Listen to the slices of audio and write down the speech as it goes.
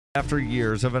after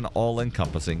years of an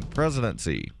all-encompassing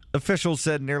presidency. Officials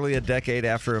said nearly a decade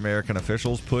after American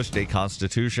officials pushed a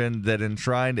constitution that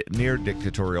enshrined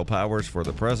near-dictatorial powers for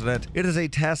the president, it is a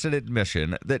tacit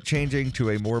admission that changing to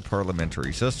a more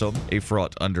parliamentary system, a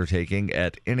fraught undertaking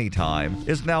at any time,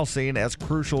 is now seen as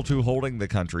crucial to holding the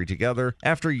country together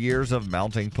after years of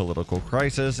mounting political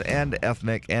crisis and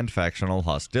ethnic and factional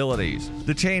hostilities.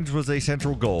 The change was a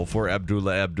central goal for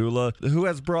Abdullah, who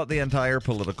has brought the entire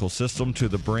political system to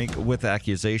the brink with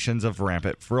accusations of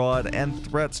rampant fraud and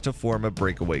threats to form a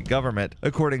breakaway government,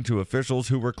 according to officials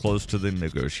who were close to the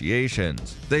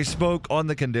negotiations. They spoke on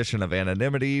the condition of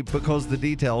anonymity because the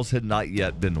details had not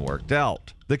yet been worked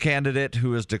out. The candidate,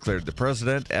 who is declared the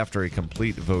president after a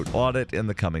complete vote audit in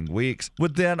the coming weeks,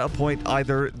 would then appoint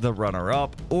either the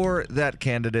runner-up or that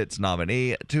candidate's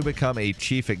nominee to become a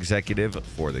chief executive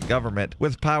for the government,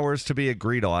 with powers to be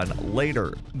agreed on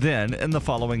later. Then, in the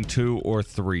following 2 or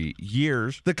 3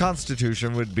 years, the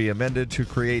Constitution would be amended to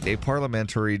create a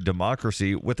parliamentary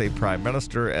democracy with a prime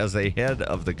minister as a head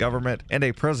of the government and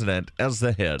a president as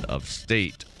the head of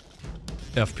state.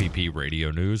 FPP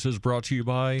Radio News is brought to you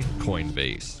by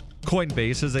Coinbase.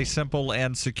 Coinbase is a simple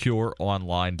and secure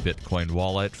online Bitcoin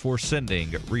wallet for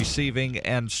sending, receiving,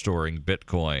 and storing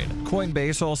Bitcoin.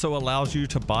 Coinbase also allows you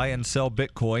to buy and sell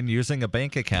Bitcoin using a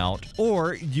bank account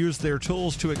or use their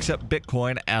tools to accept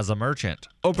Bitcoin as a merchant.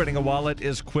 Opening a wallet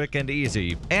is quick and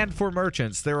easy, and for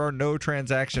merchants, there are no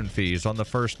transaction fees on the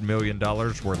first $1 million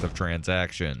worth of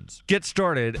transactions. Get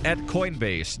started at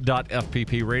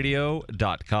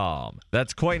coinbase.fppradio.com.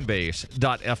 That's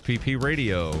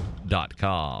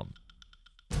coinbase.fppradio.com.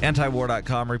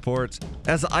 Antiwar.com reports,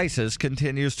 as ISIS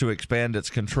continues to expand its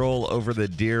control over the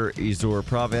Deir ez-Zor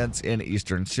province in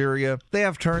eastern Syria, they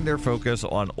have turned their focus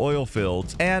on oil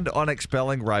fields and on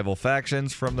expelling rival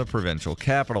factions from the provincial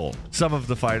capital. Some of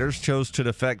the fighters chose to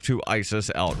defect to ISIS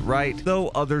outright, though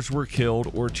others were killed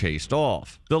or chased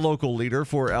off. The local leader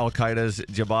for al-Qaeda's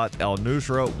Jabhat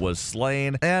al-Nusra was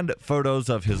slain, and photos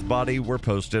of his body were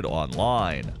posted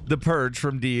online. The purge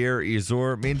from Deir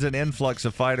ez-Zor means an influx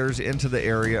of fighters into the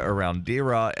area around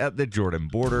Deira at the Jordan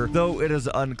border, though it is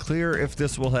unclear if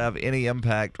this will have any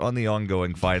impact on the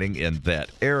ongoing fighting in that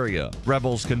area.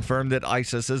 Rebels confirmed that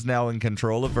ISIS is now in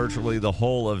control of virtually the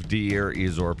whole of Deir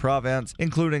ez-Zor province,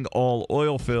 including all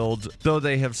oil fields, though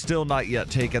they have still not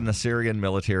yet taken the Syrian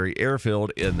military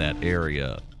airfield in that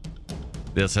area.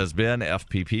 This has been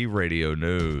FPP Radio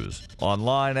News,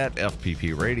 online at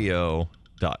fppradio.com.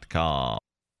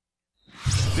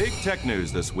 Big tech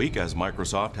news this week as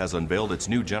Microsoft has unveiled its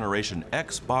new generation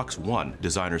Xbox One.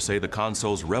 Designers say the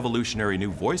console's revolutionary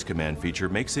new voice command feature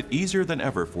makes it easier than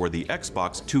ever for the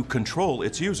Xbox to control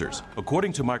its users.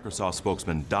 According to Microsoft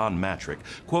spokesman Don Matrick,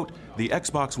 quote, "The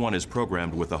Xbox One is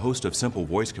programmed with a host of simple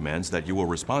voice commands that you will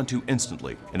respond to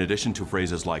instantly. In addition to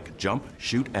phrases like jump,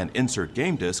 shoot, and insert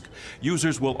game disc,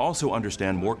 users will also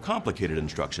understand more complicated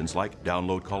instructions like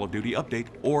download Call of Duty Update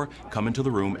or come into the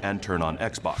room and turn on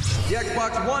Xbox." The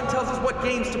Xbox One tells us what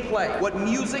games to play, what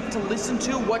music to listen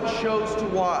to, what shows to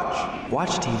watch.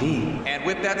 Watch TV. And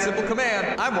with that simple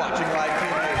command, I'm watching live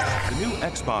TV. The new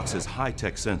Xbox's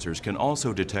high-tech sensors can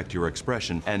also detect your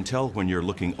expression and tell when you're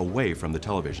looking away from the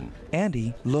television.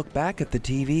 Andy, look back at the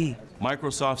TV.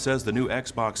 Microsoft says the new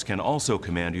Xbox can also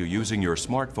command you using your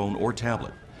smartphone or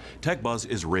tablet. TechBuzz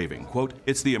is raving, quote,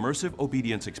 "It's the immersive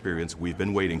obedience experience we've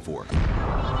been waiting for."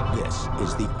 This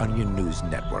is the Onion News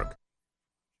Network.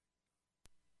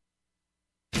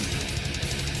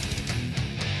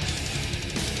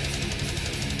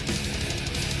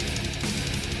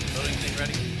 Loading thing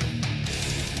ready?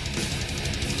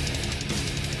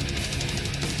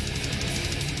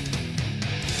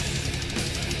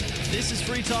 This is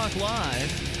Free Talk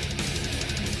Live.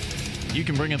 You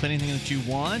can bring up anything that you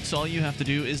want. All you have to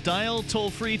do is dial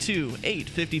toll-free to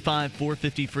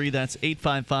 855-450-FREE. That's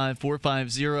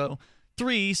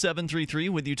 855-450-3733.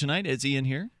 With you tonight is Ian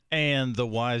here. And the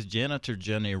wise janitor,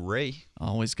 Johnny Ray.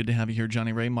 Always good to have you here,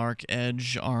 Johnny Ray. Mark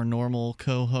Edge, our normal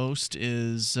co-host,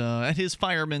 is at his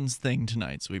fireman's thing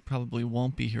tonight, so we probably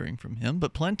won't be hearing from him.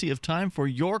 But plenty of time for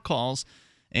your calls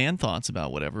and thoughts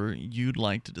about whatever you'd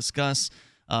like to discuss.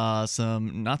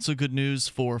 Some not-so-good news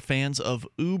for fans of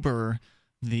Uber,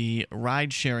 the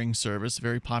ride-sharing service,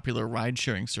 very popular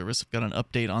ride-sharing service. I've got an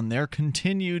update on their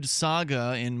continued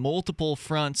saga in multiple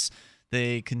fronts.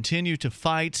 They continue to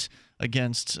fight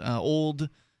against old,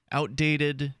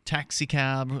 outdated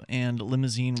taxicab and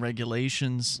limousine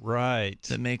regulations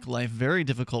that make life very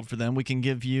difficult for them. We can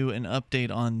give you an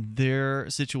update on their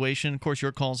situation. Of course,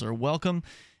 your calls are welcome.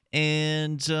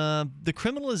 And the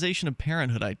criminalization of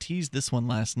parenthood, I teased this one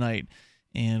last night,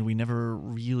 and we never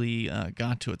really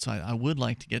got to it. So I would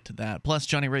like to get to that. Plus,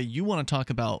 Johnny Ray, you want to talk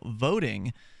about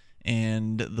voting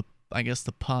and the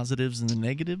positives and the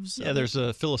negatives? Yeah, there's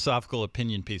a philosophical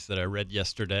opinion piece that I read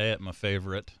yesterday at my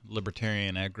favorite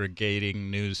libertarian aggregating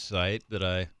news site that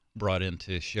I brought in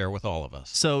to share with all of us.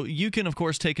 So you can, of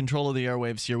course, take control of the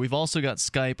airwaves here. We've also got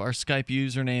Skype. Our Skype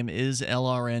username is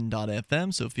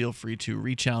lrn.fm, so feel free to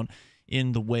reach out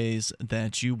in the ways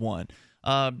that you want.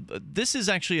 This is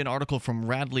actually an article from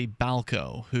Radley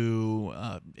Balco, who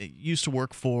used to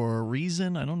work for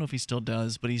Reason. I don't know if he still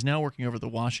does, but he's now working over the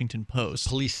Washington Post.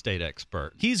 Police state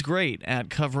expert. He's great at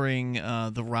covering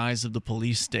the rise of the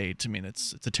police state. I mean,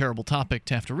 it's a terrible topic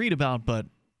to have to read about, but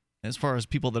as far as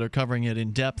people that are covering it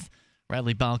in depth,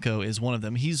 Radley Balco is one of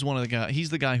them. He's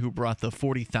the guy who brought the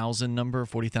 40,000 number,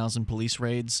 40,000 police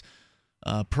raids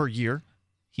per year.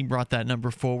 He brought that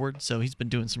number forward, so he's been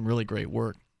doing some really great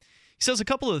work. He says a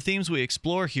couple of the themes we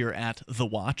explore here at The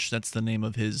Watch, that's the name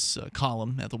of his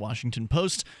column at the Washington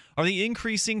Post, are the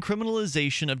increasing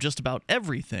criminalization of just about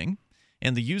everything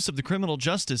and the use of the criminal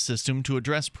justice system to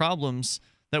address problems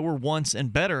that were once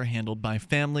and better handled by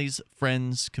families,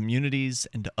 friends, communities,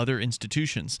 and other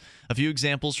institutions. A few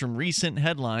examples from recent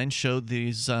headlines show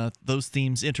those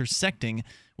themes intersecting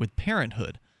with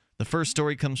parenthood. The first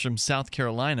story comes from South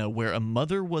Carolina, where a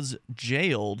mother was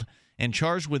jailed and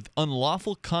charged with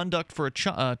unlawful conduct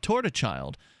toward a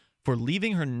child for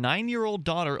leaving her 9-year-old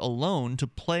daughter alone to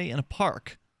play in a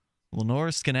park. Lenore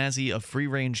Skenazy of Free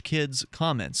Range Kids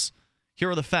comments, "Here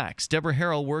are the facts. Deborah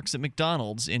Harrell works at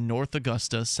McDonald's in North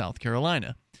Augusta, South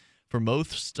Carolina. For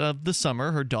most of the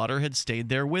summer, her daughter had stayed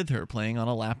there with her, playing on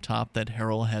a laptop that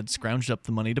Harrell had scrounged up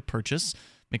the money to purchase.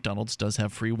 McDonald's does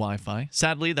have free Wi-Fi.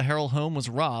 Sadly, the Harrell home was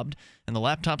robbed and the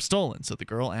laptop stolen, so the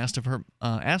girl asked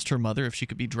her mother if she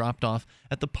could be dropped off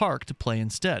at the park to play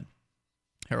instead.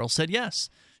 Harrell said yes.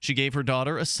 She gave her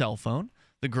daughter a cell phone.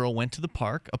 The girl went to the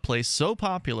park, a place so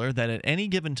popular that at any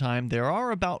given time there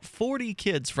are about 40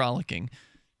 kids frolicking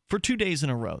for 2 days in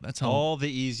a row. That's all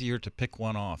the easier to pick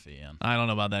one off, Ian. I don't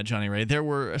know about that, Johnny Ray. There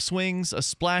were swings, a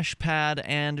splash pad,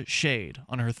 and shade.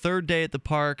 On her third day at the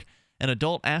park, an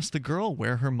adult asked the girl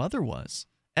where her mother was.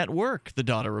 At work, the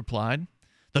daughter replied.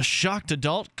 The shocked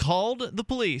adult called the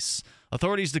police.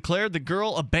 Authorities declared the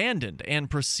girl abandoned and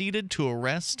proceeded to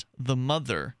arrest the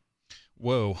mother."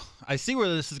 Whoa, I see where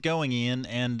this is going, Ian,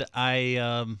 and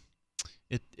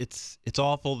it's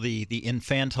awful the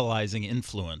infantilizing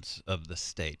influence of the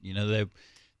state. You know,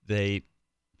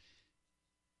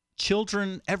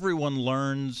 children, everyone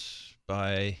learns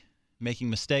by making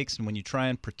mistakes, and when you try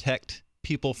and protect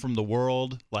people from the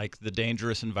world, like the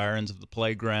dangerous environs of the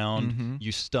playground,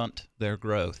 you stunt their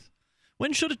growth.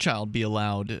 When should a child be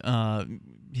allowed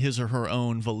his or her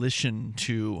own volition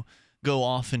to go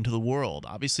off into the world?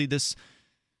 Obviously, this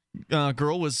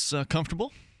girl was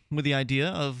comfortable with the idea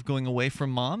of going away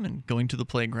from mom and going to the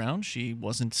playground. She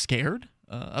wasn't scared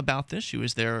about this. She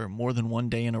was there more than one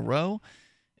day in a row.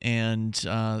 And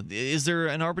is there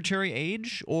an arbitrary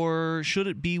age, or should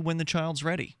it be when the child's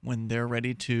ready, when they're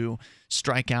ready to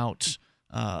strike out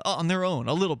on their own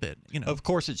a little bit? You know, of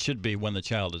course, it should be when the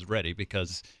child is ready,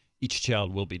 because each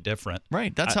child will be different.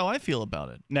 Right. That's how I feel about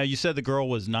it. Now, you said the girl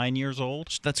was 9 years old?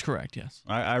 That's correct, yes.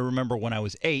 I remember when I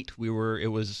was 8, it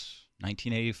was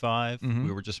 1985.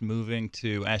 We were just moving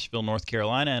to Asheville, North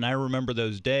Carolina, and I remember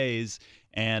those days,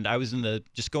 and I was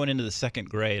just going into the second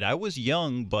grade. I was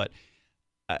young, but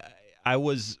I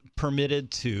was permitted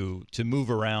to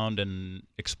move around and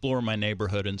explore my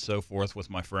neighborhood and so forth with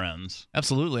my friends.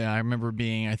 Absolutely. I remember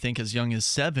being, I think, as young as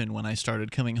 7 when I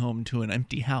started coming home to an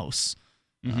empty house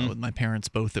with my parents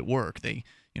both at work. They,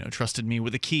 trusted me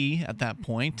with a key at that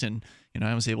point, and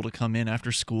I was able to come in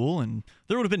after school, and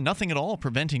there would have been nothing at all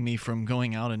preventing me from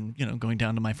going out and going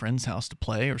down to my friend's house to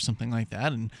play or something like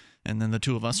that, and then the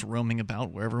two of us roaming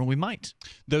about wherever we might.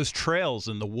 Those trails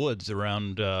in the woods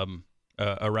around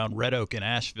Red Oak in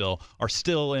Asheville are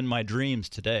still in my dreams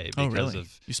today.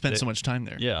 Because you spent so much time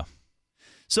there. Yeah.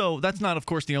 So that's not, of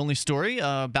course, the only story.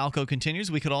 Balco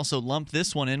continues. We could also lump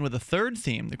this one in with a third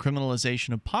theme, the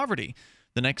criminalization of poverty.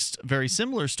 The next very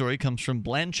similar story comes from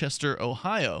Blanchester,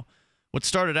 Ohio. What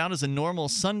started out as a normal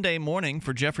Sunday morning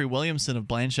for Jeffrey Williamson of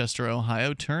Blanchester,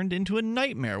 Ohio, turned into a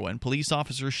nightmare when police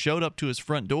officers showed up to his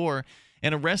front door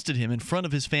and arrested him in front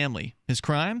of his family. His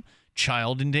crime?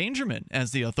 Child endangerment,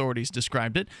 as the authorities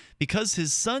described it, because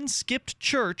his son skipped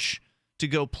church to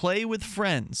go play with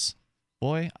friends.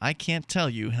 Boy, I can't tell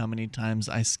you how many times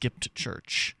I skipped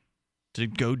church to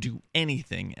go do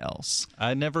anything else.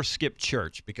 I never skipped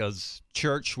church because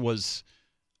church was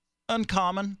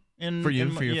uncommon for your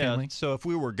family. So if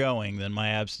we were going, then my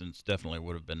absence definitely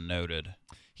would have been noted.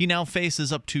 He now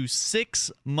faces up to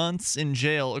 6 months in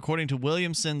jail. According to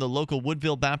Williamson, the local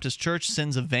Woodville Baptist Church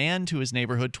sends a van to his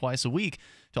neighborhood twice a week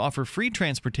to offer free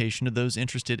transportation to those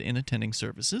interested in attending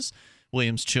services.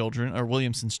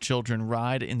 Williamson's children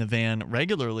ride in the van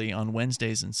regularly on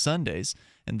Wednesdays and Sundays,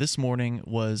 and this morning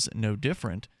was no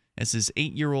different, as his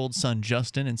 8-year-old son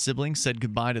Justin and siblings said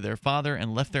goodbye to their father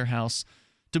and left their house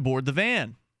to board the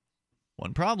van.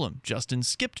 One problem: Justin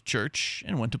skipped church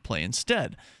and went to play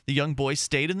instead. The young boy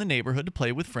stayed in the neighborhood to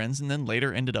play with friends and then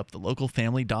later ended up at the local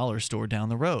Family Dollar store down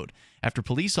the road. After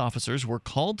police officers were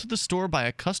called to the store by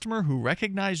a customer who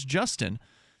recognized Justin,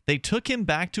 they took him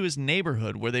back to his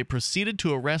neighborhood where they proceeded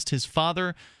to arrest his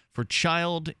father for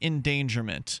child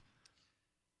endangerment.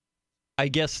 I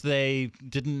guess they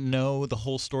didn't know the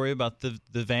whole story about the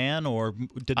van, or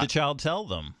did the child tell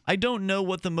them? I don't know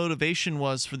what the motivation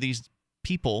was for these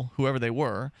people, whoever they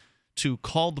were, to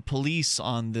call the police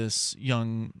on this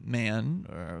young man.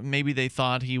 Or maybe they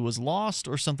thought he was lost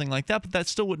or something like that, but that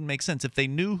still wouldn't make sense. If they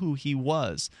knew who he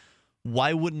was,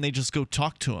 why wouldn't they just go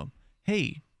talk to him?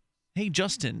 Hey,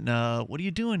 Justin, what are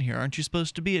you doing here? Aren't you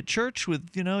supposed to be at church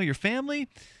with, your family?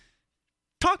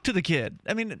 Talk to the kid.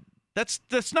 I mean, that's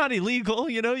not illegal.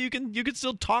 You can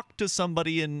still talk to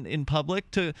somebody in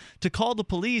public. To call the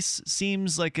police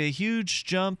seems like a huge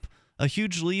jump, a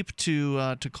huge leap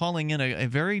to calling in a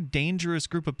very dangerous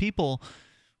group of people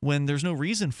when there's no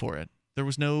reason for it. There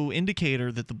was no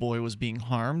indicator that the boy was being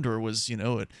harmed or was,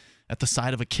 at the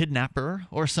side of a kidnapper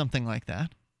or something like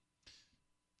that.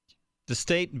 The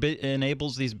state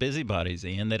enables these busybodies,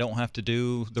 Ian. They don't have to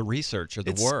do the research or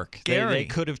the work. They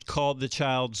could have called the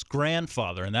child's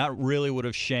grandfather, and that really would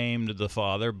have shamed the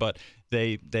father. But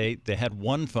they had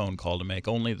one phone call to make,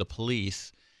 only the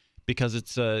police, because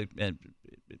it's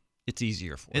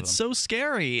easier for them. It's so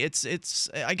scary.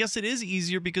 I guess it is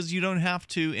easier because you don't have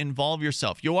to involve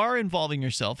yourself. You are involving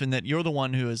yourself in that you're the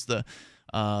one who is the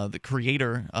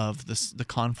creator of the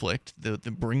conflict.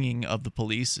 The bringing of the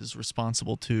police is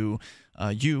responsible to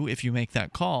you if you make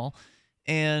that call,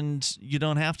 and you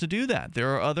don't have to do that.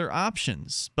 There are other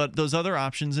options, but those other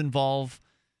options involve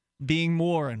being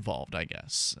more involved, I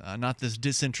guess. Not this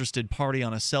disinterested party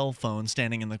on a cell phone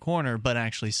standing in the corner, but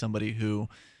actually somebody who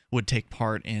would take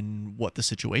part in what the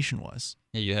situation was.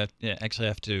 Yeah, you actually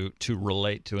have to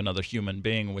relate to another human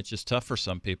being, which is tough for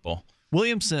some people.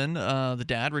 Williamson, the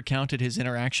dad, recounted his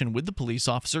interaction with the police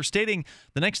officer, stating,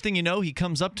 "The next thing you know, he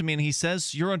comes up to me and he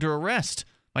says, 'You're under arrest.'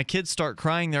 My kids start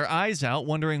crying their eyes out,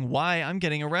 wondering why I'm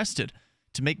getting arrested.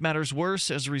 To make matters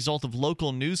worse, as a result of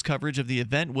local news coverage of the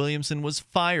event, Williamson was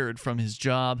fired from his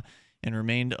job and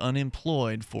remained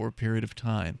unemployed for a period of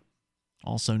time."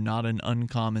 Also, not an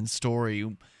uncommon story.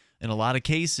 In a lot of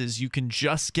cases, you can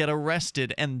just get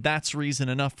arrested, and that's reason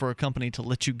enough for a company to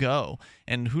let you go.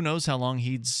 And who knows how long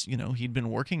he'd been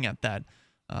working at that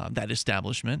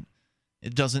establishment.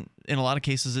 It doesn't. In a lot of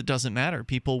cases, it doesn't matter.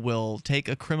 People will take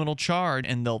a criminal charge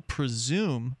and they'll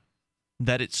presume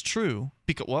that it's true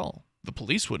because, well, the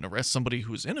police wouldn't arrest somebody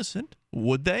who's innocent,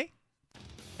 would they?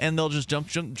 And they'll just jump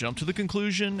to the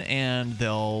conclusion, and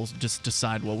they'll just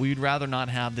decide, well, we'd rather not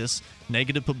have this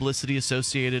negative publicity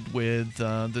associated with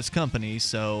this company,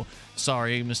 so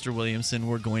sorry, Mr. Williamson,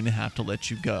 we're going to have to let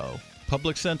you go.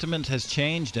 Public sentiment has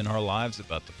changed in our lives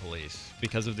about the police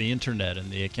because of the internet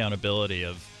and the accountability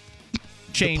of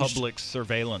the public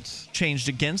surveillance. Changed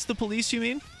against the police, you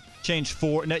mean? Changed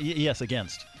for, no, yes,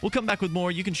 against. We'll come back with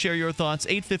more. You can share your thoughts.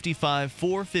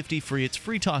 855-450-FREE. It's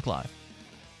Free Talk Live.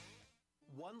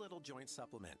 Joint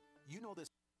supplement. You know this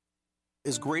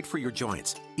is great for your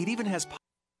joints. It even has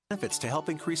benefits to help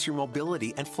increase your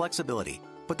mobility and flexibility.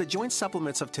 But the joint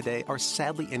supplements of today are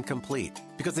sadly incomplete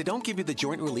because they don't give you the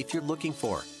joint relief you're looking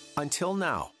for. Until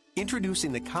now.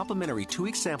 Introducing the complimentary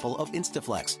 2-week sample of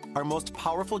Instaflex, our most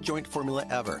powerful joint formula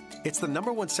ever. It's the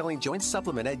 #1 selling joint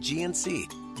supplement at GNC.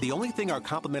 The only thing our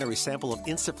complimentary sample of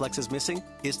Instaflex is missing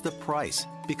is the price.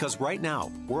 Because right now,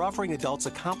 we're offering adults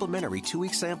a complimentary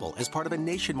 2-week sample as part of a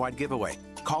nationwide giveaway.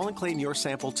 Call and claim your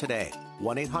sample today.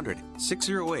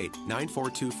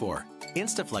 1-800-608-9424.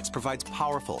 Instaflex provides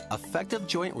powerful, effective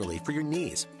joint relief for your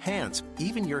knees, hands,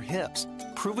 even your hips.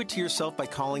 Prove it to yourself by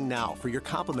calling now for your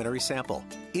complimentary sample.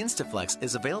 Instaflex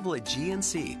is available at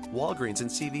GNC, Walgreens,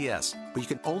 and CVS, but you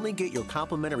can only get your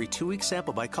complimentary 2-week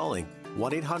sample by calling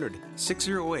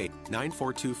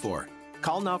 1-800-608-9424.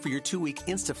 Call now for your 2-week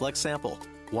Instaflex sample.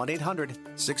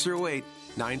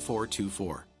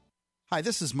 1-800-608-9424. Hi,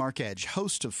 this is Mark Edge,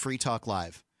 host of Free Talk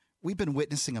Live. We've been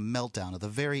witnessing a meltdown of the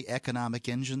very economic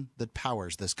engine that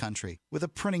powers this country. With a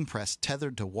printing press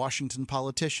tethered to Washington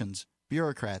politicians,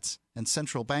 bureaucrats, and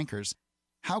central bankers,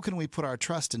 how can we put our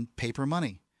trust in paper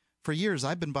money? For years,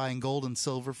 I've been buying gold and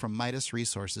silver from Midas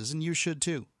Resources, and you should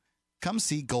too. Come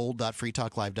see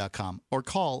gold.freetalklive.com or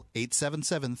call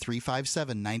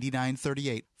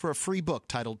 877-357-9938 for a free book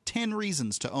titled 10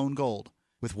 Reasons to Own Gold.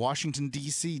 With Washington,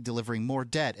 D.C. delivering more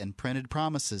debt and printed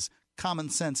promises, common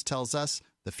sense tells us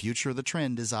the future of the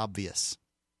trend is obvious.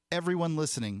 Everyone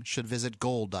listening should visit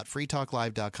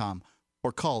gold.freetalklive.com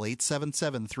or call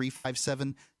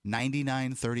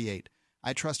 877-357-9938.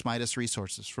 I trust Midas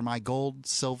Resources for my gold,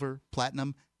 silver,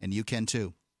 platinum, and you can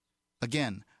too.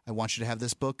 Again, I want you to have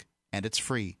this book, and it's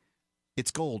free. It's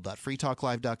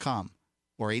gold.freetalklive.com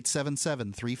or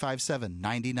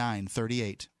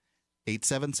 877-357-9938.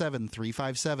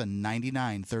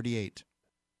 877-357-9938.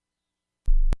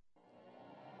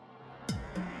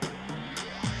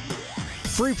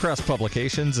 Free Press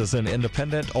Publications is an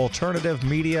independent alternative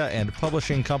media and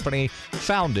publishing company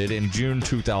founded in June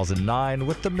 2009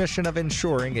 with the mission of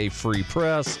ensuring a free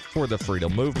press for the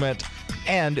freedom movement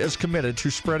and is committed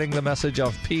to spreading the message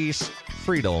of peace,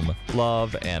 freedom,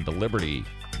 love, and liberty.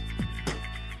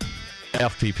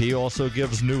 FPP also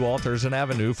gives new authors an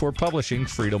avenue for publishing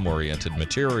freedom-oriented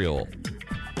material.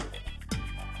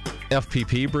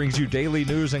 FPP brings you daily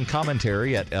news and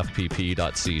commentary at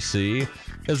fpp.cc,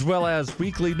 as well as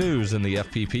weekly news in the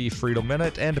FPP Freedom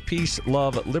Minute and Peace,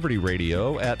 Love, Liberty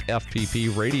Radio at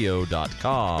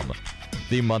fppradio.com.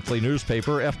 The monthly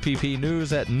newspaper FPP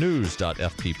News at news.fpp.cc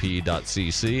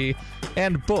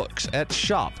and books at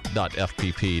shop.fpp.cc.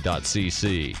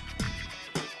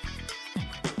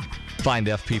 Find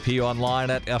FPP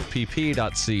online at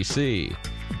fpp.cc.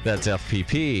 That's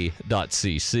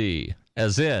fpp.cc,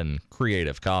 as in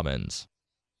Creative Commons.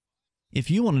 If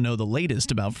you want to know the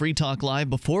latest about Free Talk Live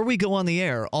before we go on the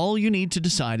air, all you need to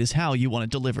decide is how you want it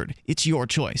delivered. It's your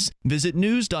choice. Visit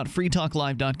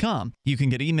news.freetalklive.com. You can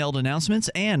get emailed announcements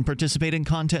and participate in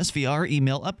contests via our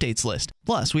email updates list.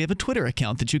 Plus, we have a Twitter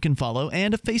account that you can follow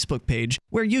and a Facebook page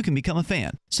where you can become a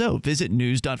fan. So visit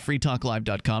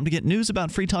news.freetalklive.com to get news about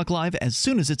Free Talk Live as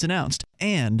soon as it's announced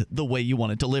and the way you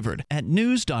want it delivered at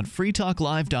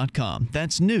news.freetalklive.com.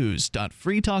 That's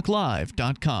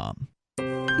news.freetalklive.com.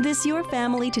 This Your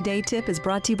Family Today tip is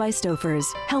brought to you by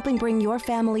Stouffer's, helping bring your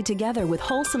family together with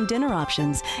wholesome dinner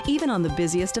options, even on the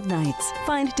busiest of nights.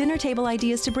 Find dinner table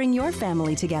ideas to bring your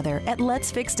family together at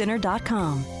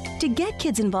letsfixdinner.com. To get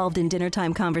kids involved in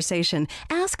dinnertime conversation,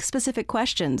 ask specific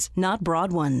questions, not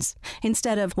broad ones.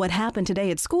 Instead of what happened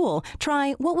today at school,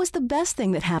 try what was the best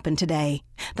thing that happened today.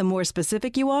 The more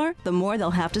specific you are, the more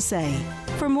they'll have to say.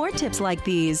 For more tips like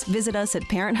these, visit us at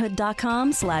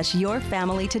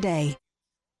parenthood.com/yourfamilytoday.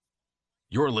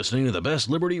 You're listening to the best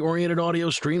liberty-oriented audio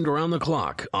streamed around the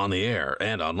clock, on the air,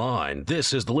 and online.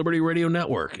 This is the Liberty Radio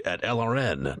Network at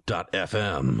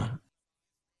LRN.FM.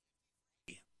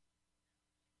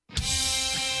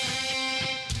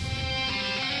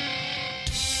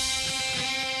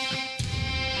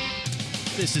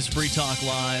 This is Free Talk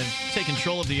Live. Take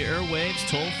control of the airwaves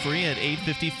toll free at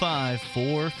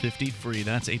 855-450-FREE.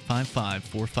 That's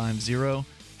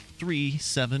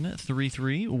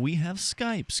 855-450-3733. We have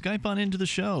Skype. Skype on into the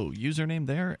show. Username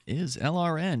there is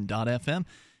LRN.FM.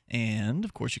 And,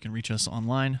 of course, you can reach us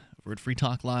online over at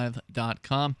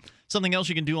freetalklive.com. Something else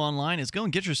you can do online is go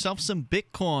and get yourself some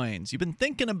Bitcoins. You've been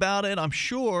thinking about it, I'm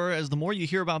sure, as the more you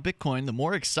hear about Bitcoin, the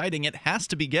more exciting it has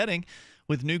to be getting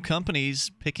with new companies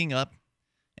picking up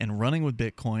and running with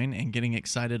Bitcoin and getting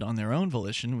excited on their own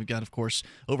volition. We've got, of course,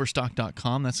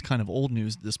 Overstock.com. That's kind of old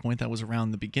news at this point. That was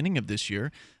around the beginning of this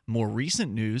year. More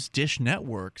recent news, Dish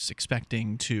Network's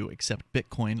expecting to accept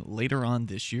Bitcoin later on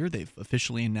this year. They've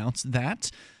officially announced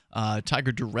that.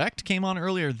 Tiger Direct came on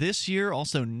earlier this year.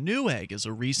 Also, Newegg is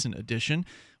a recent addition.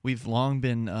 We've long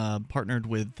been partnered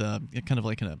with kind of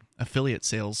like an affiliate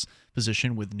sales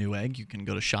position with Newegg. You can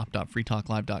go to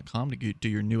shop.freetalklive.com to do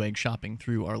your Newegg shopping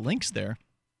through our links there.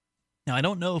 Now, I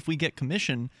don't know if we get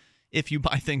commission if you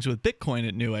buy things with Bitcoin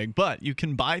at Newegg, but you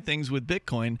can buy things with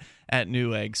Bitcoin at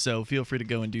Newegg, so feel free to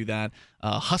go and do that.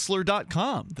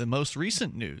 Hustler.com, the most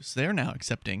recent news. They're now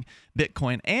accepting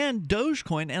Bitcoin and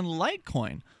Dogecoin and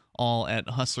Litecoin all at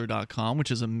Hustler.com,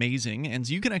 which is amazing. And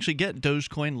you can actually get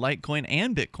Dogecoin, Litecoin,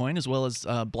 and Bitcoin, as well as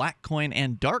Blackcoin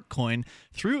and Darkcoin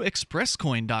through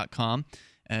ExpressCoin.com.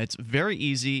 It's very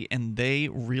easy, and they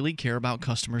really care about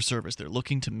customer service. They're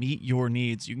looking to meet your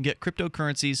needs. You can get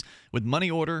cryptocurrencies with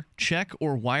money order, check,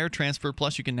 or wire transfer.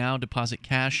 Plus, you can now deposit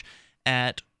cash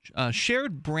at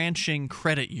shared branching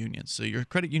credit unions. So your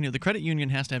credit union, the credit union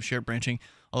has to have shared branching.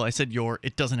 Although I said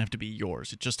it doesn't have to be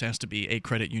yours. It just has to be a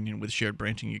credit union with shared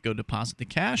branching. You go deposit the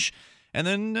cash, and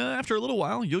then after a little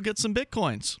while, you'll get some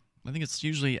Bitcoins. I think it's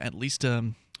usually at least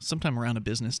sometime around a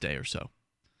business day or so.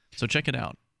 So check it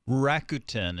out.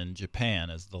 Rakuten in Japan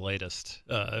is the latest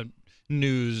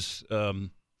news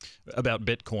about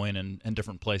Bitcoin and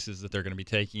different places that they're going to be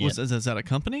taking it. Is that a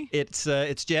company?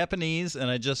 It's Japanese, and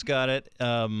I just got it.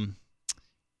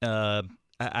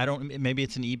 I don't. Maybe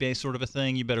it's an eBay sort of a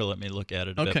thing. You better let me look at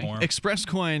it a bit more.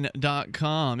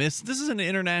 Expresscoin.com. This is an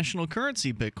international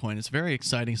currency, Bitcoin. It's very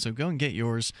exciting. So go and get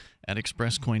yours at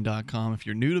expresscoin.com. If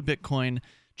you're new to Bitcoin,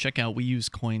 check out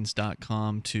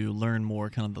weusecoins.com to learn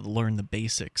more, learn the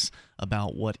basics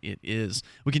about what it is.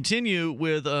 We continue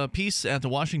with a piece at the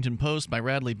Washington Post by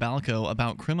Radley Balco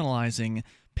about criminalizing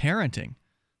parenting.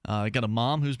 I got a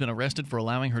mom who's been arrested for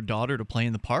allowing her daughter to play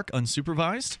in the park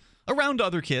unsupervised around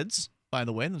other kids. By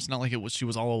the way, it's not like she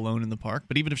was all alone in the park,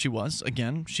 but even if she was,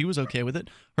 again, she was okay with it.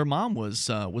 Her mom was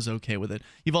okay with it.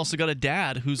 You've also got a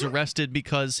dad who's arrested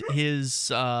because his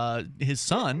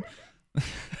son.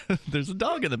 There's a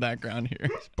dog in the background here.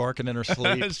 She's barking in her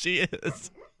sleep. She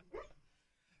is.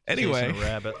 Anyway, chasing a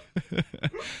rabbit.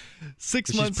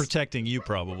 6 months. She's protecting you,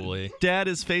 probably. Dad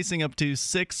is facing up to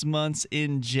 6 months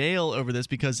in jail over this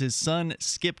because his son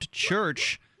skipped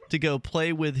church to go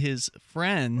play with his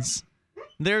friends.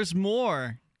 There's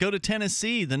more. Go to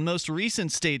Tennessee, the most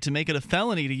recent state to make it a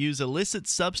felony to use illicit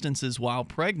substances while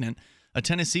pregnant. A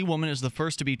Tennessee woman is the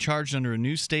first to be charged under a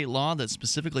new state law that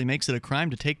specifically makes it a crime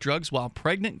to take drugs while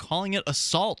pregnant, calling it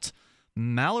assault.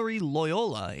 Mallory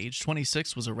Loyola, age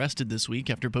 26, was arrested this week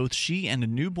after both she and a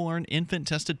newborn infant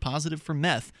tested positive for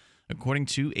meth, according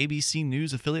to ABC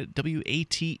News affiliate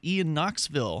WATE in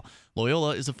Knoxville.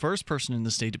 Loyola is the first person in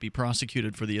the state to be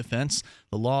prosecuted for the offense.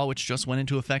 The law, which just went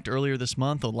into effect earlier this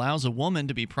month, allows a woman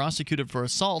to be prosecuted for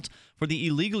assault for the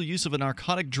illegal use of a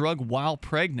narcotic drug while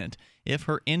pregnant if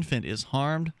her infant is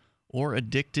harmed or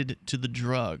addicted to the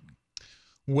drug.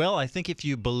 Well, I think if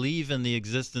you believe in the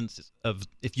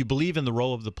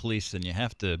role of the police, then you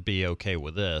have to be okay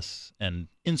with this. And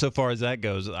insofar as that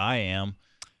goes, I am.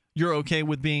 You're okay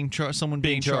with someone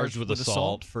being charged with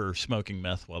assault for smoking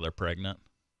meth while they're pregnant?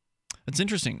 That's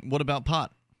interesting. What about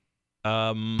pot?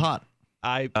 Pot.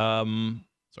 Sorry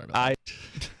about that.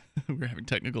 We're having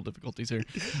technical difficulties here.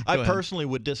 I personally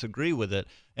would disagree with it,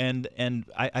 and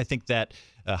I think that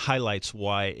highlights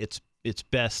why it's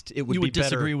best. It would you be would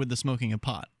disagree with the smoking of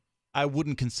pot? I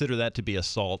wouldn't consider that to be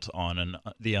assault on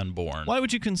the unborn. Why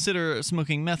would you consider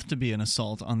smoking meth to be an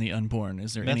assault on the unborn?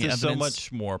 Is there any evidence? Meth is so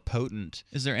much more potent.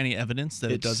 Is there any evidence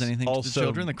that it does anything to the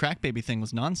children? The crack baby thing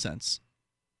was nonsense.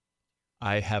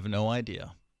 I have no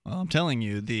idea. Well, I'm telling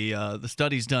you, the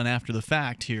studies done after the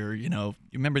fact here, you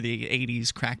remember the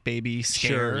 80s crack baby scare?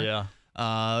 Sure, yeah.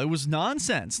 It was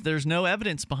nonsense. There's no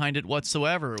evidence behind it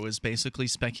whatsoever. It was basically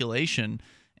speculation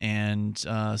and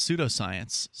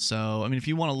pseudoscience. So, I mean, if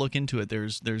you want to look into it,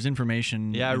 there's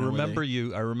information. Yeah, I remember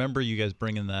you guys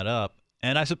bringing that up.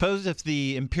 And I suppose if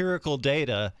the empirical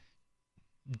data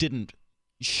didn't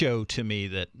show to me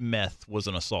that meth was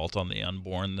an assault on the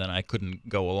unborn, then I couldn't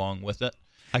go along with it.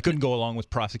 I couldn't go along with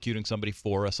prosecuting somebody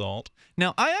for assault.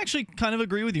 Now, I actually kind of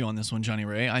agree with you on this one, Johnny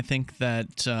Ray. I think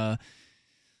that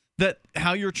that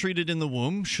how you're treated in the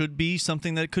womb should be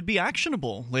something that could be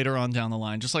actionable later on down the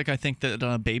line. Just like I think that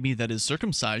a baby that is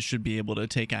circumcised should be able to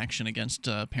take action against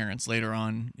parents later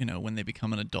on, when they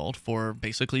become an adult, for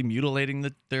basically mutilating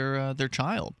their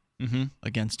child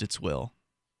against its will.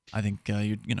 I think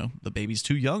the baby's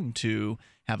too young to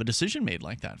have a decision made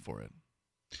like that for it.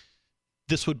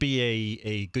 This would be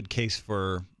a good case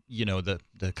for the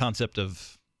concept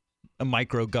of a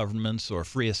micro governments or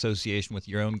free association with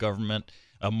your own government,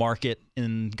 a market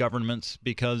in governments,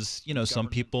 because some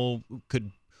people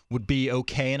would be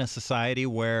okay in a society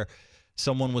where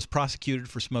someone was prosecuted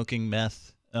for smoking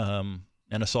meth and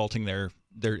assaulting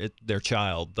their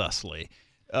child thusly.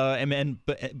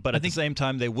 But at the same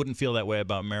time, they wouldn't feel that way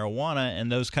about marijuana, and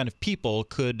those kind of people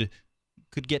could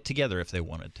get together if they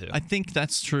wanted to. I think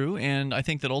that's true, and I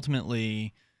think that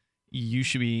ultimately you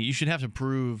should have to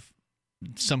prove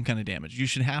some kind of damage. You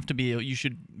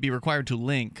should be required to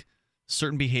link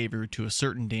certain behavior to a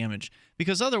certain damage,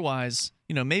 because otherwise,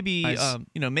 maybe sorry,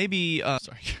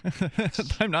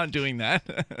 I'm not doing that.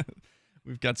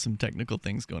 We've got some technical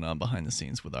things going on behind the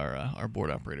scenes with our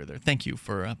board operator there. Thank you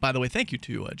by the way, thank you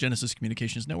to Genesis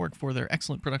Communications Network for their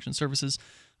excellent production services.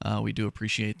 We do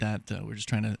appreciate that. We're just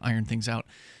trying to iron things out.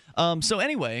 So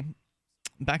anyway,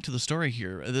 back to the story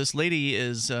here. This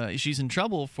lady she's in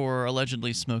trouble for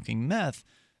allegedly smoking meth.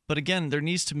 But again, there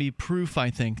needs to be proof, I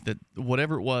think, that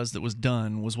whatever it was that was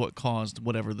done was what caused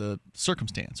whatever the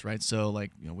circumstance, right? So,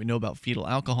 we know about fetal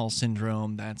alcohol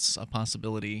syndrome. That's a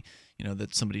possibility,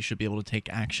 that somebody should be able to take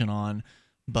action on.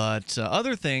 But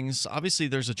other things, obviously,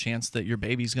 there's a chance that your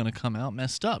baby's going to come out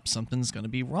messed up. Something's going to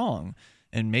be wrong.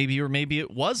 And maybe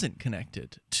it wasn't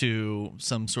connected to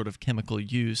some sort of chemical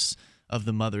use of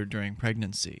the mother during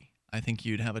pregnancy. I think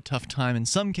you'd have a tough time in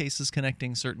some cases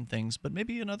connecting certain things, but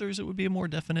maybe in others it would be a more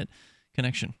definite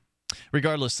connection.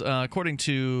 Regardless, according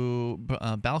to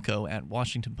Balco at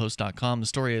WashingtonPost.com, the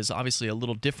story is obviously a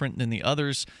little different than the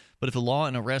others, but if the law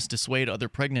and arrest dissuade other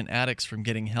pregnant addicts from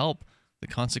getting help, the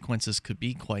consequences could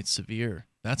be quite severe.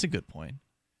 That's a good point.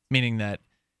 Meaning that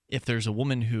if there's a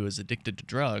woman who is addicted to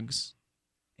drugs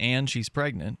and she's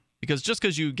pregnant, because just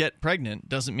because you get pregnant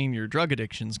doesn't mean your drug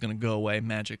addiction is going to go away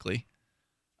magically.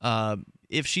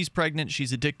 If she's pregnant,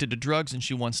 she's addicted to drugs, and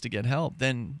she wants to get help,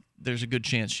 then there's a good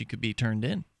chance she could be turned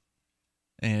in.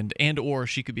 And or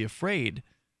she could be afraid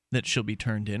that she'll be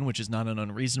turned in, which is not an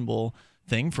unreasonable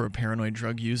thing for a paranoid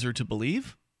drug user to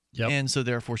believe. Yep. And so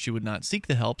therefore she would not seek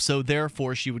the help. So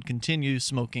therefore she would continue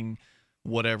smoking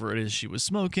whatever it is she was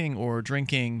smoking or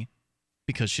drinking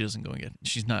because she doesn't go and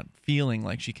she's not feeling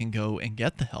like she can go and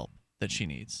get the help that she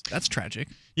needs. That's tragic.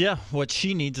 Yeah, what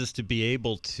she needs is to be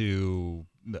able to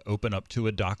open up to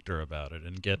a doctor about it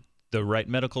and get the right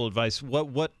medical advice.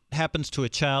 What happens to a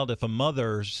child if a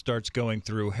mother starts going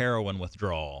through heroin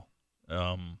withdrawal?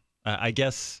 I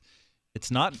guess it's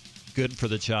not good for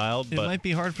the child. It might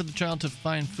be hard for the child to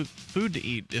find food to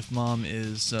eat if mom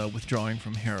is withdrawing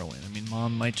from heroin. I mean,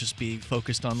 mom might just be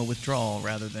focused on the withdrawal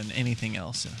rather than anything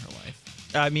else in her life.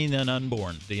 I mean, the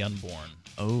unborn.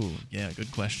 Oh, yeah,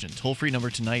 good question. Toll-free number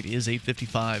tonight is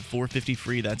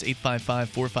 855-450-FREE. That's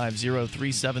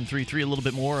 855-450-3733. A little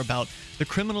bit more about the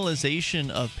criminalization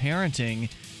of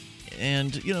parenting.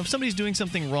 And, you know, if somebody's doing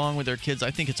something wrong with their kids, I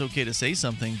think it's okay to say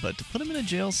something. But to put them in a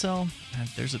jail cell,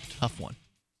 there's a tough one.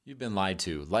 You've been lied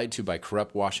to by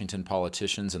corrupt Washington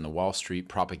politicians and the Wall Street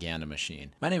propaganda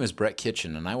machine. My name is Brett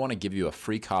Kitchen, and I want to give you a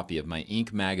free copy of my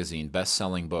Inc. magazine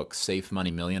best-selling book, Safe Money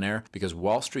Millionaire, because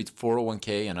Wall Street's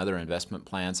 401k and other investment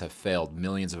plans have failed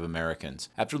millions of Americans.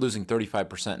 After losing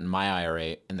 35% in my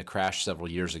IRA in the crash several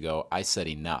years ago, I said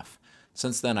enough.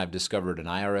 Since then, I've discovered an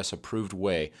IRS-approved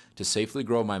way to safely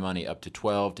grow my money up to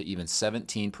 12 to even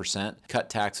 17%, cut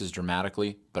taxes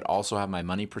dramatically, but also have my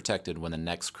money protected when the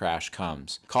next crash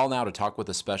comes. Call now to talk with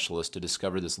a specialist to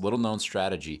discover this little-known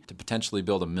strategy to potentially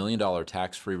build $1 million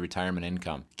tax-free retirement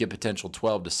income. Get potential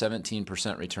 12 to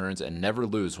 17% returns and never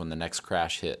lose when the next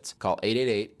crash hits. Call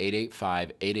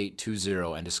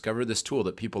 888-885-8820 and discover this tool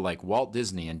that people like Walt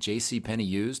Disney and J.C. Penney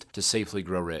used to safely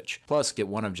grow rich. Plus, get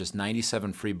one of just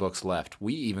 97 free books left.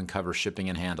 We even cover shipping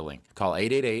and handling. Call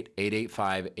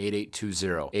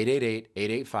 888-885-8820.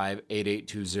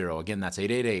 888-885-8820. Again, that's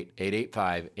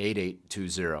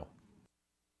 888-885-8820.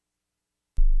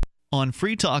 On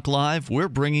Free Talk Live, we're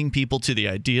bringing people to the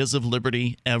ideas of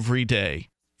liberty every day.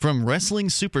 From wrestling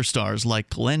superstars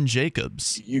like Glenn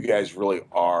Jacobs. You guys really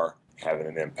are having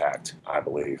an impact, I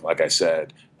believe. Like I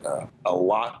said, a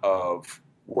lot of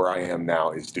where I am now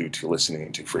is due to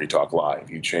listening to Free Talk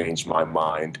Live. You changed my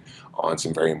mind on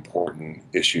some very important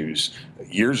issues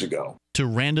years ago. To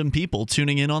random people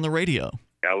tuning in on the radio.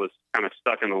 I was kind of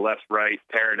stuck in the left-right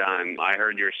paradigm. I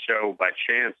heard your show by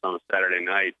chance on a Saturday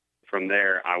night. From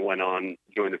there, I went on,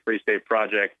 joined the Free State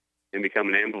Project, and become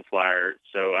an amplifier.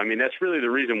 So, I mean, that's really the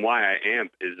reason why I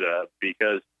amp is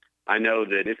because I know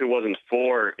that if it wasn't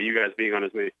for you guys being on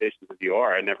as many stations as you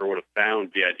are, I never would have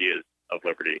found the ideas of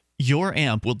liberty. Your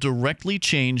amp will directly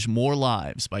change more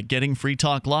lives by getting Free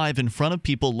Talk Live in front of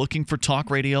people looking for talk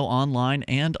radio online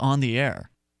and on the air.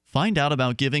 Find out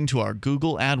about giving to our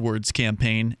Google AdWords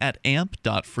campaign at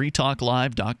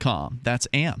amp.freetalklive.com. That's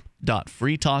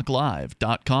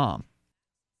amp.freetalklive.com.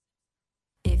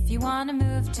 If you want to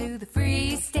move to the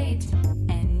Free State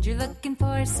and you're looking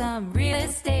for some real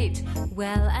estate,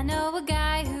 well, I know a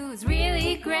guy who's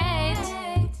really great.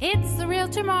 It's the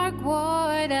realtor Mark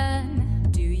Warden.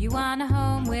 Do you want a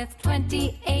home with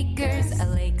 20 acres, a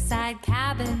lakeside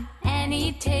cabin,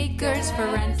 any takers for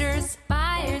renters,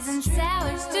 buyers, and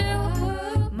sellers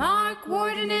too? Mark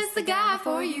Warden is the guy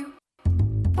for you.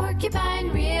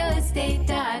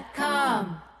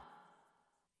 PorcupineRealEstate.com.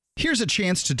 Here's a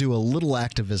chance to do a little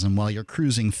activism while you're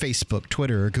cruising Facebook,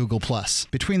 Twitter, or Google+.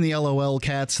 Between the LOL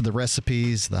cats, the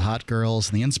recipes, the hot girls,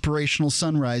 and the inspirational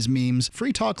sunrise memes,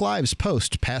 Free Talk Live's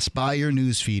posts pass by your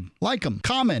newsfeed. Like them,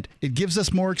 comment. It gives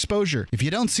us more exposure. If you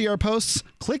don't see our posts,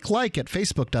 click like at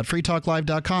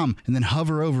facebook.freetalklive.com and then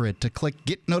hover over it to click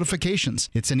Get Notifications.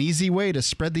 It's an easy way to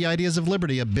spread the ideas of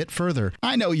liberty a bit further.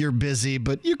 I know you're busy,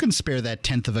 but you can spare that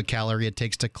 1/10 of a calorie it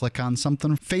takes to click on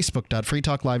something.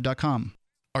 facebook.freetalklive.com.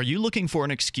 Are you looking for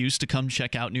an excuse to come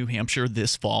check out New Hampshire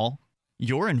this fall?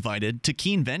 You're invited to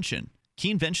Keenvention.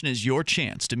 Keenvention is your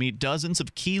chance to meet dozens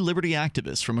of key liberty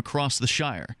activists from across the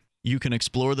Shire. You can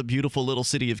explore the beautiful little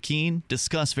city of Keene,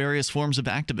 discuss various forms of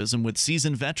activism with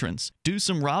seasoned veterans, do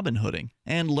some Robin Hooding,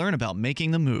 and learn about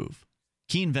making the move.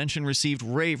 Keenvention received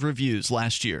rave reviews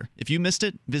last year. If you missed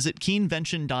it, visit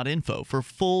keenvention.info for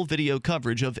full video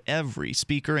coverage of every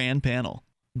speaker and panel.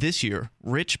 This year,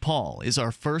 Rich Paul is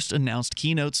our first announced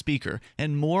keynote speaker,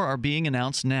 and more are being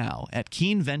announced now at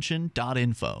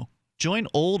keenvention.info. Join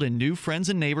old and new friends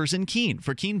and neighbors in Keene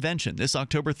for Keenvention this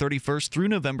October 31st through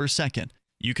November 2nd.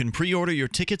 You can pre-order your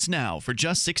tickets now for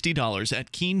just $60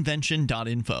 at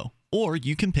keenvention.info, or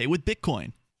you can pay with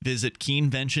Bitcoin. Visit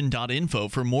keenvention.info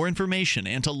for more information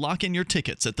and to lock in your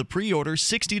tickets at the pre-order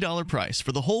 $60 price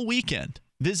for the whole weekend.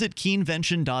 Visit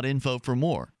keenvention.info for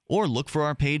more, or look for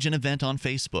our page and event on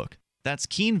Facebook. That's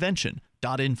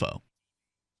keenvention.info.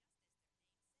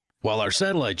 While our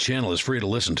satellite channel is free to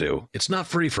listen to, it's not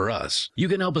free for us. You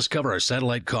can help us cover our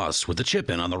satellite costs with the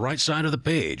chip-in on the right side of the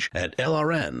page at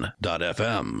lrn.fm.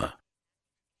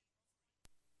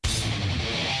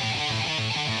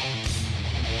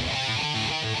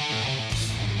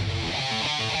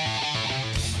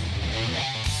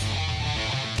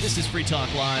 This is Free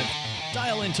Talk Live.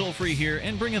 Dial in toll-free here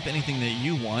and bring up anything that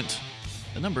you want.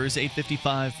 The number is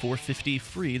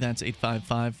 855-450-FREE. That's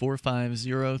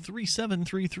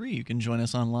 855-450-3733. You can join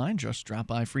us online. Just drop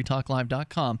by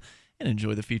freetalklive.com and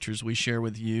enjoy the features we share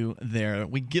with you there.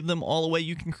 We give them all away.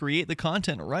 You can create the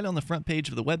content right on the front page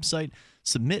of the website.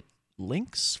 Submit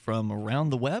links from around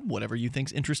the web, whatever you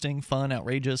think's interesting, fun,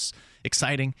 outrageous,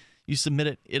 exciting. You submit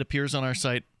it. It appears on our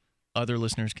site. Other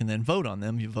listeners can then vote on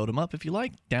them. You vote them up if you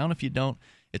like, down if you don't.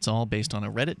 It's all based on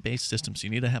a Reddit-based system, so you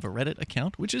need to have a Reddit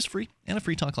account, which is free, and a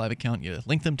Free Talk Live account. You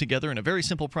link them together in a very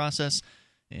simple process,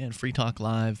 and Free Talk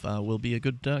Live will be a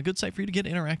good site for you to get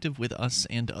interactive with us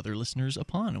and other listeners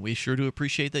upon. We sure do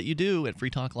appreciate that you do at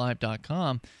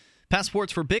freetalklive.com.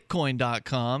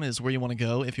 Passportsforbitcoin.com is where you want to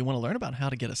go if you want to learn about how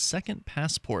to get a second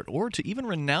passport or to even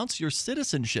renounce your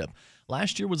citizenship.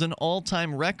 Last year was an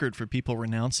all-time record for people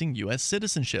renouncing U.S.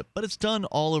 citizenship, but it's done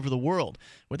all over the world,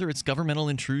 whether it's governmental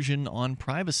intrusion on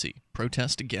privacy,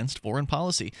 protest against foreign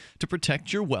policy, to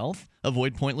protect your wealth,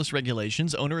 avoid pointless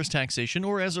regulations, onerous taxation,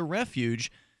 or as a refuge.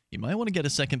 You might want to get a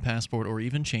second passport or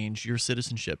even change your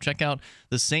citizenship. Check out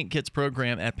the St. Kitts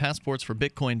program at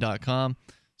passportsforbitcoin.com.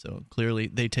 So clearly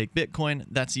they take Bitcoin.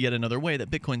 That's yet another way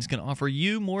that Bitcoin's going to offer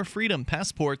you more freedom.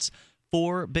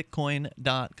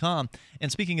 Passportsforbitcoin.com.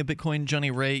 And speaking of Bitcoin,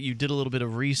 Johnny Ray, you did a little bit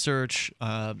of research.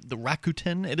 The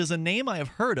Rakuten, it is a name I have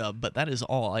heard of, but that is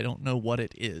all. I don't know what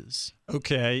it is.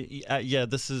 Okay. Yeah,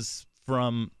 this is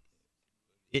from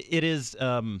it is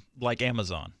like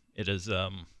Amazon. It is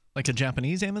like a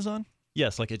Japanese Amazon?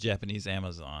 Yes, like a Japanese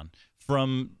Amazon.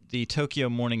 From the Tokyo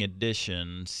Morning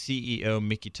Edition, CEO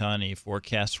Mikitani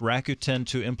forecasts Rakuten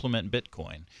to implement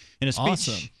Bitcoin. In a speech,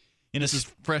 awesome. This is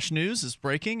fresh news? Is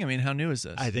breaking? I mean, how new is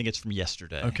this? I think it's from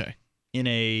yesterday. Okay. In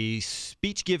a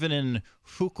speech given in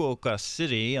Fukuoka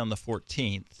City on the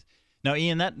 14th. Now,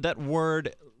 Ian, that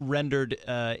word rendered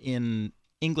in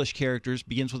English characters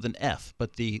begins with an F,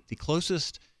 but the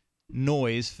closest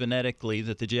noise phonetically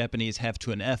that the Japanese have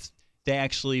to an F, they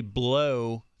actually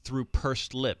blow through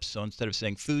pursed lips. So instead of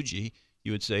saying Fuji,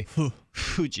 you would say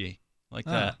Fuji, like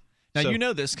that. Now, you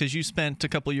know this because you spent a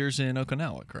couple years in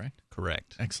Okinawa, correct?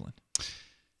 Correct. Excellent.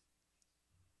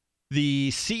 The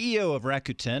CEO of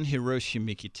Rakuten, Hiroshi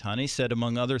Mikitani, said,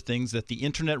 among other things, that the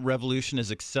Internet revolution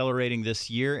is accelerating this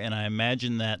year, and I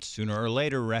imagine that sooner or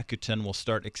later Rakuten will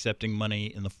start accepting money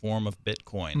in the form of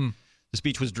Bitcoin. The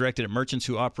speech was directed at merchants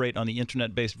who operate on the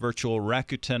Internet-based virtual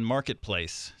Rakuten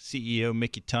marketplace. CEO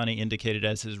Mikitani indicated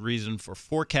as his reason for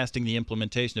forecasting the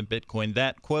implementation of Bitcoin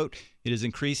that, quote, it is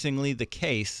increasingly the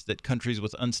case that countries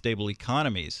with unstable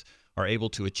economies are able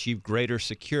to achieve greater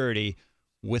security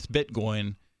with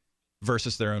Bitcoin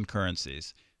versus their own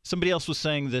currencies. Somebody else was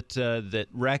saying that that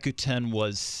Rakuten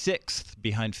was sixth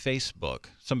behind Facebook.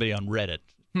 Somebody on Reddit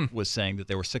was saying that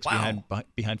they were sixth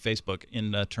behind Facebook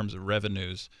in terms of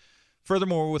revenues.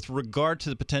 Furthermore, with regard to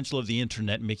the potential of the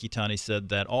Internet, Mikitani said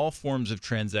that all forms of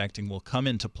transacting will come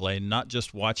into play, not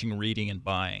just watching, reading, and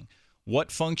buying.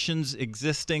 What functions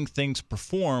existing things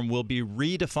perform will be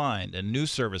redefined, and new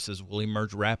services will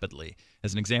emerge rapidly.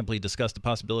 As an example, he discussed the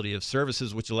possibility of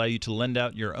services which allow you to lend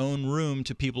out your own room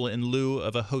to people in lieu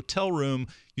of a hotel room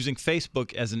using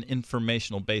Facebook as an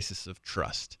informational basis of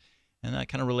trust. And that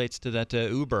kind of relates to that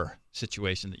Uber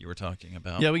situation that you were talking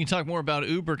about. Yeah, we can talk more about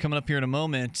Uber coming up here in a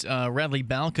moment. Radley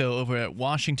Balco over at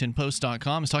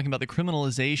WashingtonPost.com is talking about the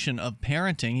criminalization of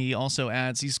parenting. He also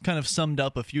adds, he's kind of summed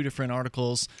up a few different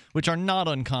articles, which are not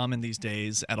uncommon these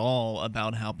days at all,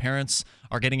 about how parents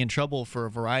are getting in trouble for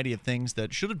a variety of things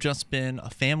that should have just been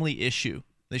a family issue.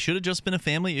 They should have just been a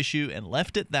family issue and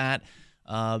left it that.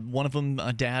 One of them,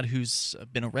 a dad who's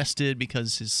been arrested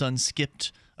because his son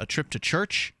skipped a trip to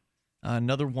church.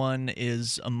 Another one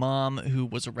is a mom who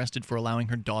was arrested for allowing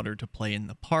her daughter to play in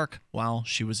the park while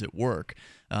she was at work.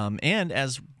 And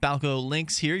as Balco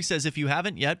links here, he says, if you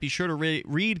haven't yet, be sure to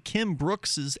read Kim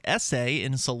Brooks's essay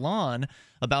in Salon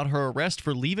about her arrest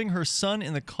for leaving her son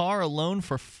in the car alone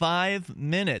for 5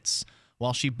 minutes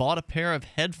while she bought a pair of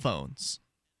headphones.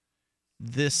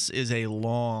 This is a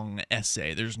long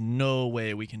essay. There's no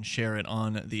way we can share it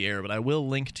on the air, but I will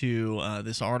link to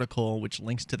this article, which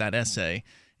links to that essay,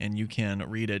 and you can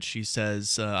read it. She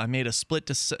says, I made a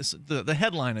the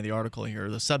headline of the article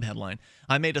here, the subheadline,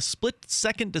 I made a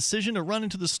split-second decision to run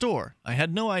into the store. I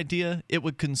had no idea it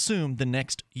would consume the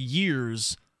next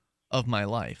years of my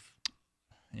life.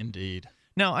 Indeed.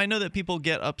 Now, I know that people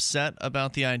get upset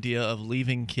about the idea of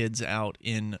leaving kids out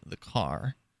in the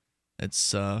car.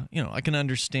 It's, I can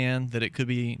understand that it could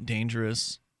be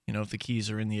dangerous. If the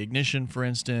keys are in the ignition, for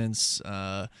instance,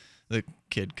 the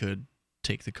kid could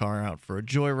take the car out for a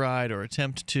joyride or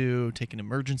attempt to take an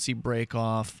emergency brake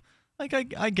off. Like,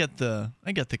 I get the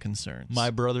concerns. My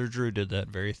brother Drew did that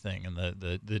very thing, and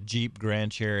the Jeep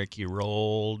Grand Cherokee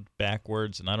rolled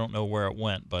backwards, and I don't know where it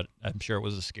went, but I'm sure it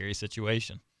was a scary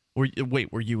situation.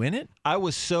 Were you in it? I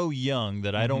was so young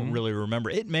that I don't really remember.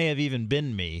 It may have even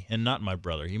been me and not my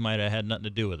brother. He might have had nothing to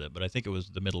do with it, but I think it was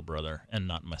the middle brother and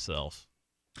not myself.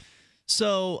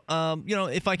 So,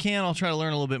 if I can, I'll try to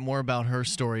learn a little bit more about her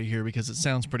story here because it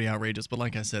sounds pretty outrageous. But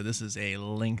like I said, this is a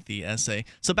lengthy essay.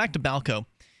 So back to Balco.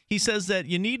 He says that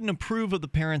you needn't approve of the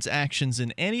parents' actions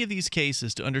in any of these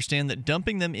cases to understand that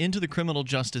dumping them into the criminal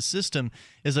justice system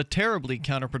is a terribly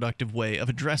counterproductive way of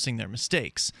addressing their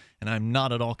mistakes. And I'm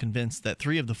not at all convinced that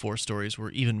 3 of the 4 stories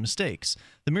were even mistakes.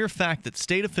 The mere fact that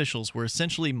state officials were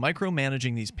essentially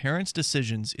micromanaging these parents'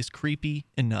 decisions is creepy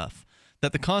enough.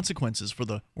 That the consequences for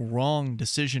the wrong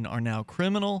decision are now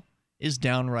criminal is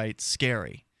downright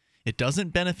scary. It doesn't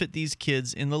benefit these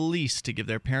kids in the least to give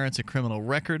their parents a criminal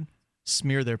record,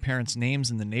 smear their parents' names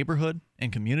in the neighborhood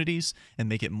and communities, and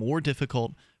make it more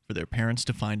difficult for their parents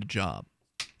to find a job.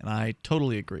 And I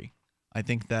totally agree. I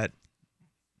think that,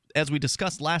 as we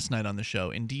discussed last night on the show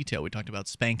in detail, we talked about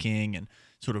spanking and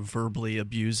sort of verbally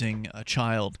abusing a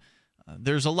child.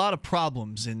 There's a lot of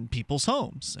problems in people's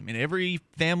homes. I mean, every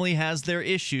family has their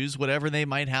issues, whatever they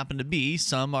might happen to be.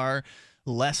 Some are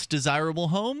less desirable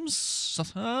homes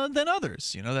than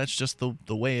others. That's just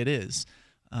the way it is.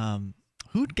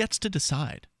 Who gets to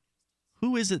decide?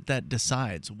 Who is it that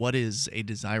decides what is a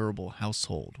desirable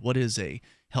household? What is a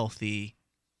healthy,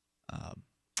 a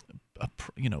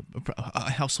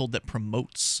household that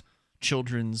promotes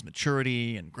children's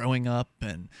maturity and growing up?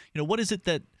 And, what is it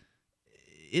that,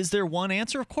 is there one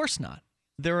answer? Of course not.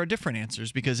 There are different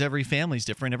answers because every family is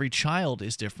different. Every child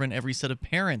is different. Every set of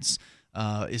parents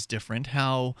is different.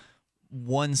 How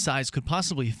one size could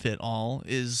possibly fit all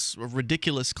is a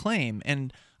ridiculous claim.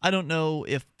 And I don't know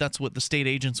if that's what the state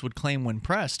agents would claim when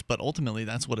pressed, but ultimately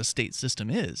that's what a state system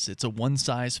is. It's a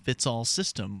one-size-fits-all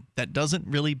system that doesn't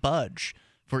really budge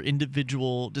for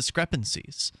individual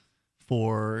discrepancies,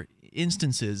 for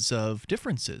instances of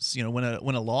differences. When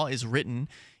a law is written,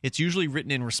 it's usually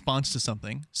written in response to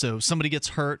something. So somebody gets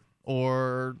hurt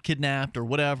or kidnapped or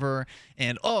whatever,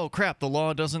 and oh crap, the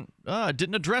law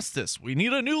didn't address this. We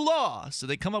need a new law. So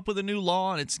they come up with a new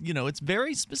law, and it's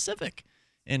very specific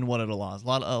in what it allows.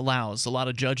 A lot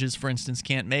of judges, for instance,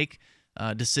 can't make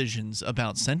decisions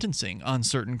about sentencing on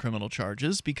certain criminal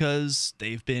charges because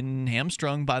they've been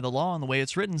hamstrung by the law and the way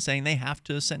it's written, saying they have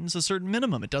to sentence a certain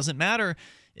minimum. It doesn't matter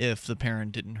if the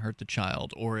parent didn't hurt the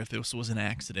child or if this was an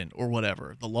accident or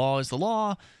whatever. The law is the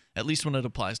law, at least when it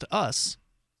applies to us.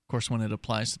 Of course, when it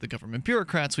applies to the government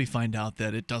bureaucrats, we find out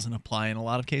that it doesn't apply in a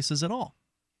lot of cases at all,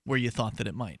 where you thought that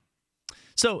it might.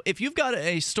 So if you've got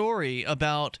a story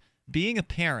about being a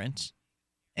parent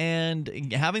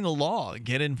and having the law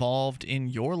get involved in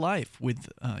your life with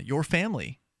your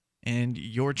family and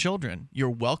your children, you're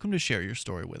welcome to share your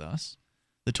story with us.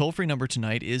 The toll-free number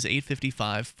tonight is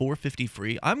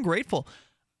 855-450-FREE. I'm grateful.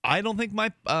 I don't think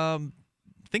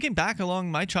thinking back along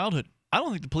my childhood, I don't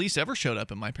think the police ever showed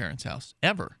up at my parents' house,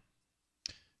 ever.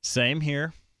 Same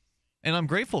here. And I'm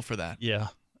grateful for that. Yeah.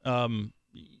 When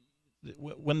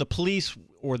the police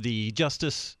or the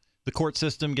court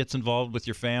system gets involved with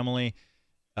your family,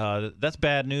 that's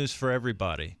bad news for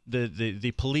everybody.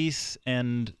 The police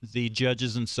and the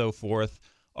judges and so forth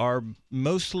are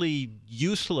mostly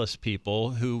useless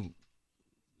people who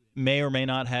may or may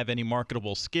not have any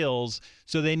marketable skills,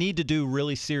 so they need to do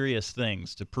really serious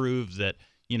things to prove that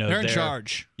they're in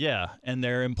charge. Yeah, and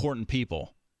they're important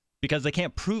people. because they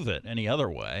can't prove it any other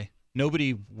way.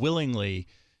 Nobody willingly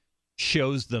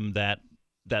shows them that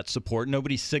support.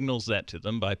 Nobody signals that to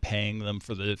them by paying them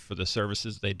for the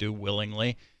services they do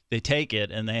willingly. They take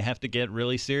it, and they have to get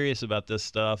really serious about this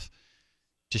stuff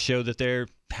to show that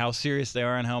how serious they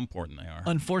are and how important they are.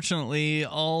 Unfortunately,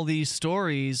 all these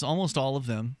stories, almost all of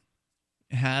them,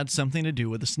 had something to do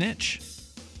with a snitch.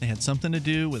 They had something to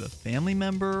do with a family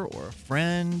member or a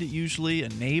friend, usually a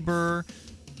neighbor,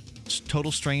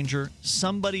 total stranger,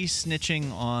 somebody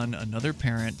snitching on another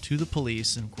parent to the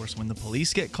police. And of course, when the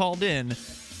police get called in,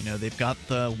 they've got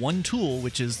the one tool,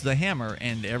 which is the hammer,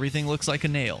 and everything looks like a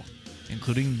nail,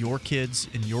 including your kids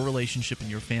and your relationship and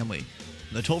your family.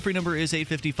 The toll-free number is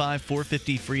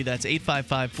 855-450-FREE. That's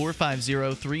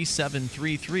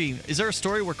 855-450-3733. Is there a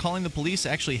story where calling the police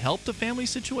actually helped a family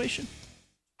situation?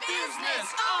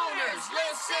 Business owners,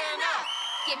 listen up.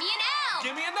 Give me an L.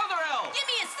 Give me another L. Give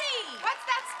me a C. What's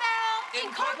that spell?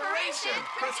 Incorporation,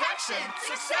 protection,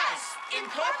 success.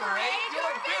 Incorporate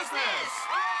your business.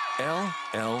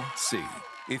 LLC.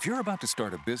 If you're about to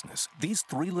start a business, these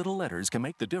 3 little letters can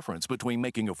make the difference between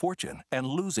making a fortune and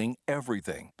losing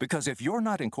everything. Because if you're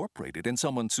not incorporated and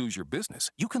someone sues your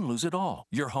business, you can lose it all.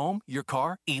 Your home, your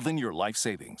car, even your life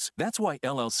savings. That's why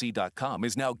LLC.com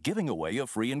is now giving away a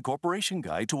free incorporation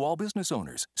guide to all business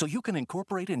owners, so you can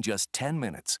incorporate in just 10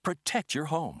 minutes. Protect your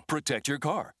home, protect your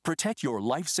car, protect your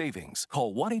life savings.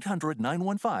 Call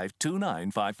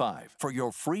 1-800-915-2955 for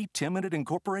your free 10-minute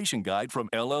incorporation guide from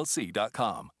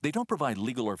LLC.com. They don't provide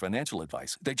legal or financial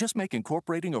advice. They just make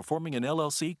incorporating or forming an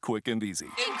LLC quick and easy.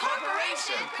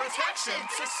 Incorporation, protection,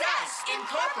 success.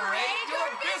 Incorporate your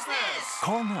business.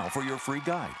 Call now for your free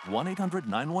guide.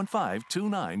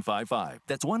 1-800-915-2955.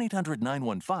 That's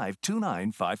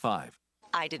 1-800-915-2955.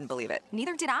 I didn't believe it.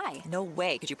 Neither did I. No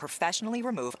way could you professionally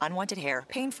remove unwanted hair,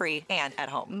 pain-free, and at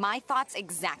home. My thoughts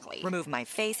exactly. Remove my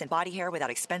face and body hair without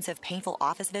expensive, painful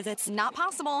office visits? Not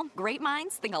possible. Great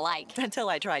minds think alike. Until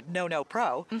I tried No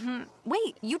Pro. Mm-hmm.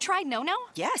 Wait, you tried No?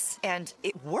 Yes, and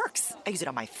it works. I use it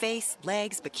on my face,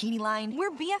 legs, bikini line.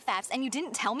 We're BFFs, and you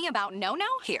didn't tell me about No?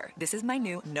 Here, this is my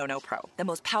new No Pro. The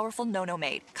most powerful No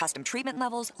made. Custom treatment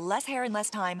levels, less hair in less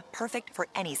time. Perfect for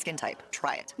any skin type.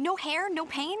 Try it. No hair, no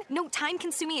pain, no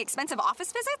time-consuming expensive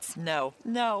office visits? No,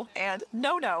 and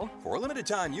no. For a limited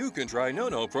time, you can try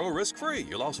No Pro risk-free.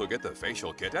 You'll also get the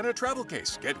facial kit and a travel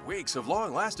case. Get weeks of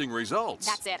long-lasting results.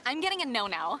 That's it. I'm getting a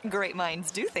No. Great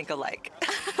minds do think alike.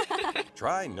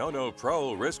 Try No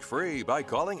Pro risk-free by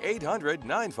calling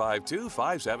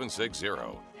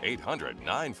 800-952-5760.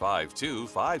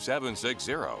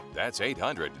 800-952-5760. That's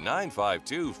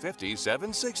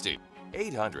 800-952-5760.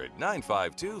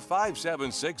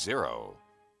 800-952-5760.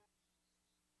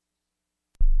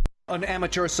 An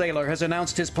amateur sailor has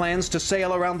announced his plans to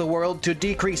sail around the world to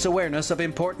decrease awareness of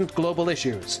important global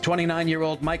issues.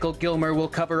 29-year-old Michael Gilmer will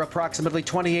cover approximately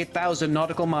 28,000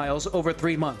 nautical miles over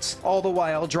 3 months, all the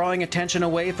while drawing attention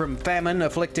away from famine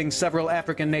afflicting several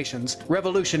African nations,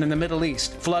 revolution in the Middle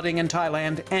East, flooding in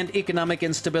Thailand, and economic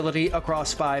instability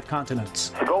across 5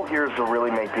 continents. The goal here is to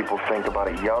really make people think about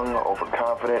a young,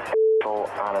 overconfident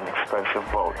on an expensive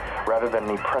boat, rather than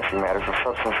the pressing matters of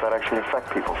substance that actually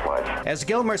affect people's lives. As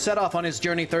Gilmer set off on his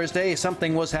journey Thursday,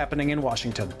 something was happening in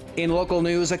Washington. In local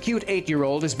news, a cute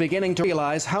 8-year-old is beginning to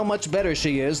realize how much better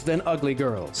she is than ugly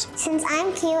girls. Since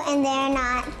I'm cute and they're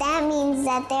not, that means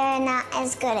that they're not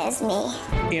as good as me.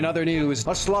 In other news,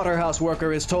 a slaughterhouse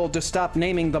worker is told to stop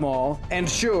naming them all. And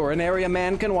sure, an area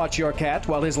man can watch your cat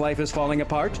while his life is falling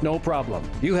apart, no problem.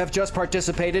 You have just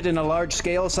participated in a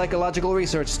large-scale psychological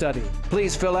research study.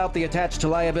 Please fill out the attached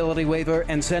liability waiver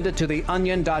and send it to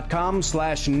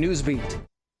theonion.com/newsbeat.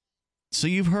 So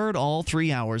you've heard all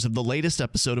 3 hours of the latest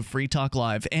episode of Free Talk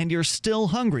Live, and you're still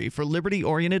hungry for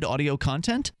liberty-oriented audio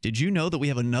content? Did you know that we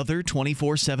have another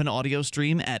 24/7 audio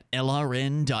stream at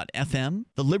LRN.FM?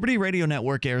 The Liberty Radio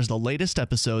Network airs the latest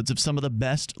episodes of some of the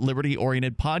best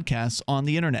liberty-oriented podcasts on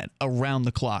the internet around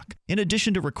the clock. In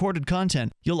addition to recorded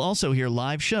content, you'll also hear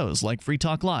live shows like Free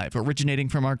Talk Live, originating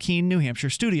from our Keene, New Hampshire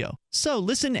studio. So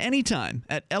listen anytime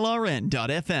at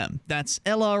LRN.FM. That's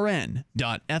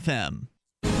LRN.FM.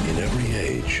 In every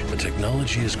age, a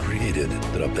technology is created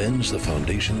that upends the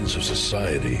foundations of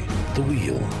society. The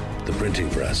wheel, the printing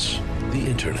press, the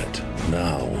internet.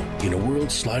 Now, in a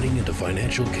world sliding into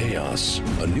financial chaos,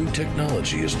 a new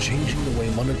technology is changing the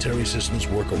way monetary systems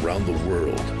work around the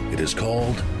world. It is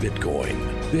called Bitcoin.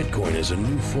 Bitcoin is a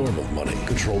new form of money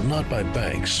controlled not by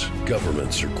banks,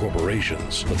 governments, or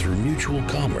corporations, but through mutual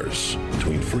commerce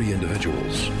between free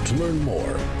individuals. To learn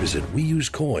more, visit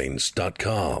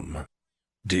weusecoins.com.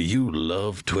 Do you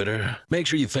love Twitter? Make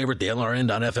sure you favorite the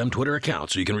LRN.FM Twitter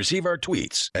account so you can receive our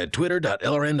tweets at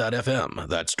twitter.lrn.fm.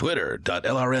 That's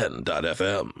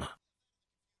twitter.lrn.fm.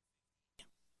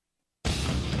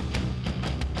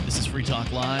 This is Free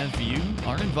Talk Live. You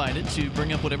are invited to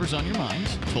bring up whatever's on your mind.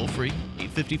 Toll free,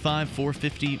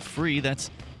 855-450-FREE.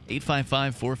 That's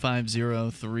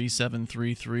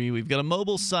 855-450-3733. We've got a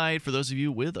mobile site for those of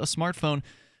you with a smartphone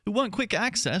who want quick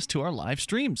access to our live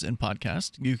streams and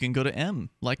podcast. You can go to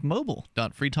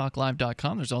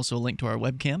mobile.freetalklive.com. There's also a link to our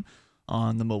webcam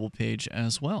on the mobile page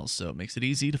as well. So it makes it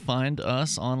easy to find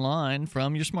us online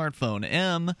from your smartphone.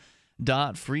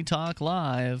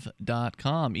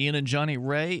 m.freetalklive.com. Ian and Johnny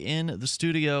Ray in the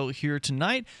studio here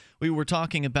tonight. We were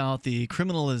talking about the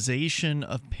criminalization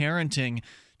of parenting.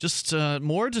 Just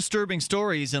more disturbing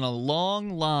stories in a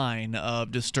long line of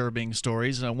disturbing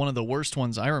stories. One of the worst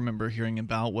ones I remember hearing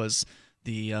about was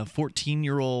the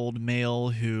 14-year-old male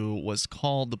who was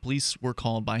called. The police were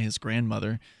called by his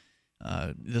grandmother.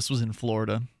 This was in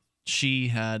Florida. He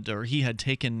had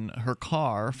taken her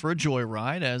car for a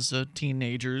joyride, as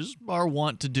teenagers are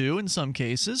wont to do in some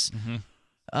cases.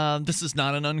 Mm-hmm. This is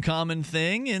not an uncommon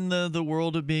thing in the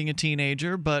world of being a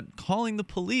teenager, but calling the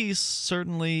police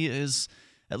certainly is,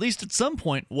 at least at some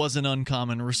point, was an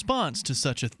uncommon response to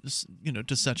such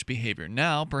behavior.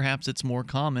 Now, perhaps it's more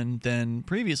common than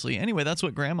previously. Anyway, that's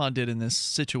what Grandma did in this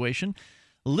situation.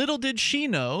 Little did she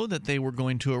know that they were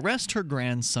going to arrest her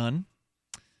grandson,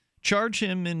 charge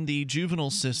him in the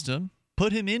juvenile system,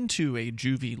 put him into a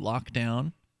juvie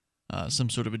lockdown, some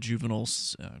sort of a juvenile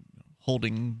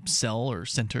holding cell or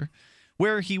center,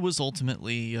 where he was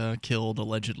ultimately killed,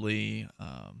 allegedly.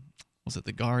 Was it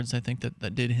the guards, I think,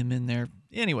 that did him in there?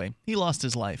 Anyway, he lost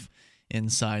his life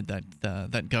inside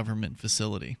that government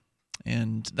facility.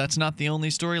 And that's not the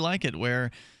only story like it, where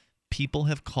people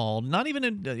have called,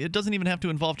 it doesn't even have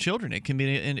to involve children. It can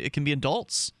be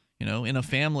adults, in a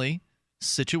family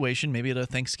situation, maybe at a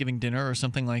Thanksgiving dinner or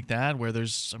something like that, where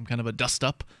there's some kind of a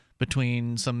dust-up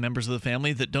between some members of the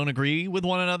family that don't agree with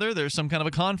one another. There's some kind of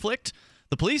a conflict.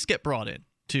 The police get brought in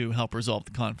to help resolve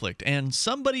the conflict, and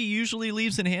somebody usually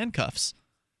leaves in handcuffs,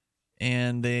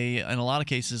 and they, in a lot of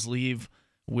cases, leave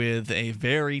with a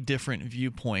very different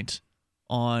viewpoint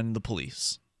on the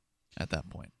police at that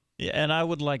point. Yeah, and I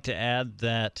would like to add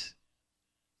that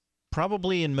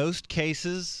probably in most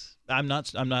cases, I'm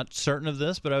not certain of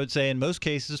this, but I would say in most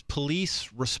cases, police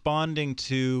responding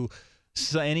to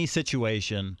any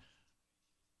situation,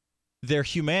 their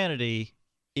humanity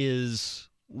is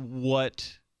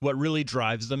what really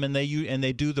drives them, and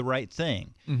they do the right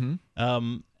thing.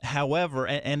 Mm-hmm. However,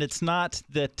 and it's not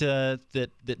that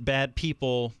that bad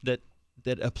people, that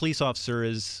a police officer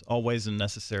is always and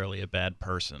necessarily a bad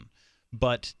person,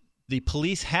 but the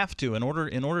police have to, in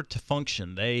order to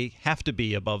function, they have to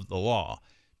be above the law,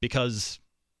 because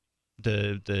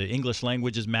the English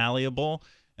language is malleable.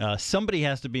 Somebody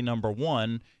has to be number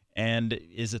one. And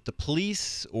is it the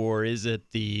police, or is it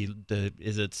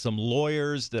is it some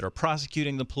lawyers that are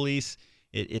prosecuting the police?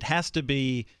 It has to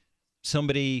be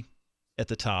somebody at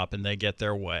the top, and they get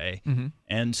their way. Mm-hmm.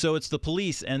 And so it's the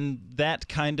police, and that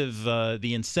kind of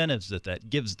the incentives that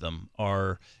gives them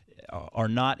are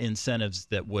not incentives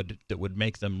that would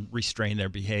make them restrain their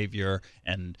behavior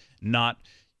and not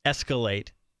escalate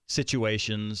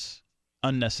situations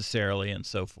unnecessarily and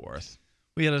so forth.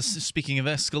 Speaking of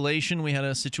escalation, we had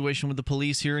a situation with the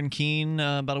police here in Keene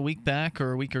about a week back,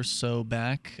 or a week or so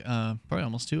back, probably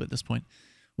almost 2 at this point,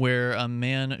 where a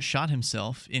man shot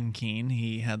himself in Keene.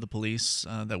 He had the police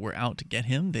that were out to get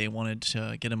him. They wanted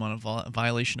to get him on a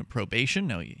violation of probation.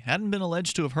 Now, he hadn't been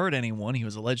alleged to have hurt anyone. He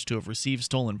was alleged to have received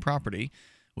stolen property,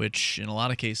 which in a lot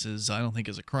of cases I don't think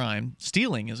is a crime.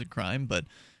 Stealing is a crime, but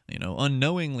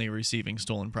unknowingly receiving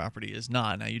stolen property is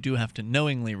not. Now, you do have to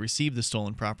knowingly receive the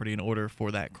stolen property in order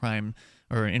for that crime,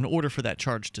 or in order for that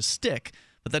charge to stick,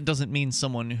 but that doesn't mean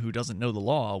someone who doesn't know the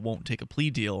law won't take a plea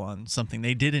deal on something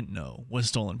they didn't know was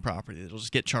stolen property. They'll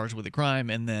just get charged with a crime,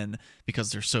 and then,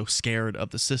 because they're so scared of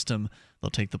the system, they'll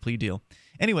take the plea deal.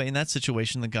 Anyway, in that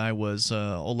situation, the guy was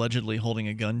allegedly holding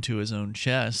a gun to his own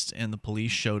chest, and the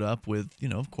police showed up with,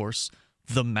 of course,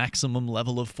 the maximum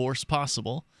level of force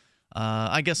possible.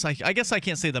 I guess I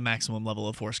can't say the maximum level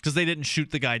of force, because they didn't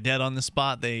shoot the guy dead on the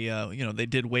spot. They they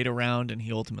did wait around, and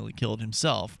he ultimately killed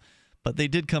himself. But they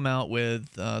did come out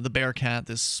with the Bearcat,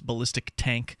 this ballistic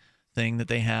tank thing that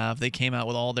they have. They came out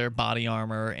with all their body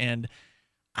armor, and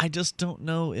I just don't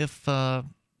know if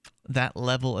that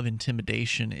level of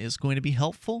intimidation is going to be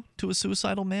helpful to a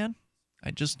suicidal man.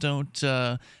 I just don't.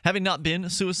 Having not been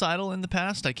suicidal in the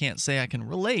past, I can't say I can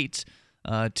relate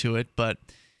to it, but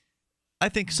I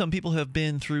think some people have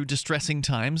been through distressing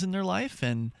times in their life,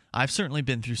 and I've certainly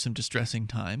been through some distressing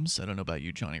times. I don't know about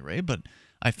you, Johnny Ray, but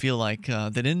I feel like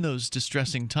that in those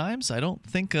distressing times, I don't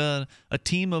think a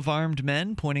team of armed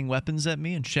men pointing weapons at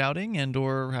me and shouting and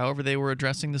or however they were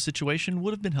addressing the situation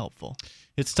would have been helpful.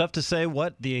 It's tough to say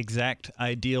what the exact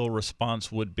ideal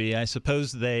response would be. I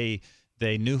suppose they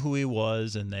knew who he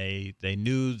was, and they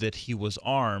knew that he was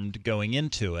armed going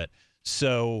into it.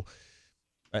 So,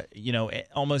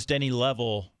 almost any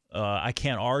level, I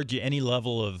can't argue any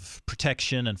level of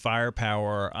protection and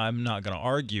firepower I'm not going to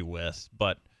argue with,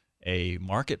 but a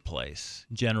marketplace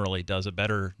generally does a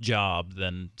better job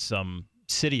than some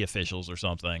city officials or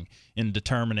something in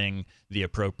determining the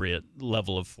appropriate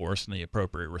level of force and the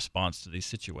appropriate response to these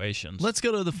situations. Let's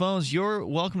go to the phones. You're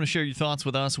welcome to share your thoughts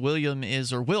with us. Will, in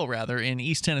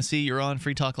East Tennessee. You're on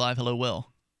Free Talk Live. Hello,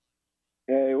 Will.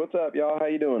 Hey, what's up, y'all? How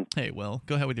you doing? Hey, Will.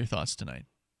 Go ahead with your thoughts tonight.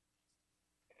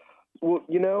 Well,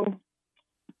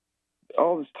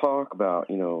 all this talk about,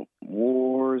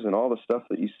 wars and all the stuff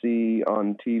that you see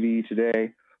on TV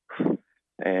today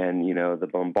and, the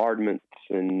bombardments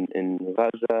in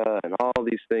Gaza and all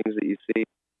these things that you see,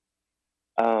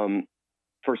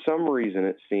 for some reason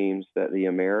it seems that the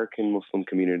American Muslim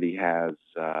community has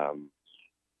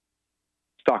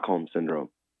Stockholm Syndrome,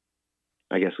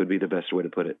 I guess would be the best way to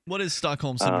put it. What is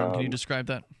Stockholm Syndrome? Can you describe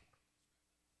that?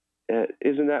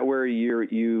 Isn't that where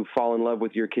you fall in love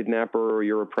with your kidnapper or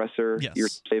your oppressor, your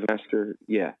slave master?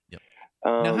 Yeah. Yep.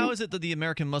 Now, how is it that the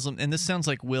American Muslim, and this sounds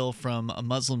like Will from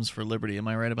Muslims for Liberty, am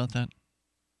I right about that?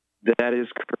 That is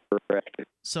correct.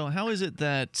 So how is it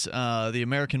that the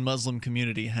American Muslim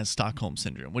community has Stockholm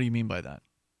Syndrome? What do you mean by that?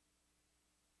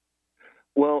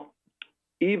 Well,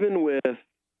 even with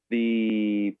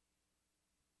the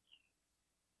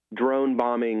drone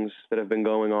bombings that have been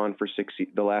going on for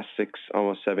the last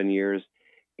almost 7 years,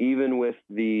 even with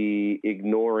the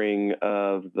ignoring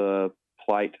of the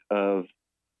plight of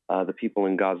the people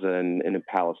in Gaza and in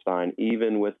Palestine,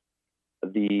 even with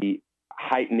the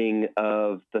heightening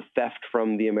of the theft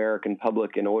from the American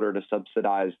public in order to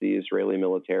subsidize the Israeli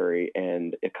military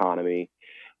and economy,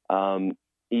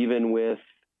 even with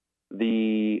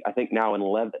I think now in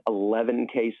 11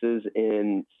 cases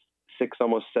in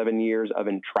almost 7 years of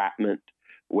entrapment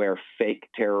where fake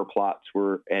terror plots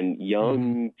and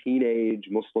young teenage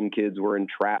Muslim kids were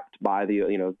entrapped by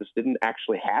this didn't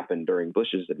actually happen during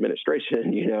Bush's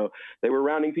administration. They were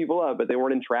rounding people up, but they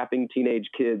weren't entrapping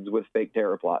teenage kids with fake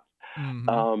terror plots.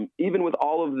 Even with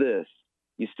all of this,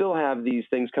 you still have these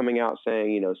things coming out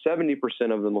saying, 70%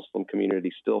 of the Muslim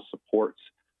community still supports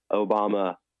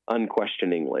Obama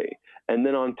unquestioningly. And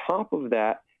then on top of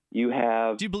that, you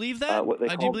have. Do you believe that? Do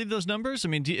you believe those numbers? I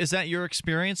mean, is that your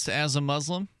experience as a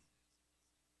Muslim?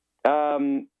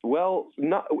 Well,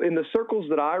 not in the circles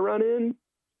that I run in,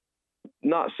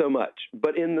 not so much.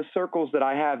 But in the circles that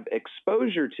I have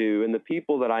exposure to and the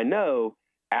people that I know,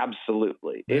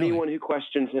 absolutely. Really? Anyone who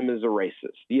questions him is a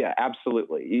racist. Yeah,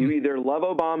 absolutely. You either love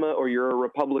Obama or you're a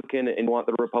Republican and want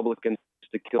the Republicans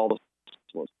to kill all the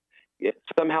Muslims.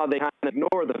 Somehow they kind of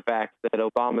ignore the fact that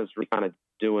Obama's kind of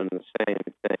doing the same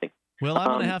thing. Well, I'm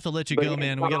going to have to let you go,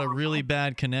 man. We got a really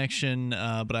bad connection,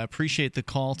 but I appreciate the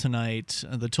call tonight.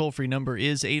 The toll-free number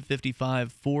is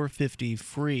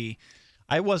 855-450-FREE.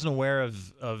 I wasn't aware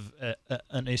of a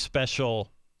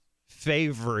special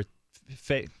favoredness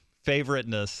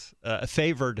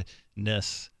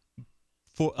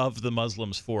of the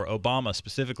Muslims for Obama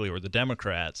specifically, or the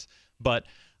Democrats, but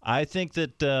I think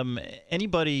that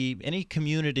any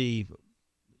community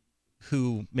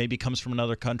who maybe comes from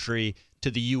another country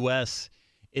to the U.S.,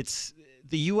 the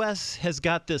U.S. has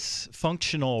got this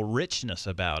functional richness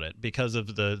about it because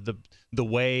of the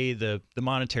way the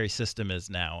monetary system is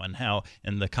now, and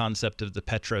the concept of the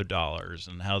petrodollars,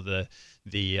 and how the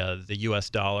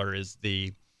U.S. dollar is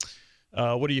the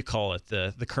what do you call it,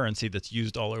 the currency that's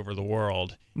used all over the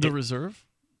world. The reserve?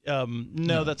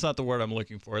 No, that's not the word I'm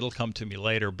looking for. It'll come to me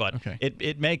later, but okay.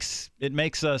 it makes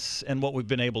us, and what we've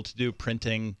been able to do,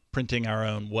 printing our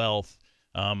own wealth.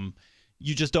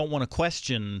 You just don't want to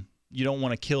question. You don't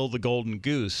want to kill the golden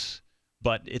goose,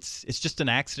 but it's just an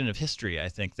accident of history, I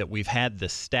think, that we've had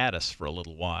this status for a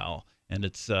little while, and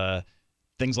it's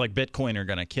things like Bitcoin are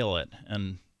going to kill it.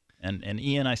 And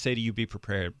Ian, I say to you, be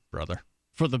prepared, brother.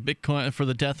 For the Bitcoin, for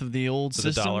the death of the old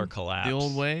system, the dollar collapse, the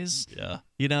old ways. Yeah,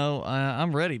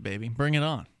 I'm ready, baby. Bring it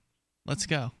on. Let's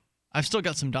go. I've still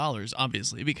got some dollars,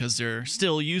 obviously, because they're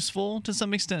still useful to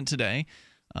some extent today.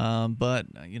 But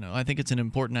I think it's an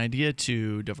important idea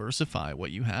to diversify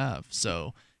what you have.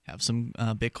 So have some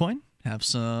Bitcoin, have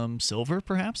some silver,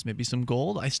 perhaps, maybe some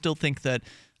gold. I still think that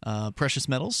precious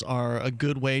metals are a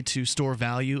good way to store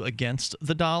value against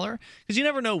the dollar, because you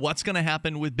never know what's going to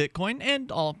happen with Bitcoin,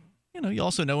 and you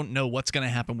also don't know what's going to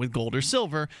happen with gold or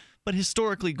silver. But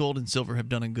historically, gold and silver have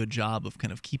done a good job of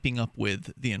kind of keeping up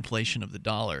with the inflation of the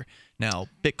dollar. Now,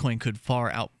 Bitcoin could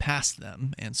far outpass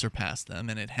them and surpass them,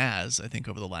 and it has, I think,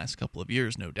 over the last couple of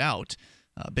years, no doubt.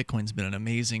 Bitcoin's been an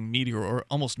amazing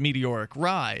almost meteoric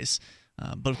rise,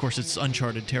 but of course it's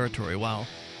uncharted territory, while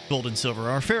gold and silver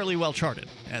are fairly well charted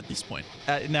at this point.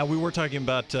 Now, we were talking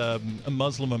about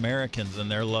Muslim Americans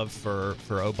and their love for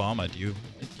Obama. Do you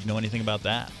know anything about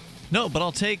that? No, but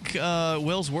I'll take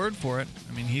Will's word for it.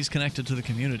 I mean, he's connected to the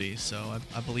community, so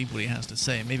I believe what he has to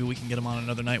say. Maybe we can get him on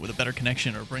another night with a better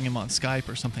connection, or bring him on Skype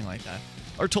or something like that.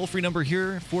 Our toll-free number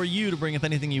here for you to bring up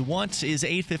anything you want is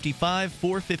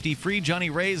 855-450-FREE. Johnny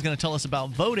Ray is going to tell us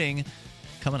about voting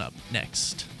coming up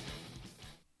next.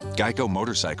 Geico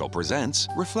Motorcycle presents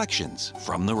Reflections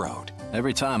from the Road.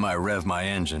 Every time I rev my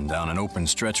engine down an open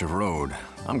stretch of road,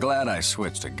 I'm glad I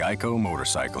switched to Geico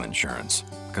Motorcycle Insurance,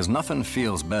 because nothing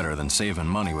feels better than saving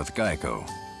money with Geico,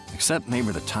 except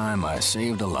maybe the time I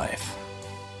saved a life,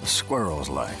 a squirrel's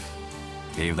life.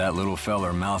 Gave that little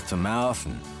feller mouth to mouth,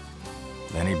 and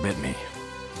then he bit me.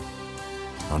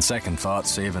 On second thought,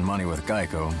 saving money with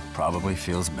Geico probably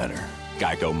feels better.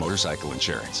 Geico Motorcycle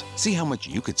Insurance. See how much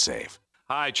you could save.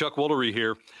 Hi, Chuck Woolery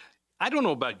here. I don't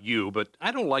know about you, but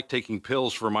I don't like taking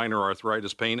pills for minor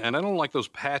arthritis pain, and I don't like those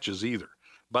patches either.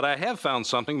 But I have found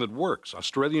something that works,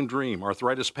 Australian Dream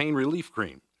Arthritis Pain Relief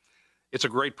Cream. It's a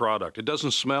great product. It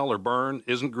doesn't smell or burn,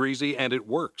 isn't greasy, and it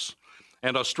works.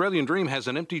 And Australian Dream has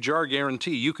an empty jar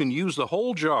guarantee. You can use the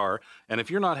whole jar, and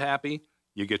if you're not happy,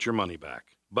 you get your money back.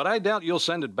 But I doubt you'll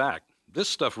send it back. This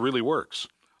stuff really works.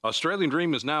 Australian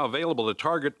Dream is now available at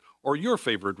Target or your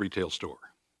favorite retail store.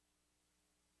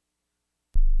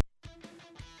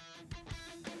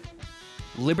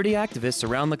 Liberty activists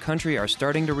around the country are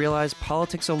starting to realize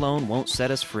politics alone won't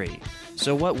set us free.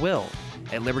 So what will?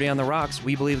 At Liberty on the Rocks,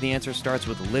 we believe the answer starts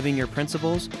with living your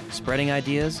principles, spreading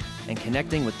ideas, and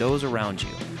connecting with those around you.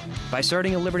 By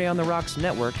starting a Liberty on the Rocks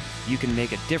network, you can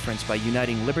make a difference by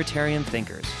uniting libertarian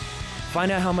thinkers.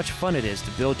 Find out how much fun it is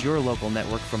to build your local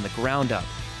network from the ground up.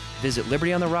 Visit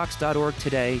libertyontherocks.org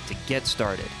today to get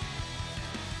started.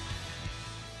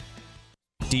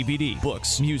 DVD,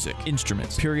 books, music,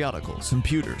 instruments, periodicals,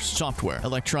 computers, software,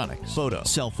 electronics, photo,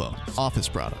 cell phone, office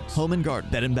products, home and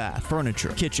garden, bed and bath,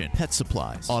 furniture, kitchen, pet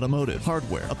supplies, automotive,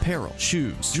 hardware, apparel,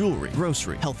 shoes, jewelry,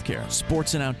 grocery, healthcare,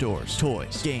 sports and outdoors,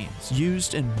 toys, games,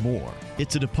 used, and more.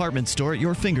 It's a department store at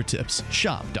your fingertips.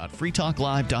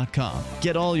 Shop.freetalklive.com.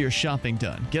 Get all your shopping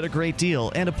done, get a great deal,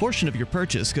 and a portion of your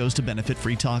purchase goes to benefit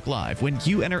Free Talk Live when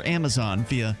you enter Amazon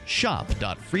via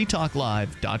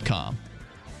shop.freetalklive.com.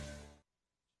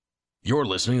 You're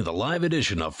listening to the live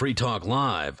edition of Free Talk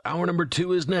Live. Hour number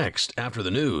 2 is next, after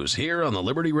the news, here on the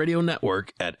Liberty Radio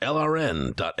Network at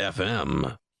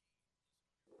LRN.FM.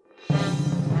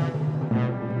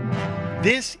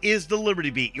 This is the Liberty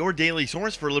Beat, your daily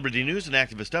source for liberty news and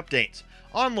activist updates.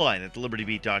 Online at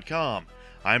thelibertybeat.com.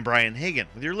 I'm Brian Hagan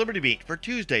with your Liberty Beat for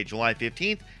Tuesday, July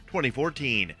 15th,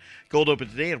 2014. Gold opened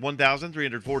today at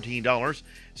 $1,314.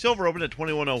 Silver opened at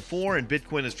 $21.04, and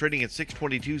Bitcoin is trading at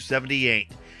 $622.78.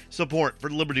 Support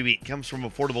for Liberty Beat comes from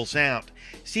Affordable Sound.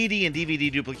 CD and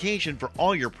DVD duplication for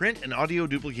all your print and audio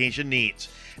duplication needs.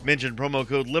 Mention promo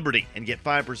code LIBERTY and get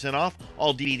 5% off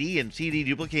all DVD and CD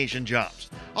duplication jobs.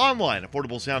 Online,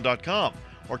 affordablesound.com,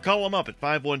 or call them up at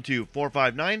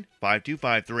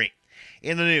 512-459-5253.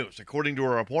 In the news, according to a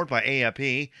report by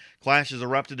AFP, clashes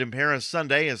erupted in Paris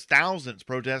Sunday as thousands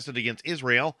protested against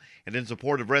Israel and in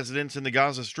support of residents in the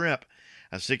Gaza Strip.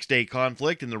 A 6-day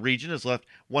conflict in the region has left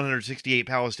 168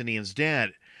 Palestinians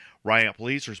dead. Riot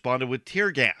police responded with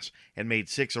tear gas and made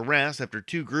 6 arrests after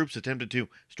 2 groups attempted to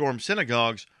storm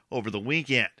synagogues over the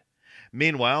weekend.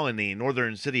 Meanwhile, in the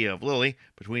northern city of Lille,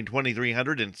 between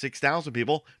 2,300 and 6,000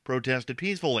 people protested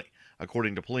peacefully,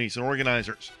 according to police and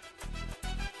organizers.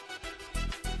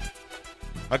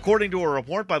 According to a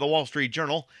report by the Wall Street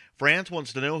Journal, France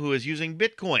wants to know who is using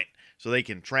Bitcoin so they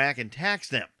can track and tax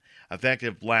them.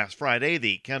 Effective last Friday,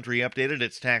 the country updated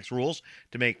its tax rules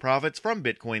to make profits from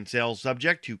Bitcoin sales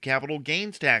subject to capital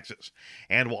gains taxes,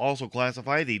 and will also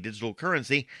classify the digital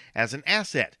currency as an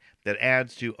asset that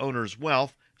adds to owners'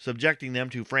 wealth, subjecting them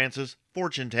to France's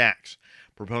fortune tax.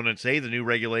 Proponents say the new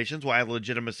regulations will add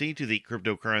legitimacy to the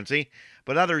cryptocurrency,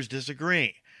 but others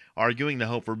disagree, arguing the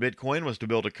hope for Bitcoin was to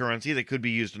build a currency that could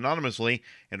be used anonymously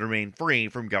and remain free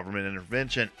from government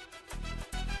intervention.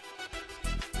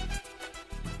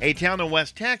 A town in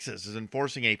West Texas is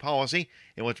enforcing a policy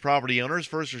in which property owners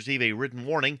first receive a written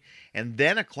warning and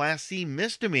then a Class C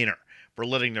misdemeanor for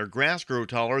letting their grass grow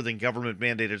taller than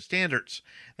government-mandated standards.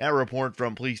 That report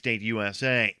from Police State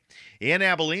USA. In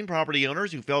Abilene, property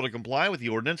owners who fail to comply with the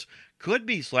ordinance could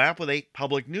be slapped with a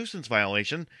public nuisance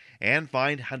violation and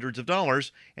fined hundreds of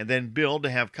dollars and then billed to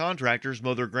have contractors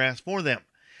mow their grass for them.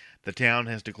 The town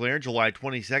has declared July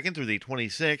 22nd through the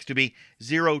 26th to be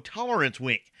Zero Tolerance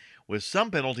Week, with some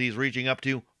penalties reaching up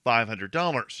to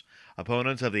 $500.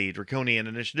 Opponents of the draconian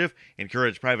initiative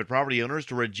encourage private property owners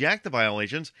to reject the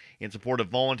violations in support of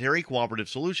voluntary cooperative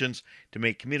solutions to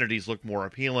make communities look more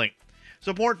appealing.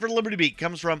 Support for Liberty Beat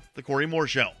comes from The Corey Moore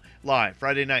Show, live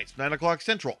Friday nights, 9 o'clock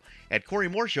Central at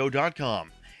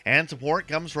CoreyMooreShow.com. And support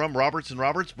comes from Roberts &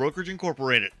 Roberts Brokerage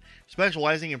Incorporated,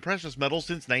 specializing in precious metals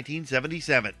since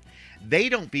 1977. They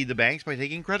don't feed the banks by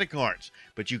taking credit cards,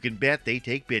 but you can bet they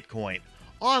take Bitcoin.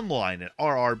 Online at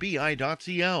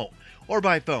rrbi.co or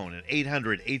by phone at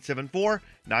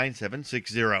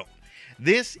 800-874-9760.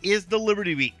 This is the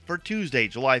Liberty Beat for Tuesday,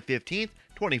 July 15th,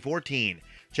 2014.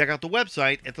 Check out the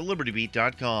website at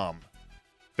thelibertybeat.com.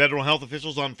 Federal health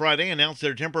officials on Friday announced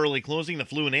they're temporarily closing the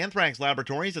flu and anthrax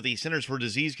laboratories at the Centers for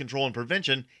Disease Control and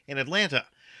Prevention in Atlanta,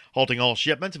 halting all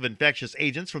shipments of infectious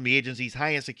agents from the agency's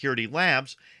highest security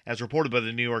labs, as reported by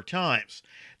the New York Times.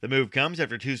 The move comes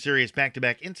after two serious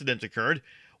back-to-back incidents occurred,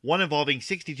 one involving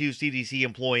 62 CDC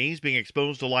employees being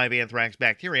exposed to live anthrax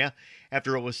bacteria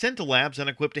after it was sent to labs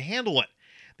unequipped to handle it.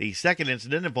 The second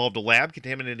incident involved a lab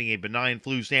contaminating a benign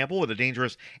flu sample with a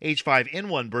dangerous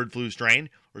H5N1 bird flu strain,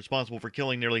 responsible for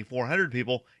killing nearly 400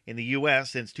 people in the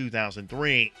U.S. since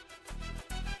 2003.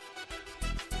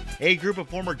 A group of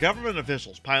former government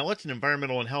officials, pilots, and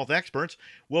environmental and health experts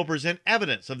will present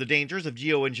evidence of the dangers of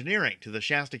geoengineering to the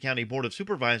Shasta County Board of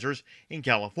Supervisors in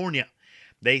California.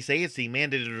 They say it's the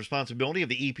mandated responsibility of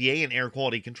the EPA and air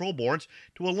quality control boards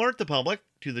to alert the public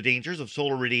to the dangers of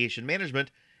solar radiation management,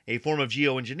 a form of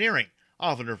geoengineering,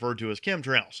 often referred to as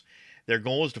chemtrails. Their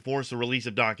goal is to force the release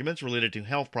of documents related to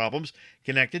health problems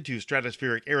connected to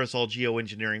stratospheric aerosol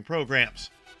geoengineering programs.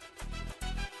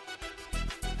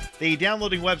 The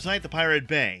downloading website The Pirate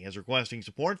Bay is requesting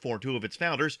support for two of its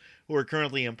founders who are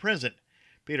currently in prison.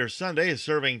 Peter Sunday is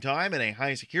serving time in a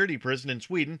high-security prison in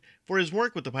Sweden for his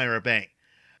work with The Pirate Bay.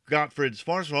 Gottfrid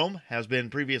Svarsholm has been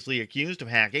previously accused of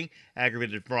hacking,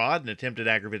 aggravated fraud, and attempted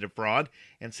aggravated fraud,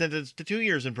 and sentenced to 2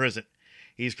 years in prison.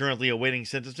 He's currently awaiting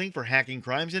sentencing for hacking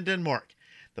crimes in Denmark.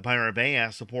 The Pirate Bay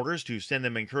asks supporters to send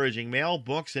them encouraging mail,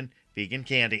 books, and vegan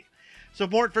candy.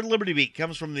 Support for Liberty Beat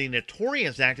comes from the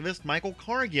notorious activist Michael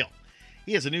Cargill.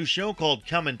 He has a new show called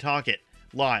Come and Talk It,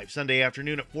 live Sunday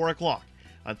afternoon at 4 o'clock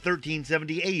on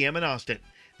 1370 AM in Austin.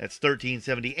 That's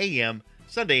 1370 AM,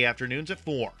 Sunday afternoons at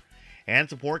 4. And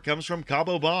support comes from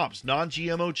Cabo Bob's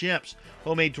non-GMO chips,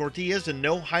 homemade tortillas, and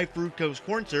no high-fructose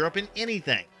corn syrup in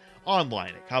anything.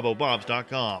 Online at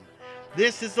CaboBobs.com.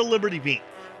 This is the Liberty Beat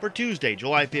for Tuesday,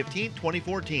 July 15,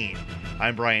 2014.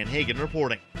 I'm Brian Hagan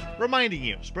reporting, reminding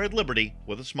you, spread liberty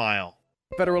with a smile.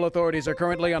 Federal authorities are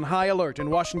currently on high alert in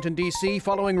Washington, D.C.,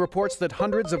 following reports that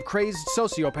hundreds of crazed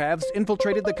sociopaths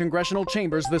infiltrated the congressional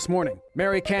chambers this morning.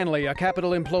 Mary Canley, a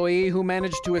Capitol employee who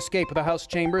managed to escape the House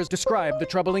chambers, described the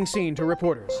troubling scene to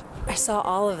reporters. I saw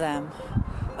all of them.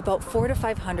 About 400 to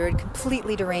 500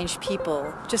 completely deranged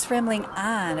people just rambling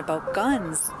on about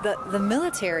guns, the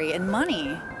military, and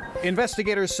money.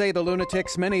 Investigators say the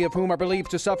lunatics, many of whom are believed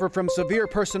to suffer from severe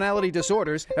personality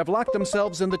disorders, have locked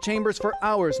themselves in the chambers for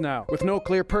hours now, with no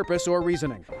clear purpose or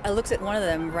reasoning. I looked at one of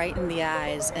them right in the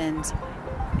eyes, and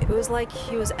it was like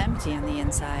he was empty on the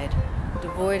inside,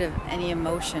 devoid of any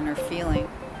emotion or feeling.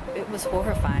 It was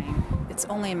horrifying. It's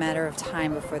only a matter of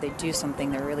time before they do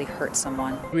something that really hurts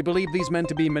someone. We believe these men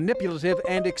to be manipulative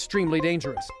and extremely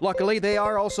dangerous. Luckily, they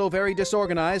are also very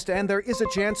disorganized, and there is a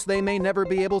chance they may never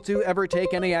be able to ever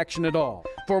take any action at all.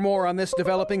 For more on this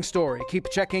developing story, keep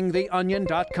checking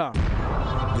theonion.com.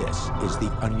 This is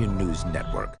the Onion News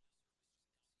Network.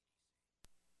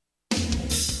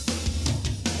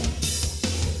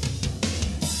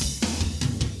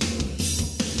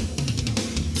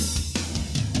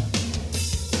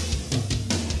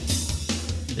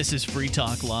 This is Free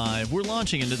Talk Live. We're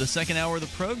launching into the second hour of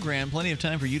the program. Plenty of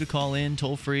time for you to call in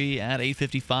toll-free at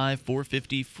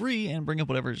 855-450-FREE and bring up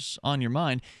whatever's on your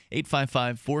mind.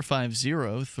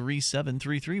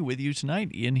 855-450-3733 with you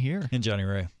tonight. Ian here. And Johnny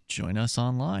Ray. Join us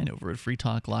online over at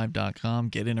freetalklive.com.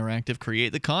 Get interactive.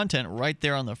 Create the content right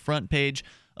there on the front page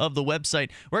of the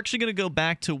website. We're actually going to go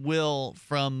back to Will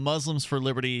from Muslims for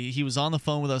Liberty. He was on the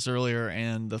phone with us earlier,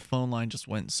 and the phone line just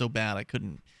went so bad I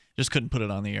couldn't just couldn't put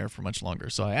it on the air for much longer.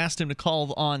 So I asked him to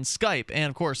call on Skype. And,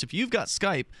 of course, if you've got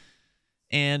Skype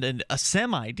and a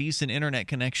semi-decent internet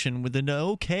connection with an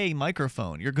okay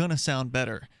microphone, you're going to sound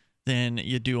better than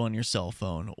you do on your cell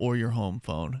phone or your home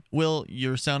phone. Will,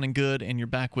 you're sounding good, and you're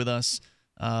back with us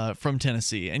from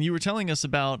Tennessee. And you were telling us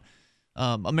about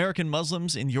American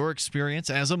Muslims in your experience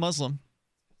as a Muslim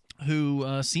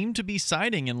who seem to be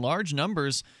siding in large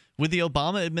numbers with the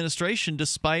Obama administration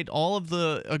despite all of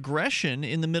the aggression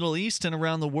in the Middle East and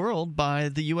around the world by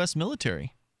the U.S.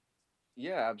 military.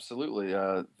 Yeah, absolutely.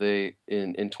 They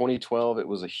in 2012, it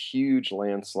was a huge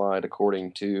landslide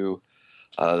according to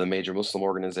the major Muslim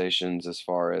organizations as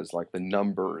far as like the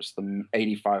numbers, the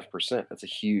 85%. That's a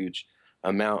huge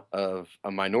amount of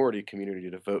a minority community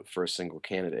to vote for a single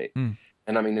candidate. And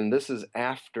I mean, and this is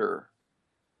after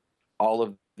all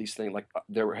of these things. Like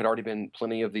there had already been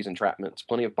plenty of these entrapments,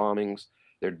 plenty of bombings.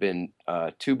 There'd been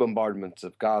 2 bombardments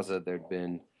of Gaza. There'd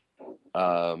been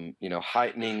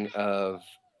heightening of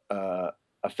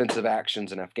offensive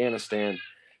actions in Afghanistan.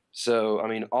 So, I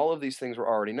mean, all of these things were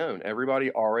already known. Everybody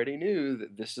already knew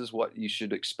that this is what you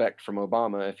should expect from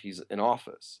Obama if he's in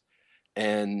office.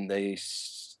 And they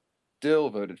still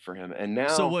voted for him. And now...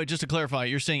 So, just to clarify,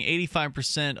 you're saying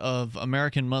 85% of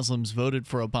American Muslims voted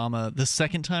for Obama the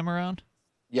second time around?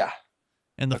 Yeah.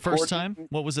 And the first time?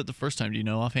 What was it the first time? Do you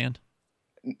know offhand?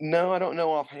 No, I don't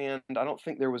know offhand. I don't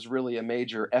think there was really a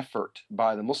major effort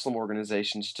by the Muslim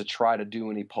organizations to try to do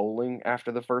any polling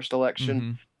after the first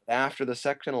election. After the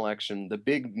second election, the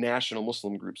big national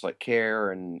Muslim groups like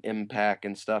CARE and MPAC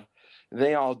and stuff,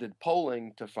 they all did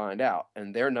polling to find out.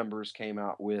 And their numbers came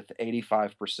out with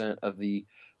 85% of the,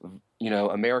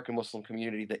 American Muslim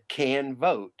community that can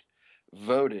vote,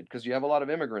 voted. Because you have a lot of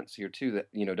immigrants here, too, that,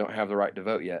 don't have the right to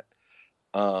vote yet.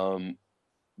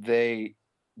 They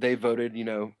voted,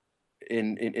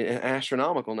 in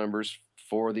astronomical numbers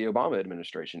for the Obama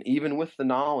administration, even with the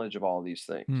knowledge of all these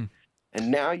things.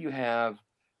 And now you have,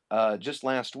 just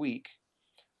last week,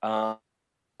 the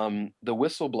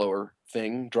whistleblower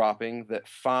thing dropping that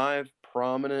 5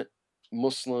 prominent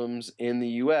Muslims in the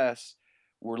U.S.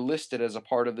 were listed as a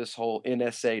part of this whole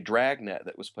NSA dragnet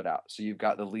that was put out. So you've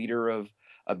got the leader of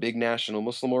a big national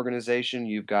Muslim organization.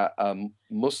 You've got a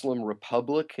Muslim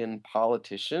Republican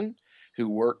politician who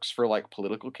works for like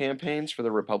political campaigns for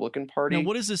the Republican Party. Now,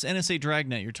 what is this NSA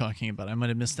dragnet you're talking about? I might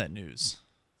have missed that news.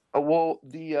 Well,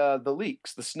 the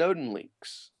leaks, the Snowden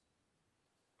leaks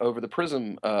over the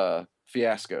PRISM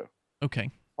fiasco. Okay.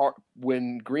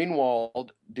 When Greenwald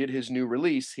did his new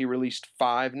release, he released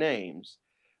 5 names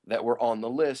that were on the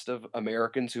list of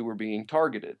Americans who were being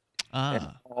targeted.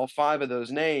 And all 5 of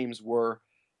those names were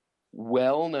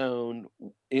well-known,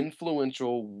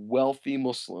 influential, wealthy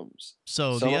Muslims.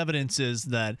 So the evidence is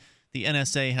that the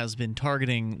NSA has been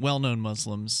targeting well-known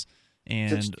Muslims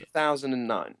since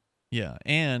 2009. Yeah,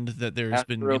 and that there's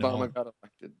after been Obama got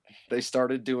elected. They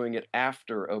started doing it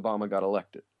after Obama got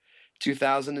elected.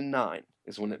 2009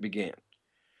 is when it began.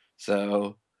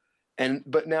 So,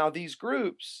 but now these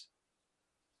groups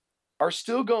are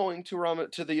still going to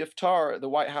the iftar, the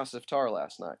White House iftar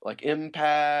last night, like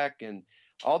MPAC and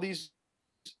all these,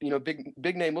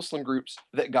 big name Muslim groups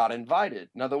that got invited.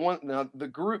 Now the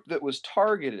group that was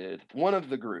targeted, one of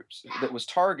the groups that was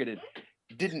targeted,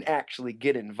 didn't actually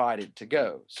get invited to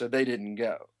go, so they didn't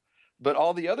go. But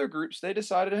all the other groups, they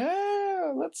decided,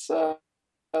 hey, let's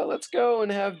go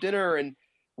and have dinner and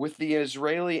with the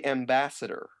Israeli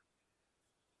ambassador.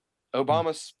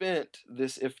 Obama spent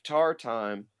this iftar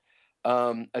time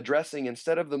addressing,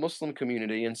 instead of the Muslim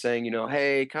community and saying,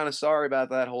 hey, kind of sorry about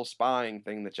that whole spying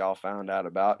thing that y'all found out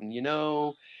about, and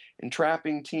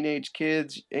entrapping teenage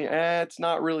kids, it's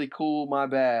not really cool, my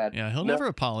bad. Yeah, he'll never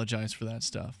apologize for that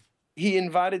stuff. He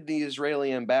invited the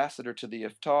Israeli ambassador to the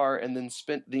iftar and then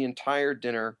spent the entire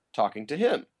dinner talking to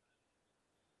him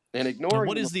and ignoring.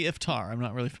 What is the iftar? I'm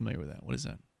not really familiar with that. What is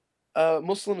that?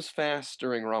 Muslims fast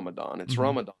during Ramadan. It's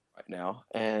Ramadan right now,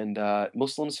 and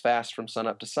Muslims fast from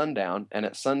sunup to sundown. And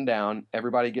at sundown,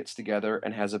 everybody gets together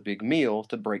and has a big meal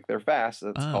to break their fast.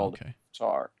 That's called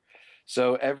iftar.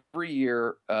 So every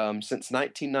year since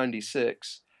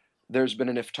 1996. There's been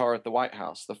an iftar at the White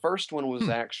House. The first one was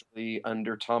actually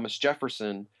under Thomas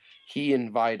Jefferson. He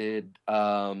invited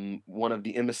one of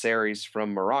the emissaries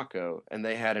from Morocco, and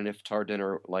they had an iftar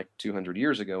dinner like 200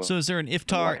 years ago. So is there an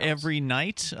iftar every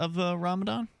night of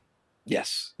Ramadan?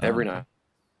 Yes, every night.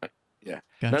 Yeah.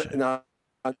 Gotcha. Now,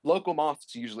 local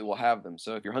mosques usually will have them.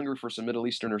 So if you're hungry for some Middle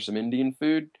Eastern or some Indian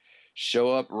food,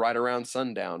 show up right around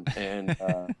sundown and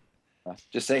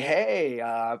just say, hey,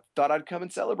 thought I'd come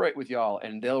and celebrate with y'all.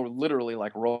 And they'll literally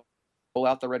like roll roll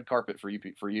out the red carpet for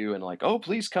you, and like, oh,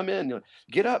 please come in,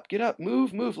 get up,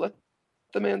 move, let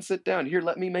the man sit down. Here,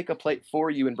 let me make a plate for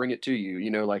you and bring it to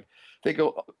you. Like they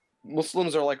go.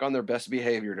 Muslims are like on their best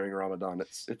behavior during Ramadan.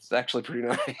 It's actually pretty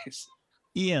nice.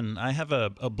 Ian, I have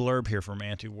a blurb here from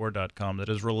antiwar.com that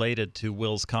is related to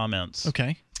Will's comments.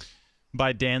 Okay.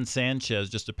 By Dan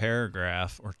Sanchez, just a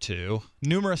paragraph or two.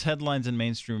 Numerous headlines in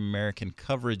mainstream American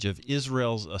coverage of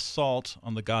Israel's assault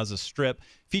on the Gaza Strip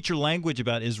feature language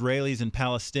about Israelis and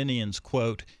Palestinians,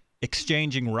 quote,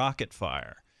 exchanging rocket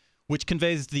fire, which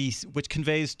conveys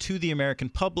to the American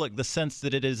public the sense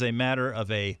that it is a matter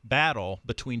of a battle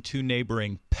between two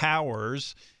neighboring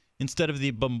powers instead of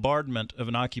the bombardment of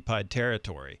an occupied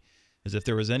territory, as if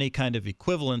there was any kind of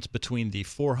equivalence between the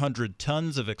 400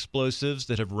 tons of explosives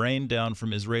that have rained down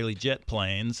from Israeli jet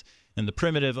planes and the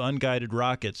primitive unguided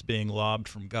rockets being lobbed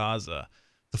from Gaza.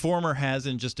 The former has,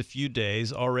 in just a few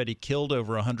days, already killed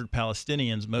over 100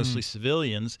 Palestinians, mostly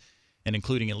civilians, and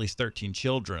including at least 13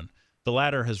 children. The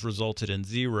latter has resulted in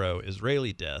 0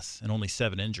 Israeli deaths and only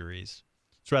 7 injuries.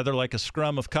 It's rather like a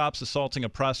scrum of cops assaulting a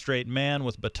prostrate man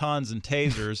with batons and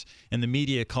tasers, and the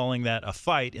media calling that a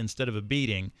fight instead of a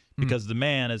beating, because the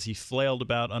man, as he flailed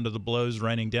about under the blows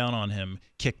raining down on him,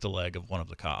 kicked the leg of one of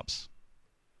the cops.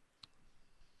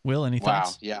 Will, any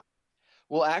thoughts? Wow, yeah.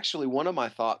 Well, actually, one of my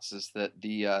thoughts is that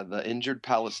the injured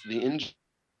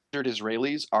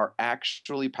Israelis are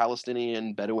actually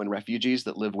Palestinian Bedouin refugees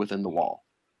that live within the wall.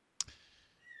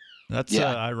 That's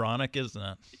ironic, isn't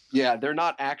it? Yeah, they're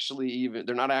not actually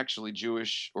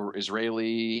Jewish or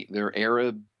Israeli. They're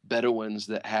Arab Bedouins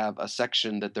that have a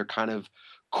section that they're kind of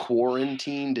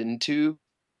quarantined into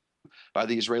by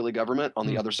the Israeli government on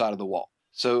the other side of the wall.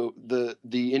 So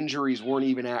the injuries weren't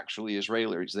even actually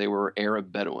Israelis; they were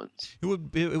Arab Bedouins. It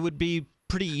would be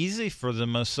pretty easy for the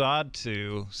Mossad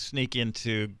to sneak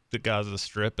into the Gaza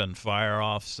Strip and fire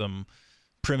off some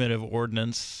primitive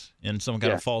ordnance in some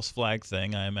kind of false flag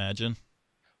thing, I imagine.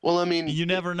 Well, I mean, you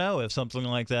never know if something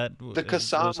like that was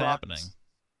happening.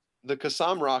 The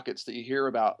Qassam rockets that you hear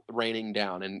about raining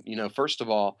down, and first of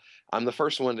all, I'm the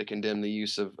first one to condemn the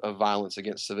use of violence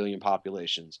against civilian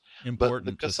populations.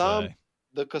 Important to say.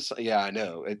 Yeah, I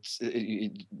know. It's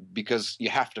because you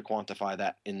have to quantify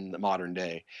that in the modern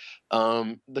day.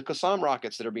 The Qassam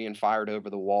rockets that are being fired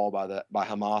over the wall by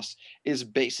Hamas is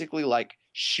basically like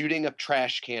shooting a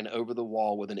trash can over the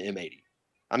wall with an M80.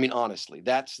 I mean, honestly,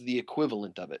 that's the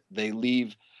equivalent of it. They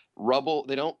leave rubble.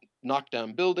 They don't knock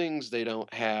down buildings. They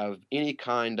don't have any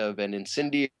kind of an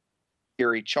incendiary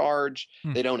charge.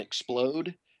 They don't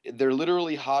explode. They're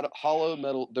literally hollow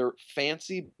metal. They're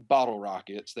fancy bottle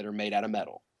rockets that are made out of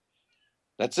metal.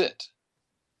 That's it.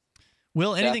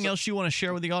 Will, anything else you want to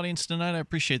share with the audience tonight? I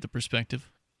appreciate the perspective.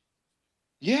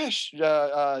 Yes.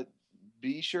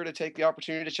 Be sure to take the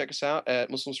opportunity to check us out at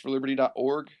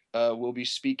muslimsforliberty.org. We'll be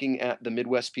speaking at the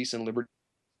Midwest Peace and Liberty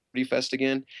Fest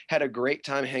again. Had a great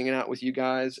time hanging out with you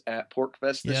guys at Pork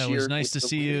Fest this year. Yeah, it was nice to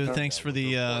see you. Thanks for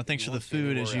the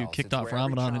food as you kicked off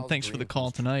Ramadan, and thanks for the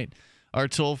call tonight. Our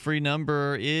toll-free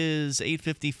number is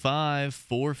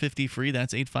 855-450-FREE.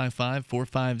 That's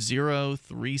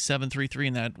 855-450-3733,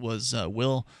 and that was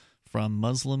Will from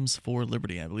Muslims for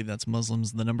Liberty. I believe that's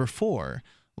Muslims, the number 4,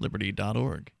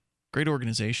 liberty.org. Great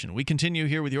organization. We continue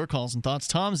here with your calls and thoughts.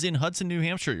 Tom's in Hudson, New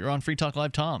Hampshire. You're on Free Talk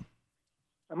Live, Tom.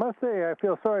 I must say I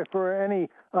feel sorry for any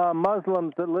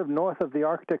Muslims that live north of the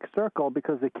Arctic Circle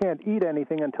because they can't eat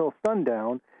anything until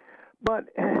sundown. But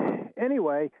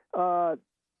anyway,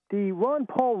 the Ron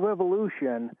Paul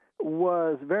revolution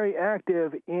was very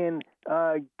active in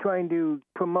trying to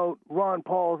promote Ron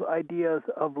Paul's ideas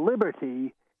of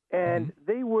liberty, and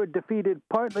they were defeated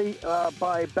partly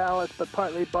by ballots, but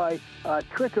partly by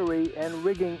trickery and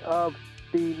rigging of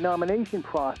the nomination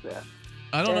process.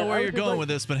 I don't know where you're going with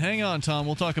this, but hang on, Tom.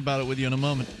 We'll talk about it with you in a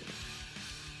moment.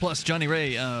 Plus, Johnny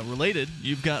Ray, related,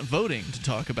 you've got voting to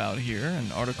talk about here,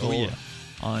 an article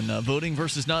on voting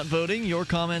versus not voting. Your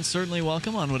comments certainly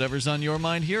welcome on whatever's on your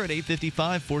mind here at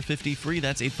 855-450-FREE.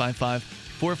 That's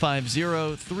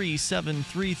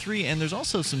 855-450-3733. And there's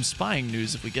also some spying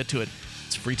news if we get to it.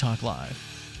 It's Free Talk Live.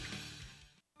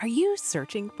 Are you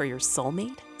searching for your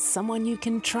soulmate? Someone you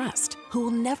can trust, who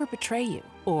will never betray you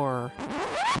or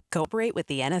cooperate with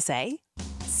the NSA?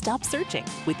 Stop searching.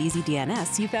 With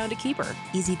EasyDNS, you found a keeper.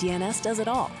 EasyDNS does it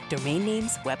all. Domain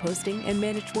names, web hosting, and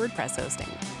managed WordPress hosting.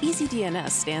 EasyDNS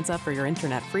stands up for your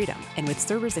internet freedom, and with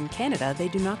servers in Canada, they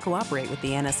do not cooperate with the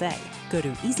NSA. Go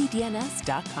to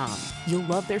EasyDNS.com. You'll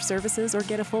love their services or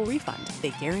get a full refund.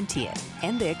 They guarantee it.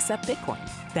 And they accept Bitcoin.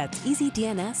 That's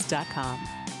EasyDNS.com.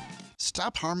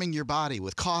 Stop harming your body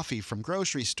with coffee from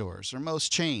grocery stores or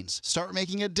most chains. Start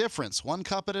making a difference, 1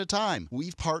 cup at a time.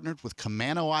 We've partnered with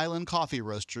Camano Island Coffee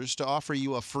Roasters to offer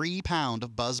you a free pound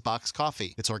of BuzzBox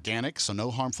coffee. It's organic, so no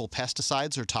harmful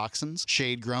pesticides or toxins.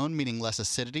 Shade-grown, meaning less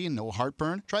acidity and no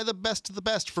heartburn. Try the best of the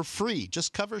best for free.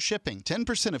 Just cover shipping.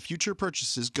 10% of future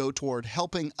purchases go toward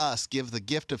helping us give the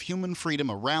gift of human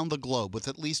freedom around the globe with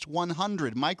at least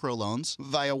 100 microloans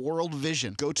via World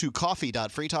Vision. Go to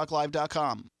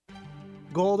coffee.freetalklive.com.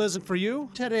 Gold isn't for you?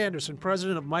 Ted Anderson,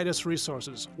 president of Midas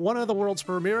Resources, one of the world's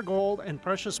premier gold and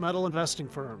precious metal investing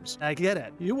firms. I get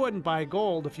it. You wouldn't buy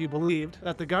gold if you believed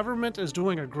that the government is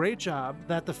doing a great job,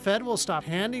 that the Fed will stop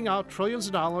handing out trillions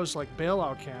of dollars like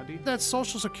bailout candy, that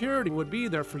Social Security would be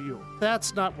there for you.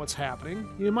 That's not what's happening.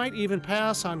 You might even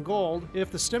pass on gold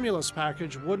if the stimulus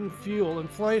package wouldn't fuel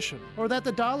inflation, or that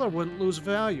the dollar wouldn't lose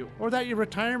value, or that your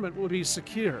retirement would be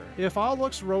secure. If all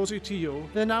looks rosy to you,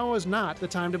 then now is not the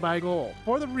time to buy gold.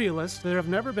 For the realists, there have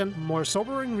never been more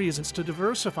sobering reasons to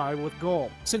diversify with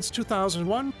gold. Since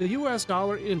 2001, the U.S.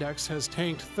 dollar index has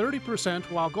tanked 30%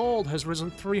 while gold has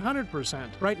risen 300%.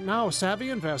 Right now,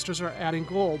 savvy investors are adding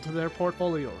gold to their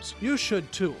portfolios. You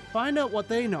should too. Find out what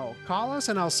they know. Call us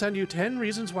and I'll send you 10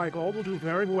 reasons why gold will do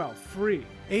very well, free.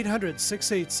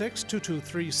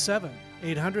 800-686-2237.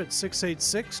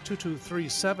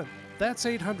 800-686-2237. That's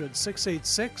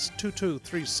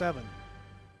 800-686-2237.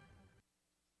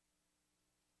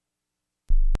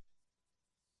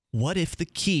 What if the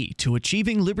key to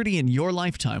achieving liberty in your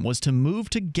lifetime was to move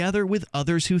together with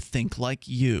others who think like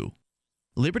you?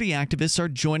 Liberty activists are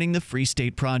joining the Free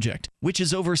State Project, which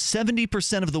is over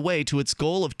 70% of the way to its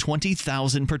goal of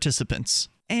 20,000 participants.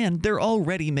 And they're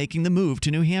already making the move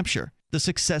to New Hampshire. The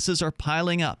successes are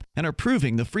piling up and are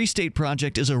proving the Free State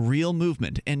Project is a real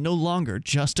movement and no longer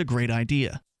just a great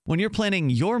idea. When you're planning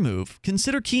your move,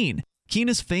 consider Keene. Keene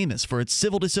is famous for its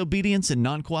civil disobedience and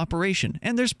non-cooperation,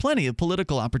 and there's plenty of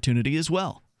political opportunity as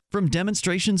well. From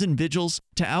demonstrations and vigils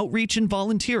to outreach and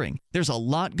volunteering, there's a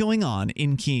lot going on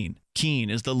in Keene. Keene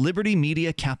is the liberty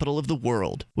media capital of the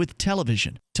world, with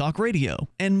television, talk radio,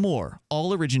 and more,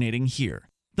 all originating here.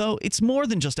 Though it's more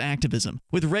than just activism,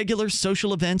 with regular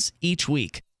social events each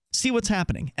week. See what's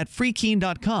happening at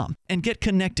freekeene.com and get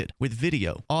connected with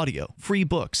video, audio, free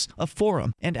books, a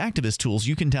forum, and activist tools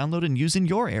you can download and use in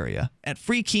your area at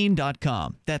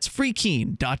freekeene.com. That's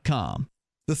freekeene.com.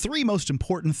 The 3 most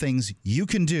important things you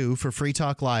can do for Free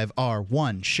Talk Live are: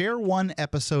 1, share 1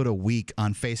 episode a week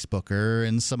on Facebook or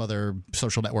in some other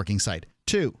social networking site.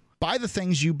 2, buy the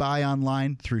things you buy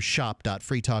online through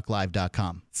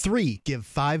shop.freetalklive.com. 3, give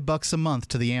 $5 a month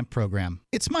to the AMP program.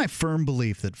 It's my firm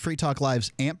belief that Free Talk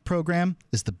Live's AMP program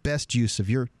is the best use of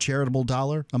your charitable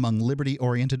dollar among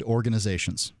liberty-oriented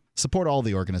organizations. Support all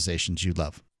the organizations you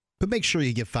love, but make sure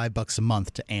you give $5 a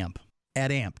month to AMP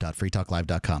at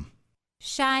amp.freetalklive.com.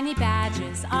 Shiny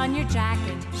badges on your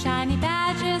jacket. Shiny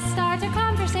badges start a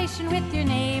conversation with your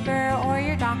neighbor or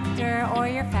your doctor or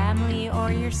your family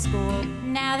or your school.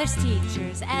 Now there's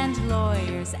teachers and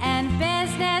lawyers and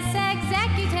business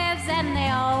executives, and they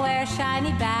all wear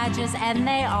shiny badges and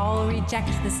they all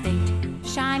reject the state.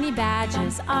 Shiny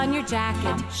badges on your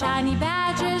jacket. Shiny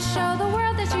badges show the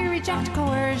world that you reject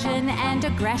coercion and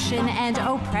aggression and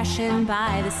oppression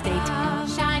by the state.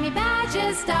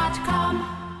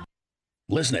 ShinyBadges.com.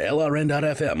 Listen to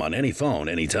LRN.FM on any phone,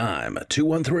 anytime.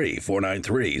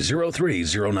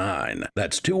 213-493-0309.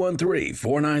 That's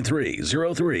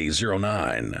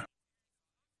 213-493-0309.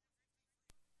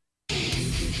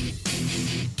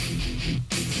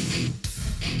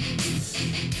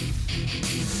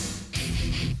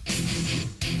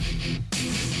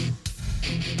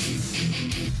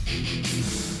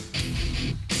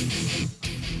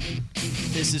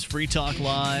 This is Free Talk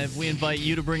Live. We invite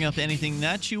you to bring up anything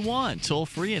that you want. Toll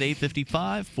free at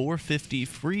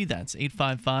 855-450-FREE. That's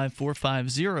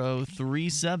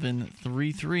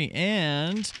 855-450-3733.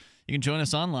 And you can join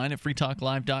us online at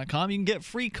freetalklive.com. You can get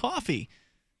free coffee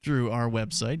through our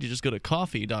website. You just go to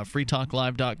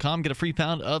coffee.freetalklive.com. Get a free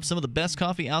pound of some of the best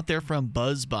coffee out there from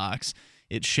BuzzBox.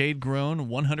 It's shade-grown,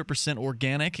 100%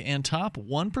 organic, and top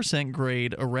 1%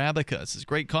 grade Arabica. This is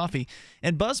great coffee.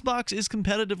 And BuzzBox is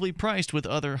competitively priced with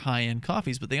other high-end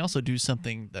coffees, but they also do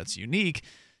something that's unique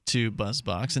to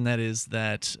BuzzBox, and that is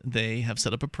that they have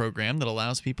set up a program that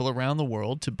allows people around the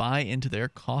world to buy into their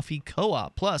coffee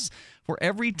co-op. Plus, for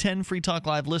every 10 Free Talk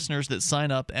Live listeners that sign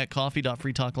up at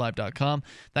coffee.freetalklive.com,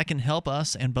 that can help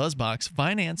us and BuzzBox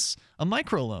finance a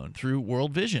microloan through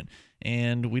World Vision.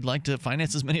 And we'd like to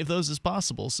finance as many of those as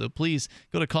possible. So please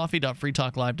go to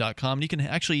coffee.freetalklive.com. You can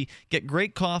actually get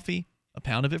great coffee, a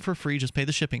pound of it for free, just pay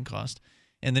the shipping cost.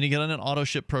 And then you get on an auto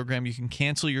ship program. You can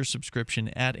cancel your subscription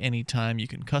at any time. You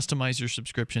can customize your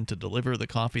subscription to deliver the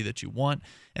coffee that you want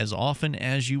as often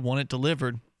as you want it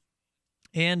delivered,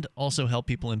 and also help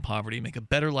people in poverty make a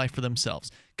better life for themselves.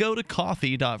 Go to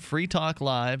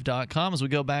coffee.freetalklive.com. As we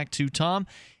go back to Tom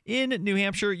in New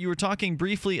Hampshire, you were talking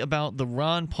briefly about the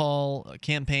Ron Paul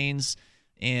campaigns,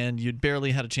 and you'd barely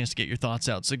had a chance to get your thoughts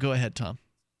out. So go ahead, Tom.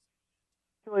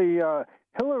 Actually,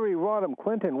 Hillary Rodham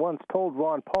Clinton once told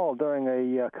Ron Paul during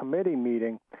a committee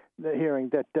meeting, the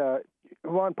hearing, that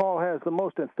Ron Paul has the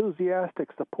most enthusiastic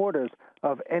supporters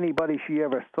of anybody she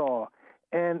ever saw.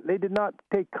 And they did not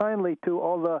take kindly to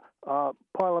all the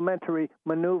parliamentary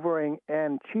maneuvering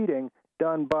and cheating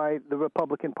done by the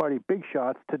Republican Party big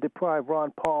shots to deprive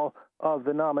Ron Paul of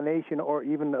the nomination or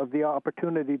even of the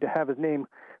opportunity to have his name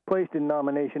placed in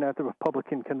nomination at the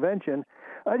Republican convention.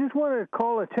 I just wanted to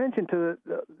call attention to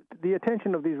the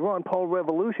attention of these Ron Paul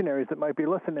revolutionaries that might be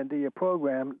listening to your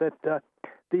program, that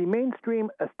the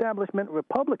mainstream establishment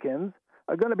Republicans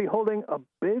are going to be holding a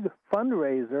big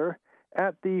fundraiser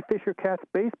at the Fisher Cats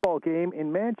baseball game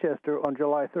in Manchester on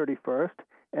July 31st,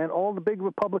 and all the big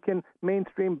Republican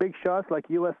mainstream big shots like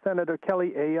U.S. Senator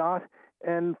Kelly Ayotte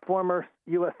and former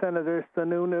U.S. Senator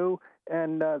Sununu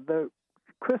and the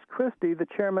Chris Christie, the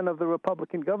chairman of the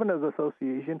Republican Governors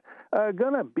Association, are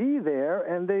going to be there,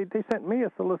 and they sent me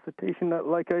a solicitation that,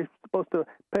 like, I'm supposed to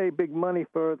pay big money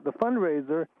for the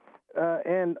fundraiser,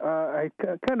 and I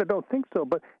kind of don't think so.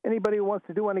 But anybody who wants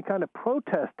to do any kind of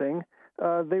protesting,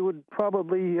 they would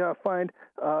probably find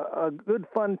a good,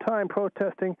 fun time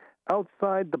protesting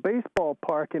outside the baseball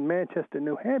park in Manchester,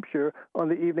 New Hampshire on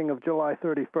the evening of July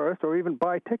 31st, or even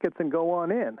buy tickets and go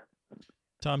on in.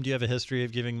 Tom, do you have a history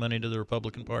of giving money to the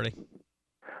Republican Party?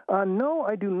 No,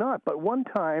 I do not. But one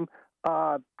time,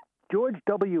 George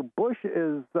W. Bush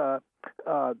is the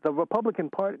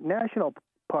Republican National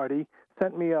Party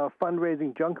sent me a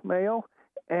fundraising junk mail,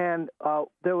 and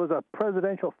there was a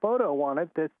presidential photo on it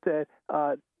that said,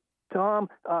 Tom,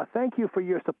 thank you for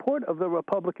your support of the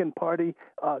Republican Party.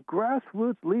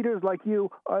 Grassroots leaders like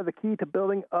you are the key to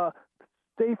building a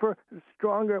safer,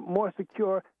 stronger, more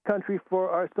secure country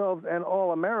for ourselves and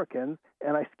all Americans.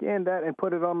 And I scanned that and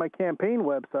put it on my campaign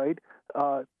website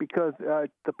because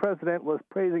the president was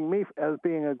praising me as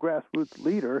being a grassroots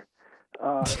leader.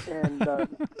 Oh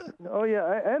yeah,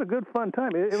 I had a good fun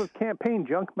time. It was campaign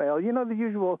junk mail. You know, the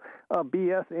usual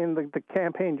BS in the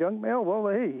campaign junk mail. Well,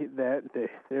 hey,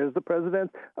 there's the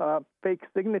president's fake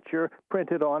signature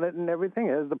printed on it and everything.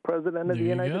 There's the president of the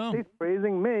United States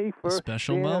praising me for a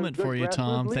special moment for you,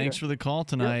 Tom. Leader. Thanks for the call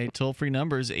tonight. Yep. Toll-free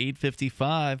number is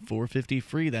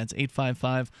 855-450-FREE. That's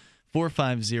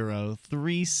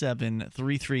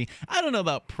 855-450-3733. I don't know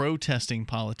about protesting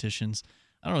politicians.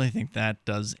 I don't really think that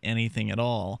does anything at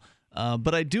all.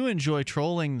 But I do enjoy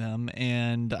trolling them,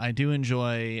 and I do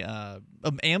enjoy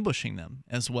ambushing them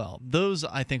as well. Those,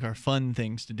 I think, are fun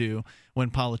things to do when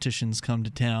politicians come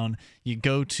to town. You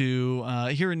go to,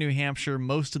 here in New Hampshire,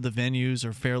 most of the venues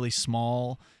are fairly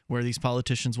small where these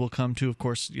politicians will come to. Of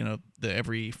course, you know,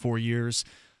 every 4 years,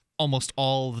 almost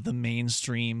all of the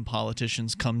mainstream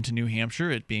politicians come to New Hampshire,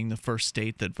 it being the first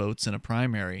state that votes in a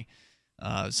primary.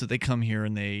 So they come here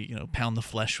and they, you know, pound the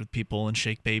flesh with people and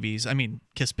shake babies. I mean,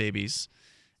 kiss babies.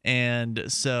 And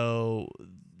so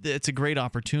it's a great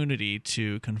opportunity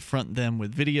to confront them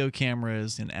with video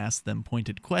cameras and ask them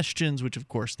pointed questions, which of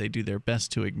course they do their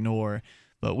best to ignore.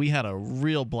 But we had a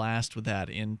real blast with that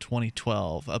in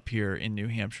 2012 up here in New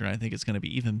Hampshire. And I think it's going to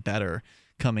be even better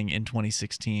coming in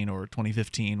 2016 or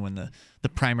 2015 when the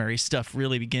primary stuff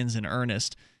really begins in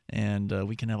earnest. And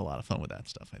we can have a lot of fun with that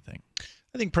stuff, I think.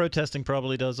 I think protesting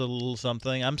probably does a little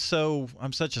something. I'm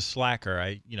such a slacker.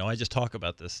 I just talk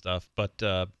about this stuff. But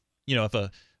if a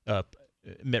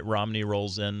Mitt Romney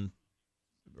rolls in,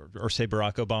 or say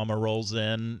Barack Obama rolls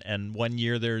in, and one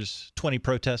year there's 20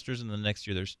 protesters, and the next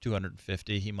year there's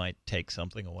 250, he might take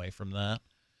something away from that.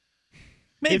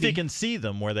 Maybe if he can see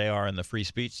them where they are in the free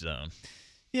speech zone.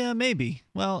 Yeah, maybe.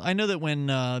 Well, I know that when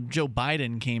Joe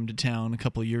Biden came to town a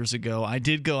couple of years ago, I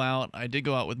did go out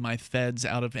with my Feds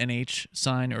out of NH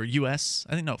sign, or U.S.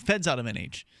 I think no, Feds out of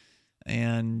NH,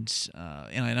 and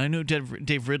I know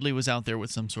Dave Ridley was out there with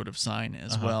some sort of sign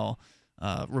as well,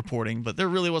 reporting. But there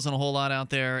really wasn't a whole lot out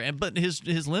there, but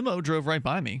his limo drove right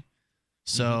by me,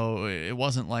 so it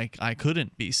wasn't like I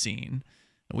couldn't be seen.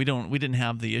 We didn't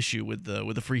have the issue with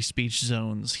the free speech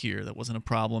zones here. That wasn't a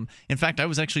problem. In fact, I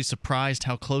was actually surprised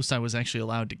how close I was actually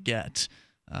allowed to get.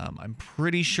 I'm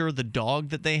pretty sure the dog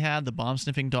that they had, the bomb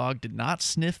sniffing dog, did not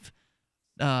sniff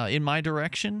in my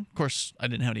direction. Of course, I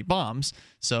didn't have any bombs,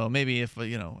 so maybe if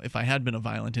I had been a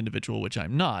violent individual, which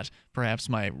I'm not, perhaps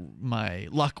my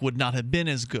luck would not have been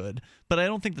as good. But I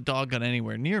don't think the dog got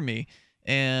anywhere near me.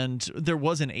 And there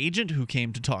was an agent who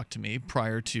came to talk to me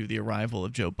prior to the arrival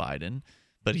of Joe Biden,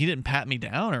 but he didn't pat me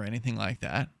down or anything like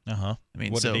that. I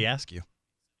mean, what did he ask you?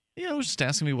 Yeah, he was just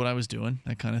asking me what I was doing,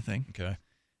 that kind of thing. Okay.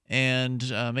 And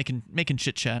making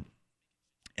chit chat.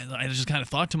 And I just kind of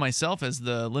thought to myself as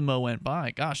the limo went by,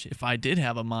 gosh, if I did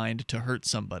have a mind to hurt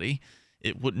somebody,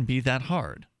 it wouldn't be that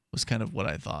hard, was kind of what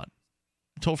I thought.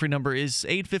 Toll-free number is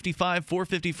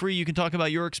 855-450-FREE. You can talk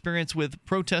about your experience with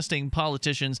protesting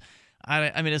politicians.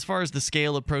 I mean, as far as the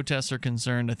scale of protests are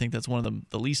concerned, I think that's one of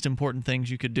the least important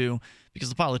things you could do, because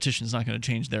the politician's not going to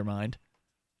change their mind.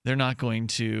 They're not going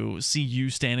to see you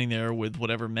standing there with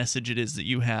whatever message it is that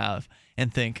you have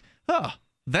and think, oh,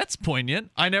 that's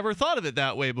poignant. I never thought of it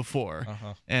that way before.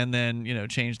 And then,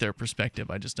 change their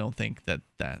perspective. I just don't think that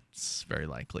that's very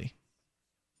likely.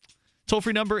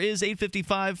 Toll-free number is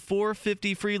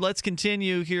 855-450-FREE. Let's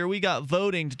continue here. We got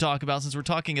voting to talk about. Since we're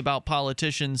talking about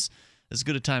politicians, as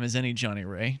good a time as any, Johnny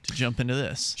Ray, to jump into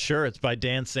this. Sure. It's by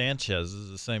Dan Sanchez. This is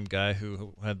the same guy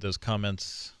who had those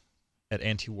comments at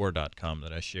antiwar.com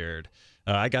that I shared.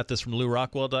 I got this from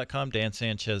LouRockwell.com. Dan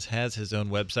Sanchez has his own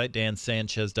website,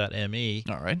 dansanchez.me.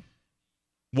 All right.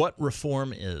 What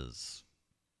reform is?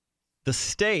 The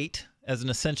state, as an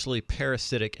essentially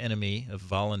parasitic enemy of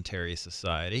voluntary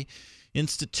society,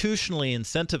 institutionally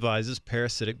incentivizes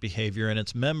parasitic behavior in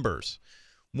its members.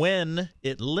 When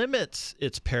it limits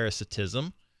its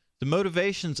parasitism, the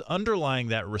motivations underlying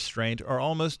that restraint are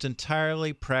almost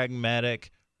entirely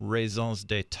pragmatic raisons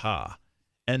d'etat,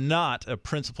 and not a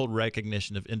principled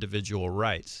recognition of individual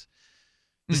rights.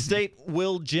 The state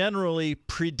will generally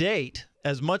predate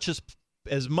as much as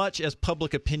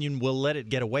public opinion will let it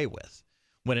get away with.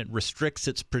 When it restricts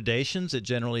its predations, it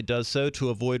generally does so to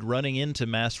avoid running into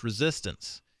mass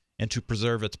resistance and to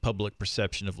preserve its public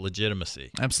perception of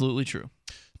legitimacy. Absolutely true.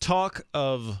 Talk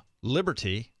of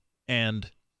liberty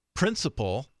and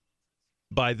principle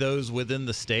by those within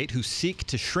the state who seek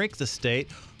to shrink the state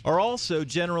are also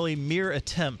generally mere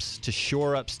attempts to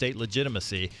shore up state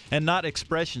legitimacy and not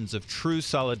expressions of true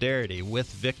solidarity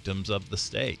with victims of the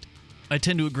state. I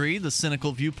tend to agree. The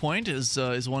cynical viewpoint is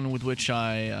one with which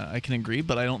I can agree,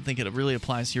 but I don't think it really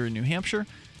applies here in New Hampshire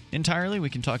entirely. We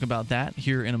can talk about that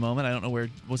here in a moment. I don't know where,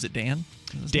 was it Dan?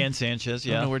 Dan Sanchez,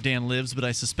 yeah. I don't know where Dan lives, but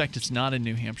I suspect it's not in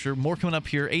New Hampshire. More coming up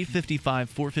here,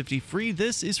 855-450-FREE.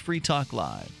 This is Free Talk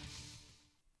Live.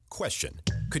 Question: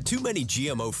 could too many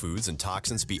GMO foods and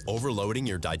toxins be overloading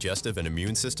your digestive and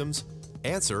immune systems?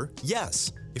 Answer: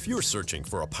 yes. If you're searching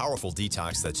for a powerful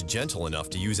detox that's gentle enough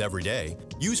to use every day,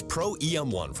 use Pro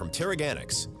EM1 from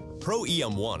Terraganics. Pro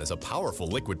EM1 is a powerful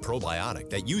liquid probiotic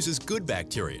that uses good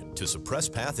bacteria to suppress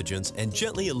pathogens and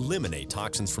gently eliminate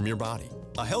toxins from your body.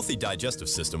 A healthy digestive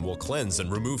system will cleanse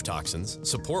and remove toxins,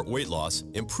 support weight loss,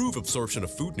 improve absorption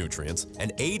of food nutrients,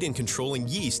 and aid in controlling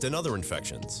yeast and other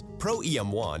infections. Pro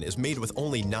EM1 is made with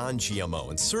only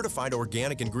non-GMO and certified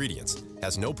organic ingredients,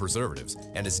 has no preservatives,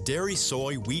 and is dairy,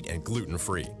 soy, wheat, and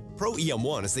gluten-free. Pro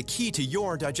EM1 is the key to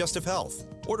your digestive health.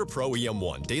 Order Pro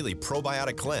EM1 Daily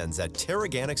Probiotic Cleanse at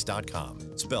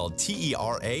Terraganics.com, spelled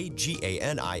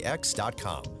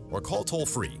Terraganix.com, or call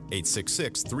toll-free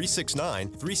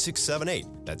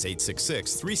 866-369-3678. That's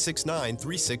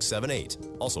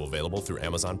 866-369-3678. Also available through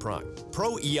Amazon Prime.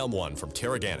 Pro EM1 from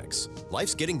Terraganics.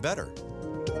 Life's getting better.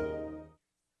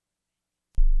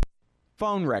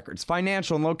 Phone records,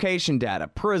 financial and location data,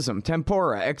 Prism,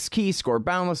 Tempora, X-Keyscore,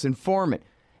 Boundless Informant.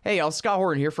 Hey y'all, Scott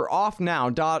Horton here for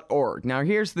offnow.org. Now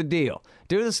here's the deal.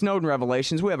 Due to the Snowden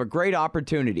revelations, we have a great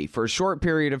opportunity for a short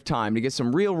period of time to get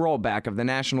some real rollback of the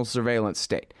national surveillance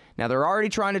state. Now they're already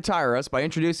trying to tire us by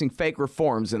introducing fake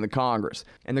reforms in the Congress.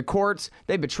 And the courts,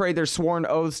 they betrayed their sworn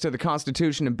oaths to the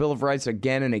Constitution and Bill of Rights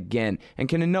again and again, and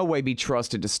can in no way be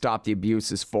trusted to stop the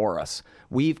abuses for us.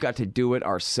 We've got to do it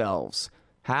ourselves.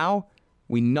 How?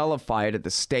 We nullify it at the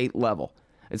state level.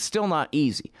 It's still not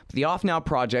easy, but the Off Now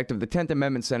project of the 10th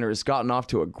Amendment Center has gotten off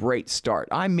to a great start.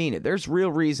 I mean it. There's real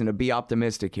reason to be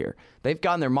optimistic here. They've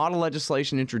gotten their model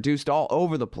legislation introduced all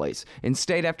over the place, in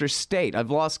state after state.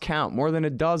 I've lost count, more than a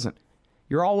dozen.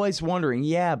 You're always wondering,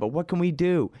 yeah, but what can we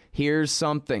do? Here's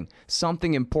something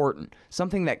important,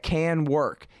 something that can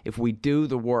work if we do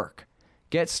the work.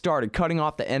 Get started cutting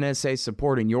off the NSA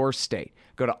support in your state.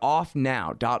 Go to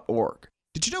offnow.org.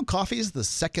 Did you know coffee is the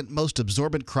second most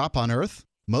absorbent crop on Earth?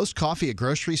 Most coffee at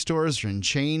grocery stores or in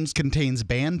chains contains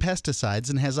banned pesticides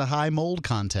and has a high mold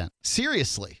content.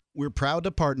 Seriously, we're proud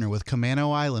to partner with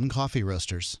Camano Island Coffee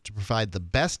Roasters to provide the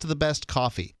best of the best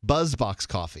coffee, BuzzBox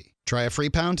coffee. Try a free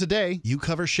pound today. You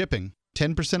cover shipping.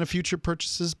 10% of future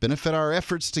purchases benefit our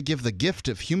efforts to give the gift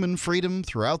of human freedom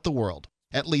throughout the world.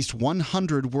 At least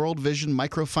 100 World Vision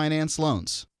microfinance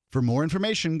loans. For more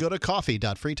information, go to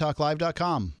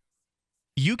coffee.freetalklive.com.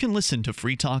 You can listen to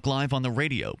Free Talk Live on the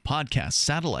radio, podcast,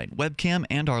 satellite, webcam,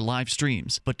 and our live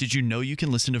streams. But did you know you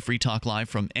can listen to Free Talk Live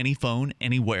from any phone,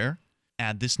 anywhere?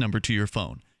 Add this number to your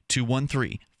phone,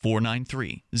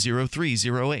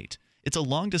 213-493-0308. It's a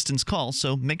long-distance call,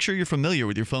 so make sure you're familiar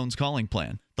with your phone's calling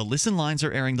plan. The Listen lines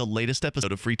are airing the latest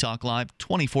episode of Free Talk Live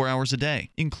 24 hours a day,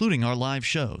 including our live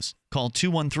shows. Call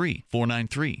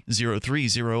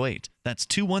 213-493-0308. That's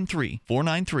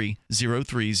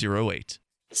 213-493-0308.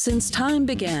 Since time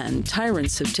began,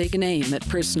 tyrants have taken aim at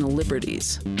personal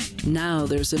liberties. Now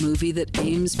there's a movie that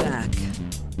aims back.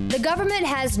 The government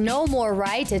has no more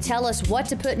right to tell us what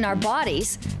to put in our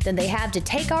bodies than they have to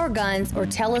take our guns or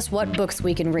tell us what books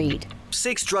we can read.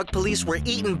 6 drug police were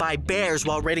eaten by bears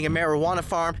while raiding a marijuana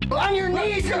farm. On your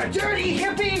knees, you dirty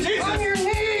hippie! Jesus. On your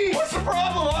knees! What's the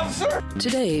problem, officer?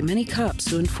 Today, many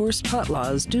cops who enforce pot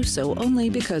laws do so only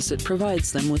because it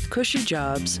provides them with cushy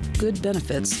jobs, good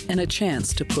benefits, and a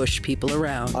chance to push people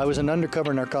around. I was an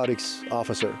undercover narcotics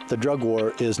officer. The drug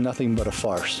war is nothing but a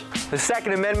farce. The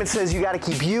Second Amendment says you got to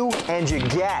keep you and your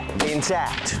get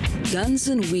intact. Guns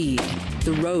and Weed,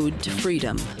 The Road to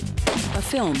Freedom. A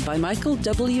film by Michael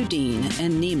W. Dean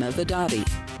and Nima Vadati.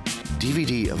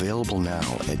 DVD available now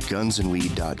at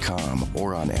gunsandweed.com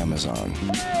or on Amazon.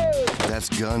 That's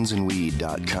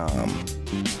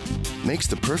gunsandweed.com. Makes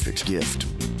the perfect gift.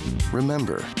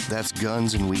 Remember, that's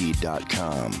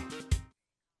gunsandweed.com.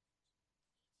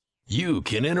 You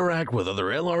can interact with other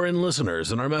LRN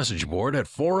listeners in our message board at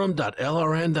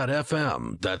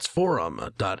forum.lrn.fm. That's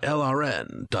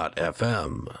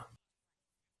forum.lrn.fm.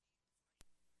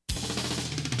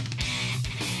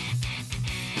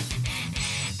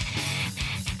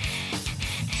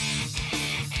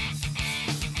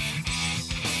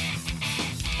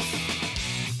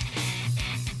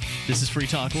 This is Free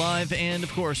Talk Live, and of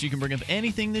course, you can bring up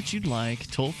anything that you'd like,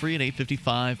 toll free at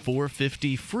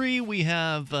 855-450-FREE. We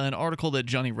have an article that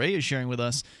Johnny Ray is sharing with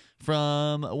us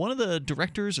from one of the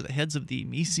directors or the heads of the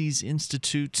Mises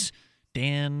Institute,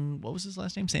 Dan, what was his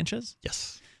last name, Sanchez?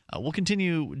 Yes. We'll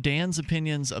continue Dan's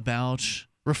opinions about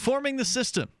reforming the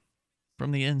system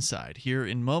from the inside here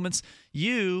in moments.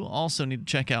 You also need to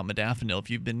check out modafinil if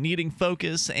you've been needing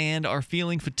focus and are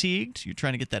feeling fatigued. You're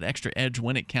trying to get that extra edge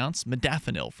when it counts.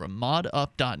 Modafinil from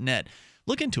modup.net.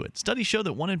 Look into it. Studies show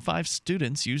that 1 in 5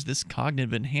 students use this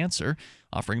cognitive enhancer,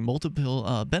 offering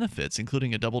multiple benefits,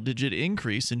 including a double-digit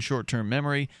increase in short-term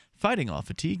memory, fighting off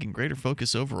fatigue, and greater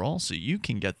focus overall, so you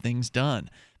can get things done.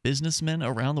 Businessmen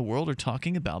around the world are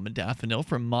talking about modafinil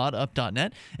from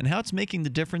modup.net and how it's making the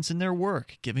difference in their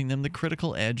work, giving them the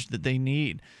critical edge that they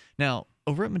need. Now,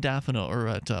 over at modafinil or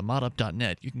at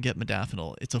modup.net, you can get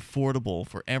modafinil. It's affordable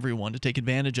for everyone to take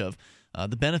advantage of.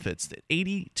 The benefits,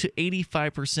 80 to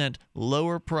 85%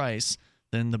 lower price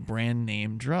than the brand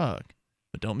name drug.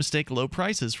 But don't mistake low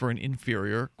prices for an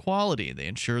inferior quality. They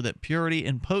ensure that purity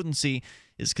and potency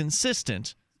is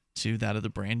consistent to that of the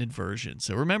branded version.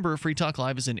 So remember, Free Talk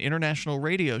Live is an international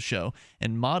radio show,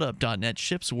 and modup.net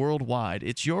ships worldwide.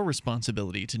 It's your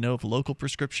responsibility to know if local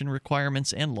prescription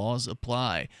requirements and laws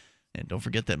apply. And don't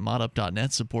forget that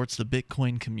modup.net supports the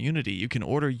Bitcoin community. You can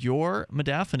order your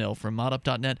modafinil from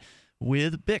modup.net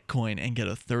with Bitcoin and get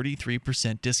a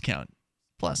 33% discount.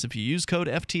 Plus, if you use code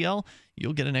FTL,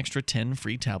 you'll get an extra 10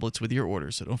 free tablets with your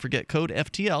order. So don't forget code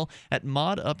FTL at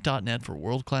modup.net for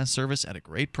world-class service at a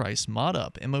great price.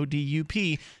 Modup,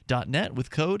 MODUP.net with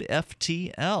code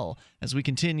FTL. As we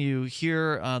continue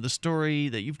here, the story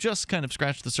that you've just kind of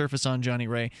scratched the surface on, Johnny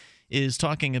Ray, is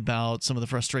talking about some of the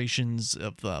frustrations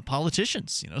of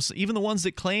politicians. You know, so even the ones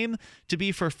that claim to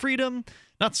be for freedom,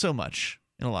 not so much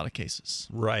in a lot of cases.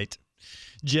 Right.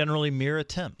 Generally mere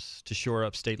attempts to shore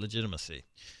up state legitimacy.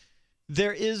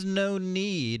 There is no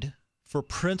need for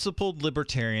principled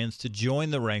libertarians to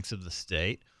join the ranks of the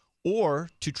state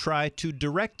or to try to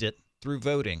direct it through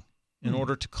voting in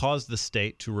order to cause the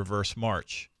state to reverse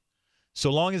march.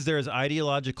 So long as there is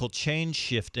ideological change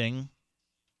shifting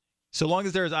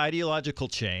shifting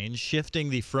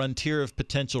the frontier of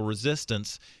potential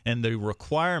resistance and the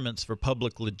requirements for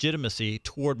public legitimacy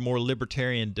toward more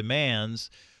libertarian demands,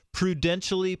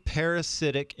 prudentially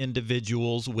parasitic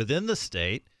individuals within the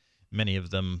state, many of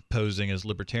them posing as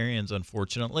libertarians,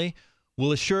 unfortunately,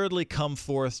 will assuredly come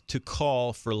forth to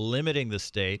call for limiting the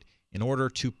state in order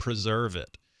to preserve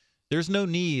it. There's no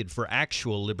need for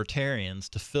actual libertarians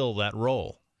to fill that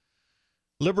role.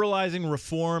 Liberalizing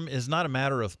reform is not a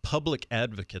matter of public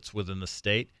advocates within the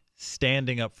state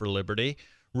standing up for liberty.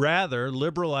 Rather,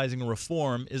 liberalizing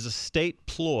reform is a state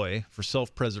ploy for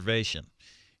self-preservation.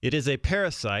 It is a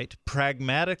parasite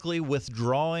pragmatically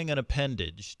withdrawing an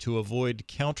appendage to avoid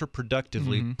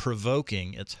counterproductively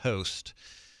provoking its host.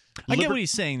 I get what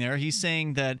he's saying there. He's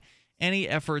saying that any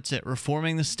efforts at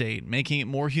reforming the state, making it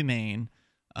more humane,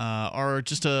 are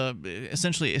just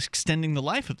essentially extending the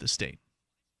life of the state.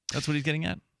 That's what he's getting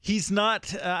at. He's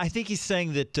not. I think he's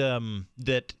saying that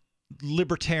that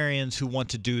libertarians who want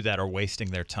to do that are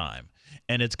wasting their time,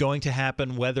 and it's going to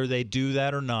happen whether they do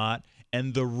that or not.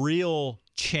 And the real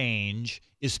change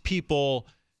is people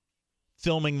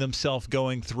filming themselves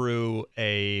going through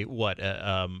an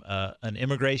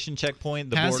immigration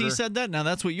checkpoint. Has he said that? Now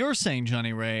that's what you're saying,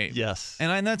 Johnny Ray. Yes,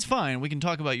 and that's fine. We can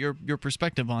talk about your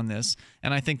perspective on this,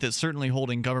 and I think that certainly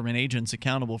holding government agents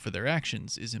accountable for their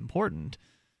actions is important.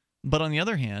 But on the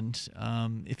other hand,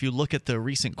 if you look at the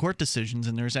recent court decisions,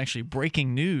 and there's actually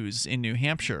breaking news in New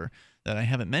Hampshire that I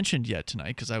haven't mentioned yet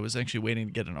tonight because I was actually waiting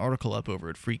to get an article up over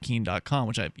at freekeen.com,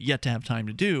 which I've yet to have time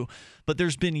to do. But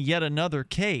there's been yet another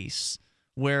case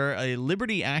where a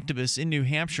liberty activist in New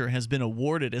Hampshire has been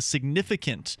awarded a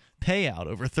significant payout,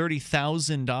 over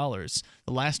 $30,000.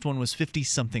 The last one was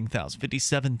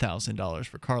 $57,000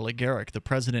 for Carla Garrick, the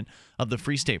president of the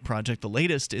Free State Project. The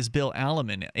latest is Bill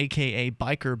Alleman, a.k.a.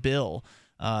 Biker Bill.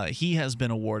 He has been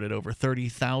awarded over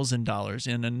 $30,000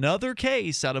 in another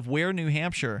case out of Ware, New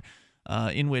Hampshire,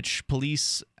 in which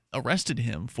police arrested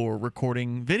him for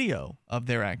recording video of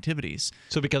their activities.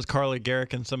 So because Carla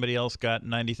Garrick and somebody else got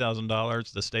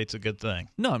 $90,000, the state's a good thing?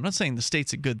 No, I'm not saying the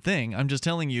state's a good thing. I'm just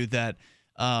telling you that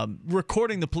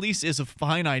recording the police is a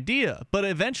fine idea, but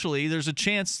eventually there's a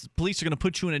chance police are going to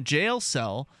put you in a jail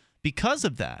cell because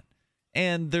of that.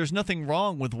 And there's nothing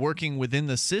wrong with working within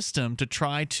the system to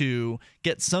try to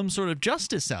get some sort of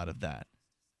justice out of that.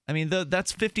 I mean,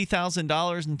 that's $50,000 and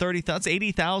 $30,000, that's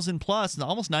 $80,000 plus, and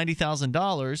almost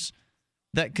 $90,000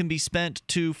 that can be spent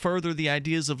to further the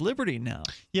ideas of liberty now.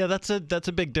 Yeah, that's a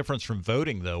big difference from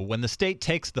voting, though. When the state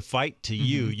takes the fight to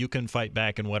you, you can fight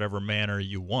back in whatever manner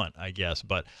you want, I guess.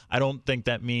 But I don't think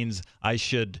that means I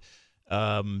should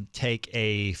take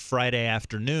a Friday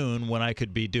afternoon when I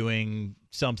could be doing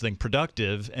something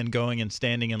productive and going and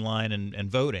standing in line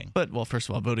and voting. But, well, first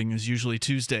of all, voting is usually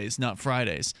Tuesdays, not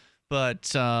Fridays.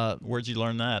 But where'd you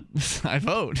learn that? I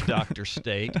vote. Dr.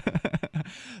 State.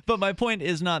 But my point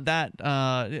is not that.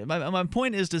 My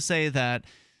point is to say that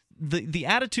the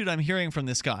attitude I'm hearing from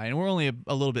this guy, and we're only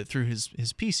a little bit through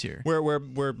his piece here. We're a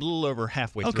little over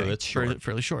halfway through. It's short.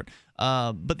 Fairly short.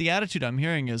 But the attitude I'm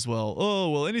hearing is,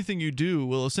 well, anything you do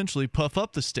will essentially puff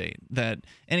up the state. That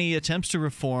any attempts to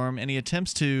reform, any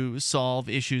attempts to solve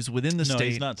issues within the state. No,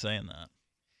 he's not saying that.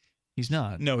 He's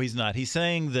not. No, he's not. He's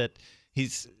saying that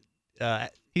he's.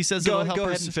 He says go it'll help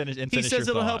ahead and finish. He says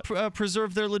it'll help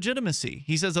preserve their legitimacy.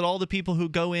 He says that all the people who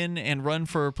go in and run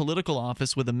for political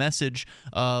office with a message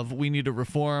of we need to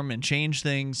reform and change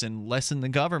things and lessen the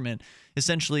government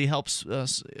essentially helps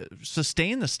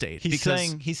sustain the state.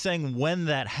 He's saying when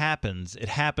that happens, it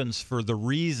happens for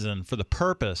the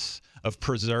purpose of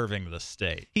preserving the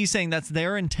state. He's saying that's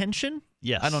their intention?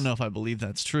 Yes. I don't know if I believe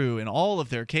that's true in all of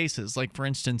their cases. Like, for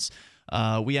instance,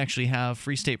 we actually have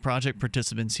Free State Project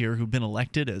participants here who've been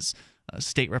elected as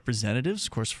state representatives.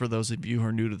 Of course, for those of you who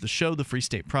are new to the show, the Free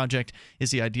State Project is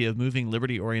the idea of moving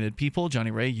liberty-oriented people. Johnny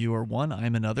Ray, you are one,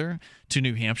 I'm another, to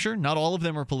New Hampshire. Not all of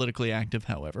them are politically active,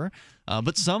 however,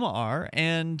 but some are.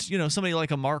 And, somebody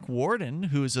like a Mark Warden,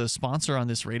 who is a sponsor on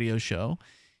this radio show,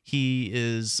 he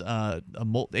is a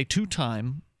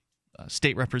two-time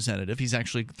state representative. He's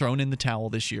actually thrown in the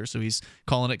towel this year, so he's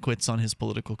calling it quits on his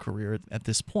political career at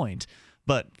this point.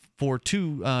 But for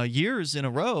 2 years in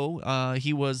a row,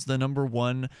 he was the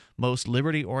 #1 most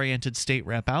liberty-oriented state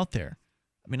rep out there.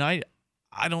 I mean, I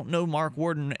don't know Mark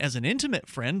Warden as an intimate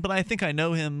friend, but I think I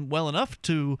know him well enough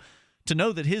to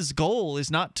know that his goal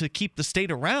is not to keep the state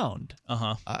around.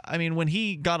 I mean, when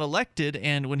he got elected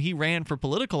and when he ran for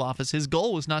political office, his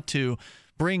goal was not to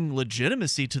bring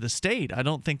legitimacy to the state. I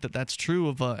don't think that that's true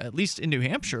of, at least in New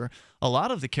Hampshire, a lot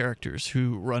of the characters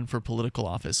who run for political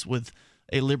office with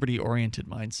a liberty-oriented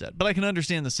mindset. But I can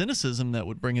understand the cynicism that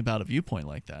would bring about a viewpoint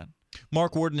like that.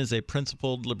 Mark Warden is a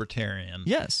principled libertarian.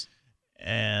 Yes.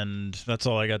 And that's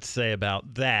all I got to say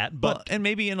about that. But and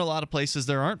maybe in a lot of places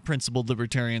there aren't principled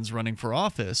libertarians running for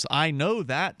office. I know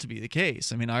that to be the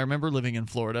case. I mean, I remember living in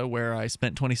Florida where I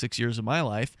spent 26 years of my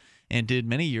life and did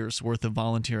many years worth of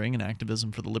volunteering and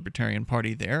activism for the Libertarian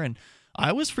Party there. And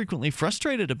I was frequently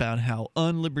frustrated about how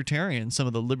unlibertarian some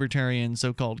of the libertarian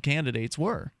so-called candidates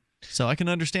were. So I can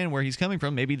understand where he's coming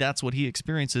from. Maybe that's what he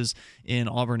experiences in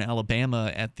Auburn,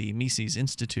 Alabama at the Mises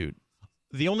Institute.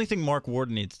 The only thing Mark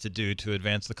Warden needs to do to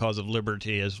advance the cause of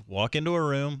liberty is walk into a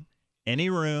room, any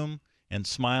room, and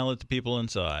smile at the people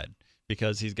inside,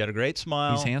 because he's got a great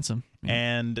smile. He's handsome.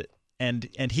 Yeah.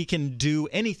 And he can do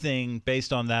anything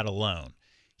based on that alone.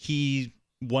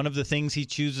 One of the things he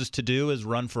chooses to do is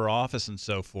run for office and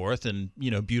so forth, and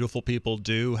beautiful people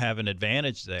do have an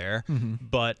advantage there. Mm-hmm.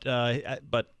 But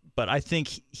I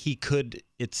think he could.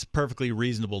 It's perfectly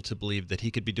reasonable to believe that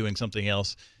he could be doing something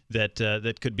else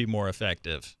that could be more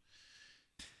effective.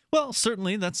 Well,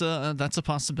 certainly that's a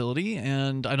possibility,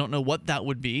 and I don't know what that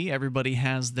would be. Everybody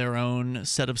has their own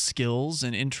set of skills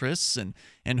and interests, and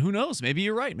who knows? Maybe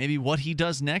you're right. Maybe what he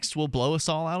does next will blow us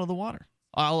all out of the water.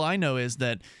 All I know is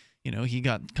that he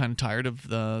got kind of tired of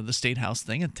the State House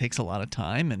thing. It takes a lot of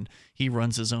time, and he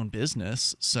runs his own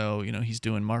business. So he's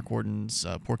doing Mark Warden's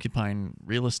porcupine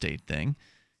real estate thing,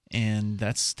 and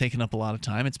that's taken up a lot of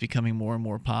time. It's becoming more and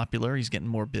more popular. He's getting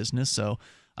more business, so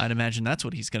I'd imagine that's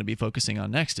what he's going to be focusing on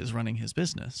next, is running his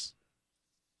business.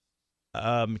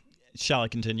 Shall I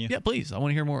continue? Yeah, please. I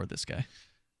want to hear more of this guy.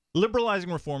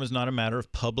 Liberalizing reform is not a matter of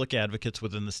public advocates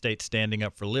within the state standing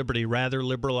up for liberty. Rather,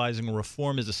 liberalizing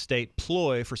reform is a state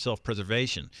ploy for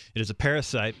self-preservation. It is a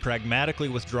parasite pragmatically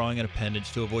withdrawing an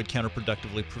appendage to avoid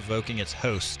counterproductively provoking its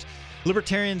host.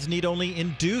 Libertarians need only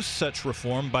induce such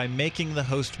reform by making the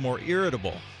host more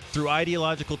irritable, through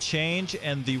ideological change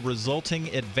and the resulting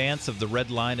advance of the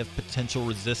red line of potential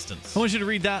resistance. I want you to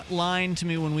read that line to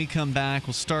me when we come back.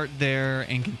 We'll start there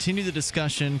and continue the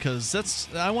discussion, because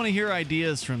I want to hear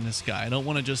ideas from this guy. I don't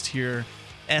want to just hear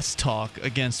S-talk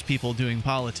against people doing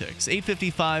politics.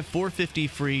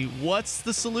 855-450-FREE. What's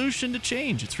the solution to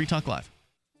change? It's Free Talk Live.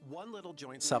 One little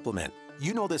joint supplement.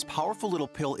 You know this powerful little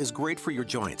pill is great for your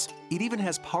joints. It even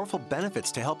has powerful benefits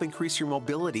to help increase your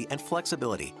mobility and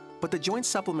flexibility. But the joint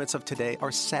supplements of today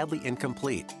are sadly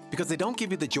incomplete because they don't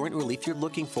give you the joint relief you're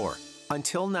looking for.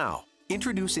 Until now.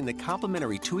 Introducing the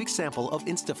complimentary 2-week sample of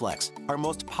Instaflex, our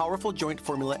most powerful joint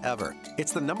formula ever.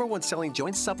 It's the #1 selling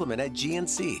joint supplement at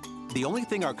GNC. The only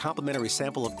thing our complimentary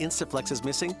sample of Instaflex is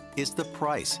missing is the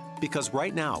price. Because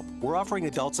right now, we're offering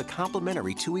adults a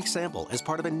complimentary 2-week sample as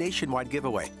part of a nationwide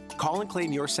giveaway. Call and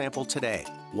claim your sample today.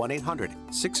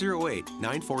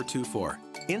 1-800-608-9424.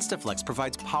 Instaflex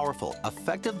provides powerful,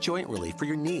 effective joint relief for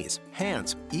your knees,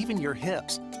 hands, even your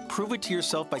hips. Prove it to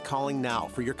yourself by calling now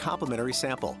for your complimentary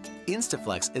sample.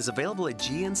 Instaflex is available at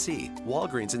GNC,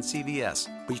 Walgreens, and CVS,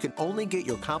 but you can only get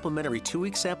your complimentary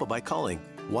 2-week sample by calling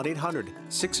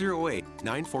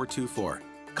 1-800-608-9424.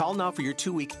 Call now for your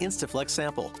 2-week Instaflex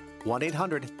sample.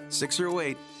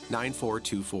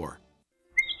 1-800-608-9424.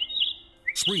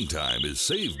 Springtime is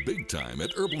save big time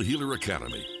at Herbal Healer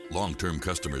Academy. Long-term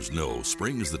customers know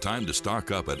spring is the time to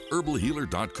stock up at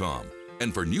herbalhealer.com.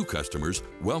 And for new customers,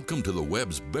 welcome to the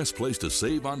web's best place to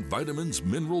save on vitamins,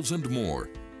 minerals, and more.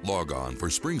 Log on for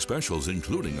spring specials,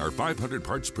 including our 500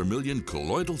 parts per million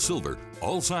colloidal silver,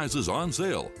 all sizes on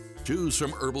sale. Choose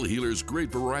from Herbal Healer's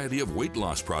great variety of weight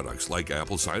loss products like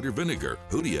apple cider vinegar,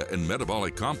 Hoodia and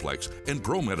Metabolic Complex, and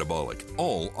Pro Metabolic,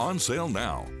 all on sale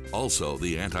now. Also,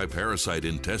 the Anti-Parasite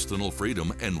Intestinal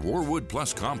Freedom and Warwood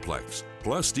Plus Complex,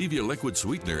 plus Stevia Liquid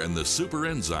Sweetener and the Super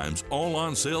Enzymes, all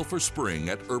on sale for spring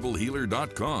at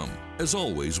herbalhealer.com. As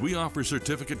always, we offer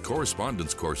certificate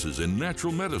correspondence courses in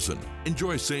natural medicine.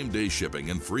 Enjoy same-day shipping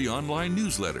and free online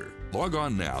newsletter. Log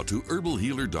on now to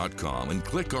herbalhealer.com and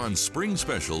click on Spring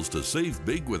Specials to save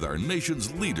big with our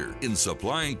nation's leader in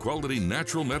supplying quality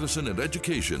natural medicine and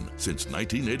education since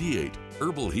 1988,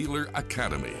 Herbal Healer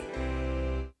Academy.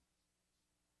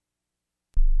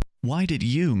 Why did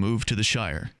you move to the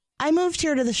Shire? I moved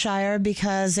here to the Shire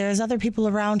because there's other people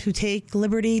around who take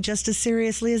liberty just as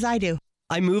seriously as I do.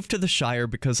 I moved to the Shire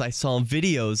because I saw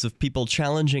videos of people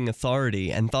challenging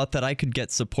authority and thought that I could get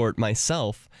support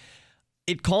myself.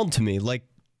 It called to me, like,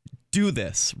 do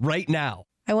this right now.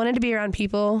 I wanted to be around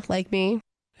people like me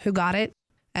who got it.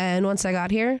 And once I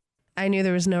got here, I knew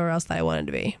there was nowhere else that I wanted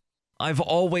to be. I've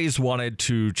always wanted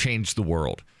to change the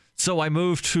world. So I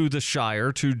moved to the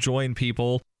Shire to join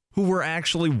people who were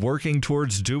actually working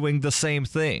towards doing the same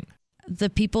thing. The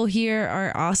people here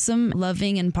are awesome,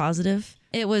 loving, and positive.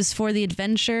 It was for the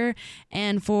adventure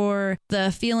and for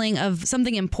the feeling of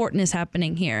something important is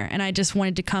happening here. And I just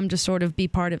wanted to come to sort of be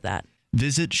part of that.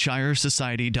 Visit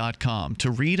ShireSociety.com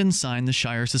to read and sign the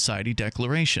Shire Society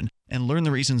Declaration and learn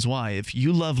the reasons why, if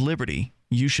you love liberty,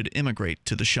 you should immigrate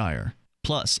to the Shire.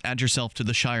 Plus, add yourself to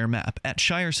the Shire map at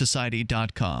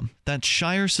ShireSociety.com. That's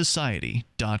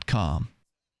ShireSociety.com.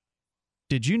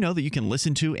 Did you know that you can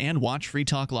listen to and watch Free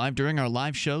Talk Live during our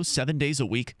live show 7 days a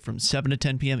week from 7 to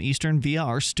 10 p.m. Eastern via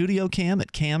our studio cam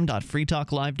at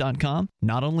cam.freetalklive.com?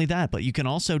 Not only that, but you can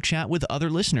also chat with other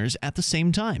listeners at the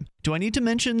same time. Do I need to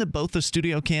mention that both the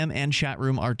studio cam and chat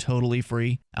room are totally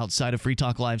free? Outside of Free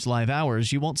Talk Live's live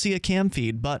hours, you won't see a cam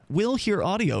feed, but will hear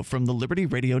audio from the Liberty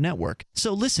Radio Network.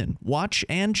 So listen, watch,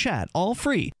 and chat all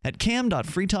free at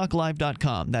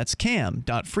cam.freetalklive.com. That's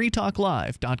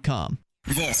cam.freetalklive.com.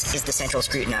 This is the Central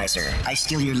Scrutinizer. I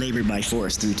steal your labor by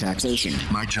force through taxation.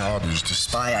 My job is to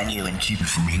spy on you and keep you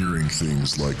from hearing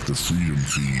things like the Freedom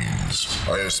Fiends.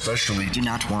 I especially do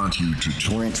not want you to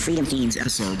torrent Freedom Fiends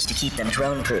episodes to keep them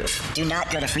drone-proof. Do not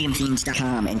go to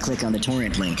freedomfiends.com and click on the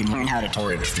torrent link and learn how to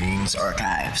torrent Fiends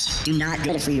archives. Do not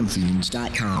go to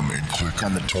freedomfiends.com and click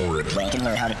on the torrent link and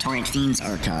learn how to torrent Fiends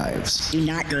archives. Do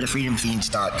not go to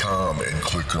freedomfiends.com and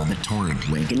click on the torrent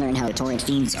link and learn how to torrent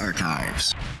Fiends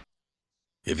archives.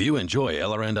 If you enjoy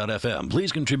LRN.FM,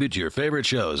 please contribute to your favorite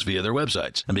shows via their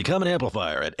websites and become an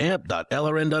amplifier at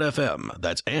amp.lrn.fm.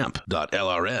 That's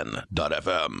amp.lrn.fm.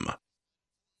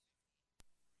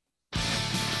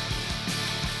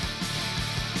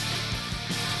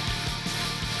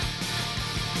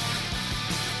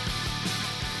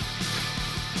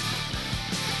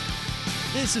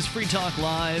 This is Free Talk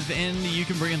Live, and you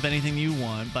can bring up anything you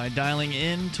want by dialing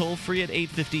in toll-free at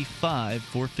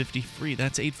 855-450-FREE.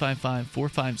 That's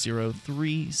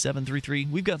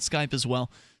 855-450-3733. We've got Skype as well.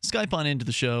 Skype on into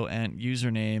the show at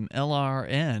username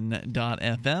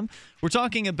LRN.FM. We're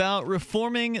talking about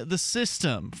reforming the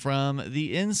system from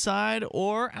the inside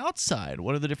or outside.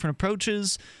 What are the different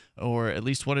approaches? Or at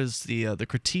least what is the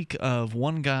critique of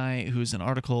one guy who's an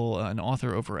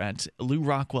author over at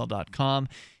LouRockwell.com.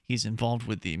 He's involved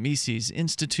with the Mises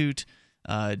Institute.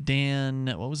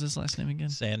 Dan, what was his last name again?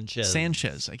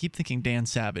 Sanchez. I keep thinking Dan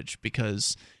Savage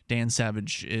because Dan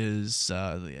Savage is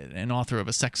an author of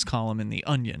a sex column in The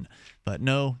Onion. But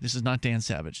no, this is not Dan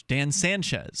Savage. Dan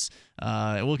Sanchez.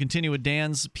 We'll continue with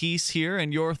Dan's piece here,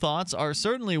 and your thoughts are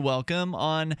certainly welcome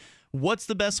on what's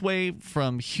the best way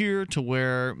from here to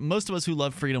where most of us who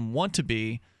love freedom want to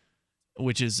be,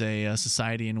 which is a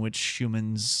society in which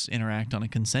humans interact on a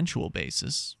consensual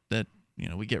basis, that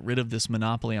we get rid of this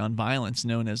monopoly on violence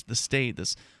known as the state,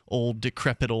 this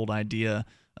decrepit old idea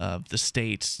of the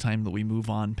state. It's time that we move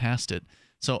on past it.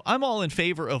 So I'm all in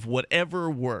favor of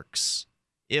whatever works.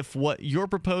 If what you're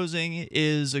proposing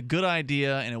is a good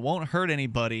idea and it won't hurt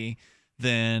anybody,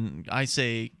 then I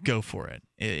say go for it.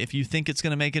 If you think it's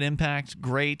going to make an impact,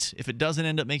 great. If it doesn't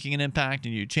end up making an impact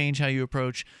and you change how you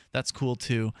approach, that's cool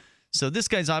too. So this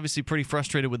guy's obviously pretty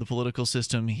frustrated with the political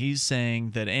system. He's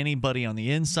saying that anybody on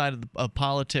the inside of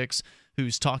politics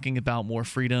who's talking about more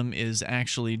freedom is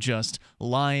actually just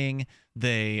lying.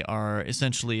 They are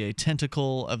essentially a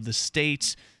tentacle of the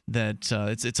state, that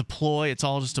it's a ploy. It's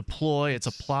all just a ploy. It's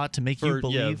a plot to make you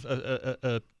believe.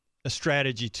 A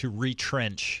strategy to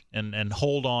retrench and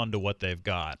hold on to what they've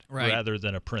got, rather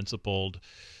than a principled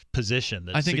position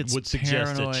that would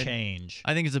suggest a change.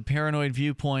 I think it's a paranoid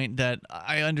viewpoint that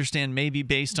I understand maybe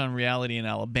based on reality in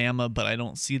Alabama, but I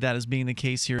don't see that as being the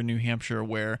case here in New Hampshire,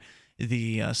 where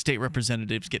the state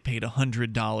representatives get paid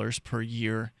 $100 per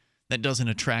year. That doesn't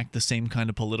attract the same kind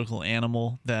of political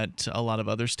animal that a lot of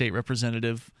other state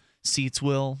representative seats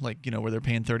will, like, where they're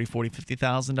paying $30,000, $40,000,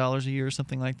 $50,000 a year or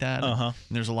something like that. And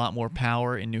there's a lot more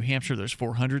power. In New Hampshire, there's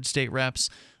 400 state reps.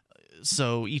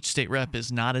 So each state rep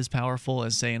is not as powerful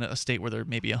as, say, in a state where there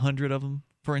may be 100 of them,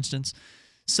 for instance.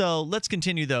 So let's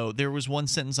continue, though. There was one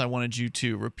sentence I wanted you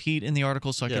to repeat in the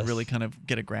article so I could really kind of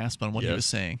get a grasp on what he was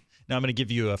saying. Now I'm going to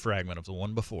give you a fragment of the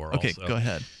one before. Okay, also. Go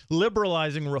ahead.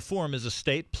 Liberalizing reform is a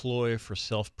state ploy for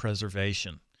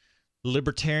self-preservation.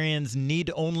 Libertarians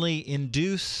need only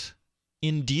induce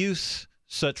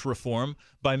such reform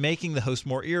by making the host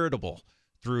more irritable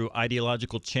through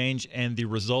ideological change and the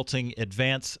resulting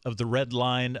advance of the red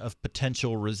line of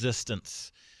potential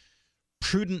resistance.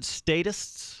 Prudent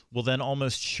statists will then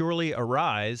almost surely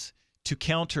arise to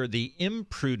counter the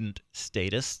imprudent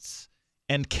statists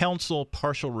and counsel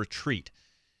partial retreat.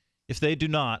 If they do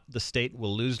not, the state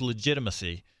will lose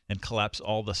legitimacy and collapse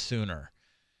all the sooner.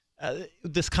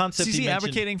 This concept. Is he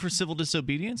advocating for civil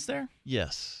disobedience there?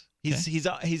 Yes,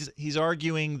 he's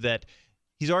arguing that.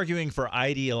 He's arguing for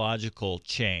ideological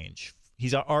change.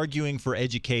 He's arguing for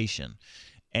education,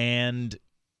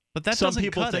 but that some doesn't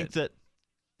people cut think it.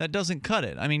 That doesn't cut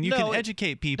it. I mean, you can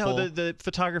educate people. No, the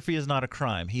photography is not a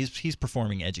crime. He's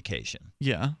performing education.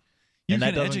 Yeah, and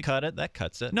that doesn't cut it. That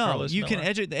cuts it. No, Carlos you Miller.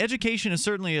 can the education is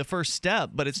certainly a first step,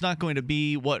 but it's not going to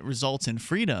be what results in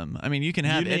freedom. I mean, you can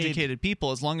have educated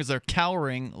people as long as they're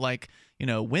cowering like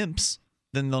wimps.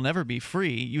 then they'll never be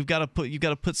free. You've got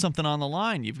to put something on the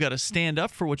line. You've got to stand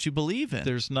up for what you believe in.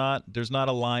 There's not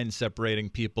a line separating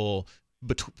people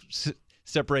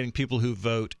who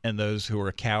vote and those who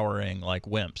are cowering like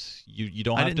wimps. You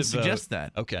don't have to vote. I didn't suggest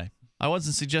that. Okay. I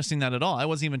wasn't suggesting that at all. I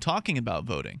wasn't even talking about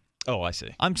voting. Oh, I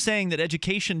see. I'm saying that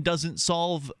education doesn't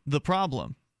solve the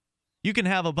problem. You can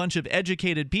have a bunch of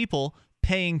educated people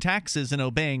paying taxes and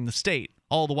obeying the state,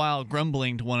 all the while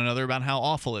grumbling to one another about how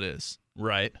awful it is.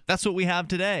 Right. That's what we have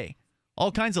today.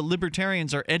 All kinds of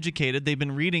libertarians are educated. They've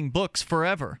been reading books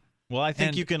forever. Well, I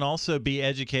think you can also be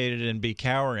educated and be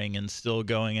cowering and still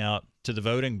going out to the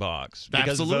voting box.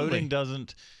 Because absolutely.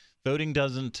 voting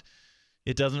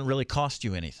doesn't really cost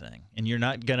you anything. And you're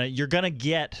gonna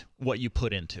get what you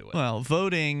put into it. Well,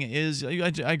 voting is,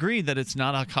 I agree that it's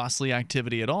not a costly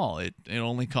activity at all. It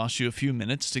only costs you a few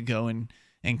minutes to go and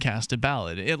cast a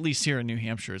ballot. At least here in New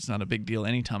Hampshire, it's not a big deal.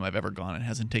 Anytime I've ever gone, it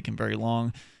hasn't taken very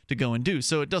long to go and do.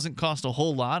 So it doesn't cost a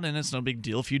whole lot, and it's no big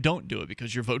deal if you don't do it,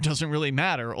 because your vote doesn't really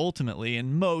matter ultimately.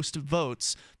 In most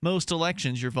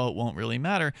elections, your vote won't really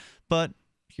matter. But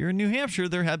here in New Hampshire,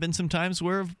 there have been some times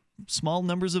where small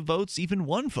numbers of votes, even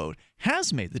one vote,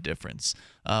 has made the difference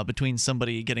between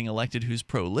somebody getting elected who's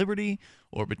pro-liberty,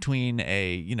 or between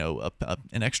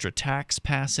an extra tax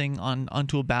passing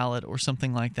onto a ballot or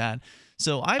something like that.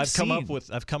 So I've come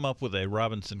up with a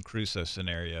Robinson Crusoe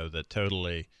scenario that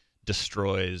totally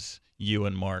destroys you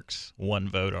and Mark's one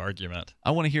vote argument.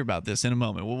 I want to hear about this in a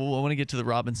moment. I want to get to the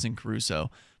Robinson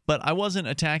Crusoe. But I wasn't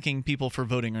attacking people for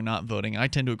voting or not voting. I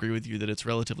tend to agree with you that it's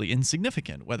relatively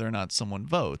insignificant whether or not someone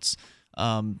votes.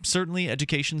 Certainly,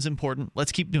 education's important.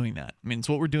 Let's keep doing that. I mean, it's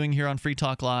what we're doing here on Free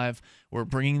Talk Live. We're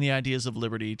bringing the ideas of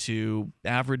liberty to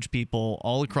average people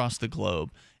all across the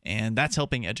globe, and that's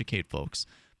helping educate folks.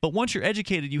 But once you're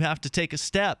educated, you have to take a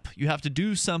step. You have to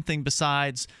do something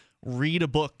besides read a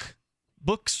book.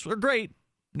 Books are great,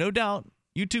 no doubt.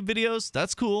 YouTube videos,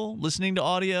 that's cool. Listening to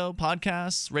audio,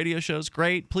 podcasts, radio shows,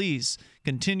 great. Please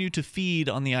continue to feed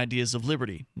on the ideas of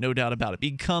liberty. No doubt about it.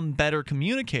 Become better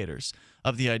communicators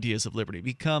of the ideas of liberty.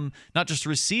 Become not just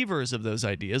receivers of those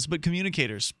ideas, but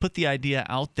communicators. Put the idea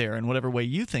out there in whatever way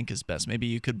you think is best. Maybe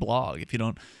you could blog. If you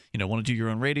don't want to do your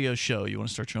own radio show, you want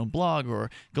to start your own blog, or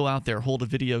go out there, hold a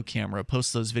video camera,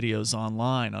 post those videos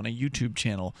online on a YouTube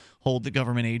channel, hold the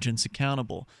government agents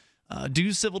accountable.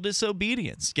 Do civil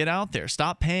disobedience. Get out there.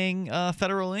 Stop paying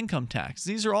federal income tax.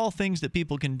 These are all things that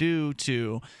people can do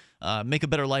to make a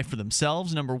better life for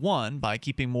themselves, number one, by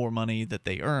keeping more money that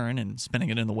they earn and spending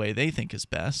it in the way they think is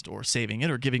best, or saving it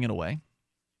or giving it away.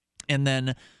 And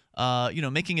then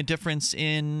making a difference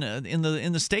in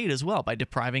the state as well, by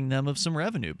depriving them of some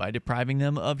revenue, by depriving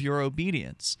them of your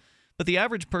obedience. But the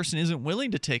average person isn't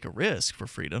willing to take a risk for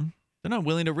freedom. They're not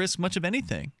willing to risk much of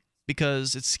anything,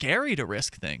 because it's scary to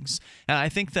risk things. And I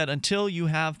think that until you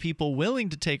have people willing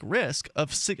to take risk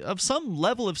of some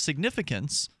level of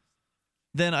significance,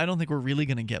 then I don't think we're really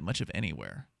going to get much of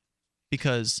anywhere.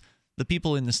 Because the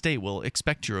people in the state will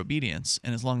expect your obedience,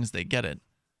 and as long as they get it,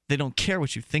 they don't care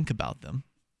what you think about them.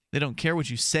 They don't care what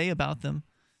you say about them.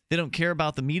 They don't care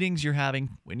about the meetings you're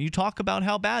having when you talk about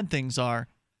how bad things are.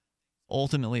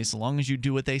 Ultimately, as long as you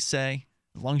do what they say,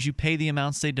 as long as you pay the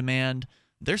amounts they demand,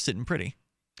 they're sitting pretty.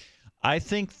 I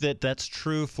think that that's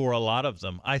true for a lot of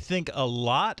them. I think a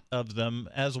lot of them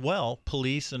as well,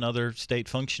 police and other state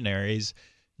functionaries,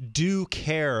 do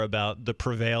care about the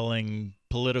prevailing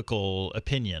political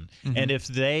opinion. Mm-hmm. And if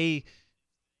they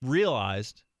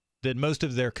realized that most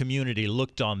of their community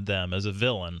looked on them as a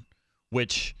villain,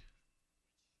 which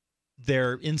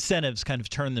their incentives kind of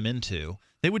turn them into,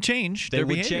 they would change their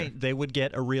behavior. They would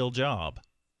get a real job,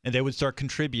 and they would start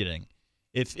contributing.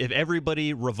 If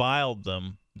everybody reviled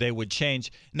them, they would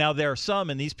change. Now, there are some,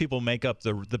 and these people make up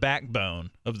the backbone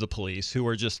of the police, who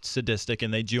are just sadistic,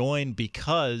 and they join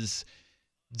because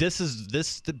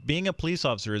being a police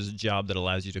officer is a job that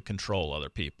allows you to control other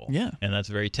people. Yeah. And that's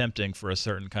very tempting for a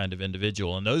certain kind of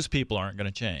individual, and those people aren't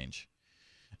going to change.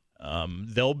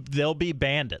 They'll be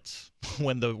bandits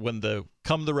when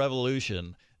come the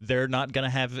revolution. They're not going to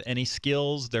have any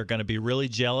skills. They're going to be really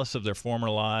jealous of their former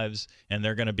lives, and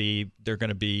they're going to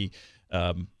be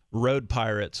road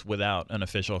pirates without an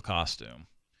official costume.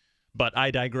 But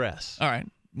I digress. All right,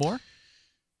 more.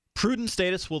 Prudent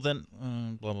statists will then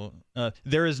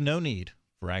there is no need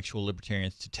for actual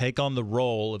libertarians to take on the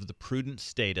role of the prudent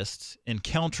statists in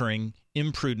countering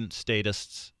imprudent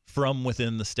statists from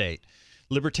within the state.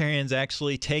 Libertarians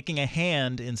actually taking a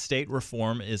hand in state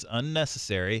reform is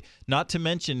unnecessary, not to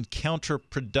mention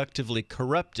counterproductively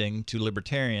corrupting to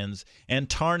libertarians and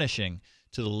tarnishing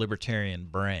to the libertarian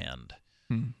brand.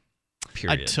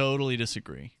 I totally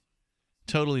disagree.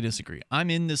 Totally disagree. I'm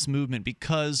in this movement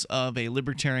because of a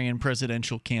libertarian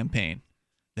presidential campaign.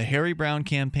 The Harry Brown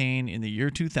campaign in the year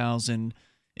 2000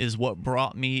 is what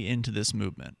brought me into this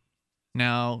movement.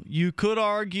 Now, you could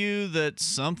argue that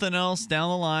something else down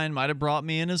the line might have brought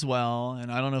me in as well,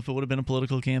 and I don't know if it would have been a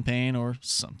political campaign or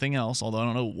something else, although I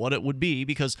don't know what it would be,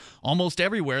 because almost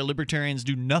everywhere libertarians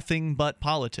do nothing but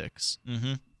politics.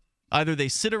 Mm-hmm. Either they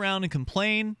sit around and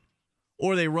complain,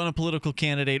 or they run a political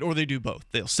candidate, or they do both.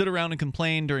 They'll sit around and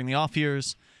complain during the off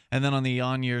years, and then on the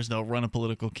on years, they'll run a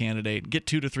political candidate, get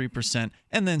 2 to 3%,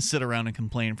 and then sit around and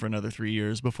complain for another 3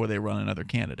 years before they run another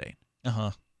candidate.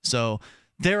 Uh-huh. So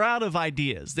they're out of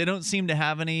ideas. They don't seem to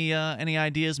have any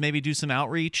ideas. Maybe do some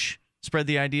outreach, spread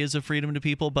the ideas of freedom to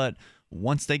people. But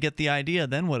once they get the idea,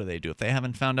 then what do? If they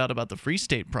haven't found out about the Free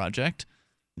State Project,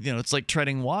 it's like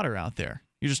treading water out there.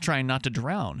 You're just trying not to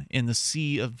drown in the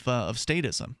sea of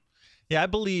statism. Yeah, I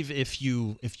believe if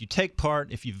you take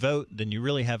part, if you vote, then you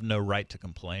really have no right to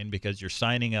complain because you're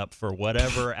signing up for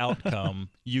whatever outcome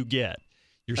you get.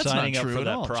 You're That's signing not up true for at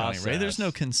that all, process. Johnny Ray. There's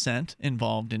no consent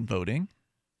involved in voting.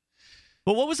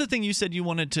 But what was the thing you said you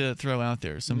wanted to throw out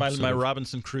there? My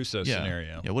Robinson Crusoe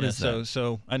scenario. Yeah, what is that?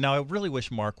 So now I really wish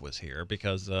Mark was here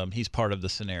because he's part of the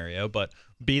scenario. But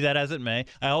be that as it may,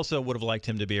 I also would have liked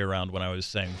him to be around when I was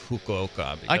saying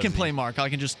Fukuoka. I can play Mark. I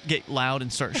can just get loud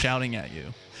and start shouting at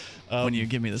you when you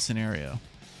give me the scenario.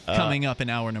 Coming up in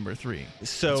hour number 3.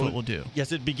 So that's what we'll do.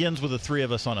 Yes, it begins with the three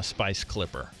of us on a spice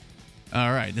clipper.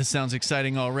 All right, this sounds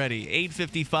exciting already.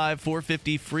 855,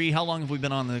 450 free. How long have we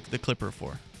been on the clipper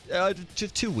for?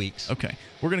 2 weeks. Okay.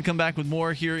 We're going to come back with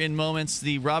more here in moments.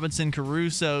 The Robinson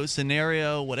Crusoe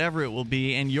scenario, whatever it will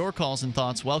be, and your calls and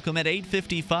thoughts. Welcome at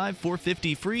 855,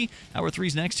 450 free. Hour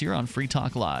 3's next here on Free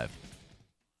Talk Live.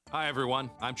 Hi, everyone.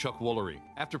 I'm Chuck Woolery.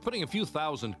 After putting a few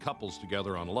thousand couples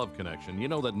together on Love Connection, you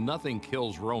know that nothing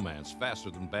kills romance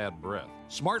faster than bad breath.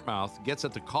 Smart Mouth gets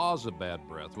at the cause of bad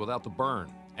breath without the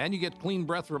burn, and you get clean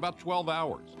breath for about 12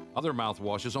 hours. Other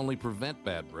mouthwashes only prevent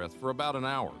bad breath for about an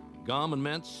hour. Gum and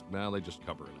mints, they just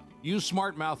cover it up. Use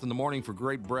Smart Mouth in the morning for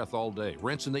great breath all day.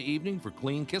 Rinse in the evening for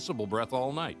clean, kissable breath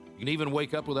all night. You can even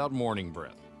wake up without morning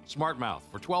breath. Smart Mouth,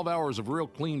 for 12 hours of real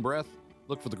clean breath,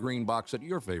 look for the green box at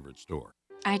your favorite store.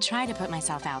 I try to put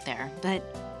myself out there, but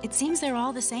it seems they're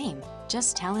all the same,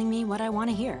 just telling me what I want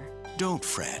to hear. Don't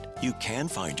fret. You can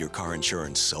find your car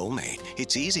insurance soulmate.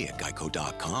 It's easy at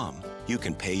Geico.com. You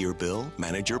can pay your bill,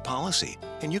 manage your policy,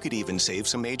 and you could even save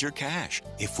some major cash.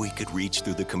 If we could reach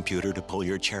through the computer to pull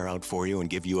your chair out for you and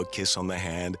give you a kiss on the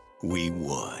hand, we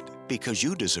would. Because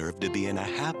you deserve to be in a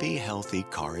happy, healthy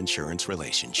car insurance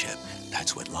relationship.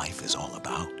 That's what life is all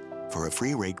about. For a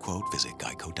free rate quote, visit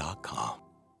Geico.com.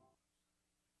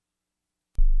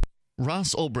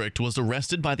 Ross Ulbricht was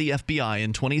arrested by the FBI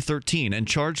in 2013 and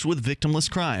charged with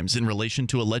victimless crimes in relation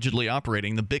to allegedly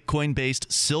operating the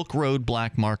Bitcoin-based Silk Road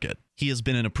black market. He has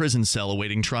been in a prison cell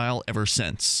awaiting trial ever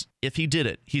since. If he did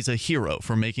it, he's a hero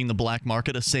for making the black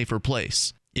market a safer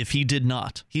place. If he did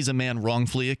not, he's a man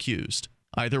wrongfully accused.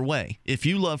 Either way, if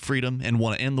you love freedom and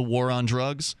want to end the war on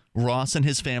drugs, Ross and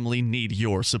his family need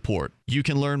your support. You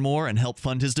can learn more and help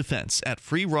fund his defense at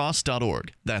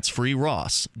freeross.org. That's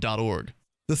freeross.org.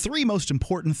 The 3 most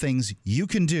important things you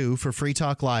can do for Free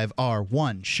Talk Live are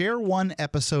 1. Share 1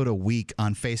 episode a week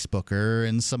on Facebook or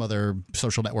in some other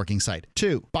social networking site.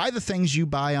 2. Buy the things you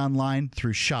buy online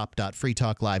through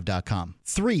shop.freetalklive.com.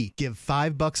 3. Give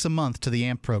 $5 a month to the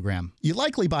AMP program. You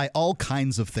likely buy all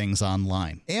kinds of things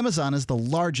online. Amazon is the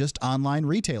largest online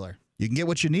retailer. You can get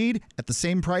what you need at the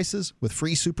same prices with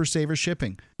free Super Saver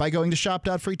shipping by going to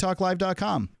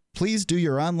shop.freetalklive.com. Please do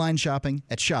your online shopping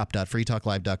at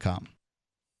shop.freetalklive.com.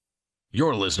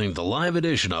 You're listening to the live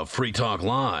edition of Free Talk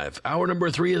Live. Hour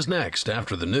number 3 is next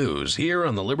after the news here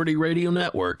on the Liberty Radio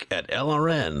Network at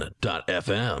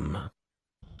LRN.FM.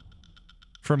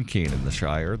 From Keene in the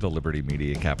Shire, the Liberty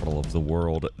Media capital of the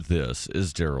world, this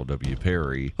is Daryl W.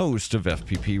 Perry, host of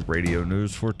FPP Radio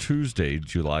News for Tuesday,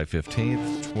 July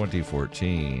 15th,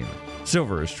 2014.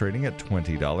 Silver is trading at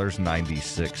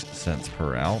 $20.96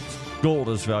 per ounce. Gold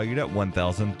is valued at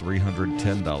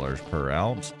 $1,310 per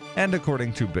ounce. And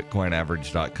according to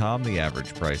BitcoinAverage.com, the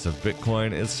average price of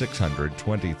Bitcoin is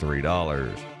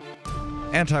 $623.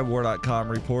 Antiwar.com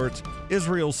reports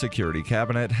Israel's security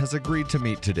cabinet has agreed to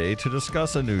meet today to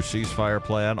discuss a new ceasefire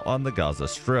plan on the Gaza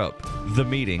Strip. The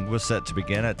meeting was set to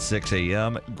begin at 6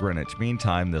 a.m. Greenwich Mean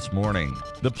Time this morning.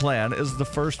 The plan is the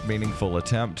first meaningful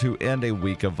attempt to end a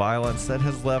week of violence that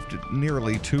has left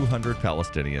nearly 200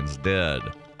 Palestinians dead.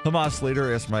 Hamas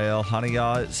leader Ismail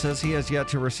Haniyeh says he has yet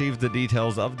to receive the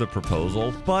details of the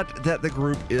proposal, but that the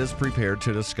group is prepared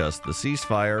to discuss the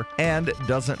ceasefire and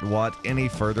doesn't want any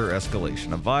further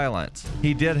escalation of violence.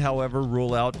 He did, however,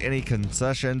 rule out any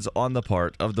concessions on the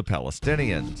part of the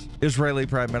Palestinians. Israeli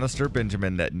Prime Minister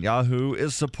Benjamin Netanyahu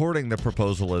is supporting the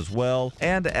proposal as well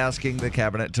and asking the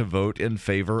cabinet to vote in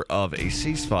favor of a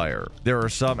ceasefire. There are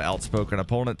some outspoken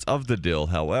opponents of the deal,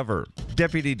 however.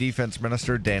 Deputy Defense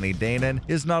Minister Danny Danon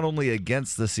is not only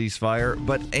against the ceasefire,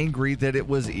 but angry that it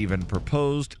was even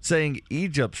proposed, saying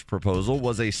Egypt's proposal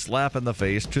was a slap in the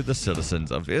face to the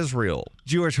citizens of Israel.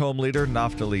 Jewish Home Leader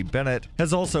Naftali Bennett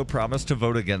has also promised to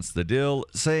vote against the deal,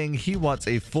 saying he wants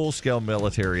a full-scale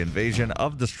military invasion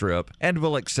of the Strip and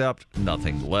will accept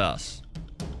nothing less.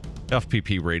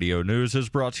 FPP Radio News is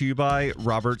brought to you by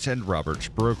Roberts & Roberts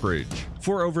Brokerage.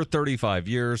 For over 35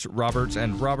 years, Roberts &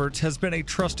 Roberts has been a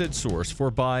trusted source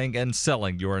for buying and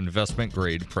selling your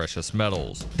investment-grade precious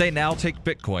metals. They now take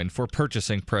Bitcoin for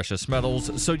purchasing precious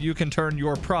metals so you can turn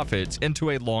your profits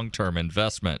into a long-term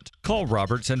investment. Call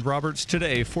Roberts & Roberts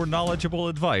today for knowledgeable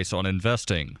advice on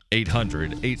investing.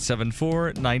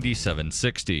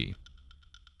 800-874-9760.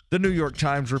 The New York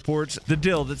Times reports the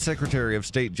deal that Secretary of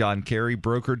State John Kerry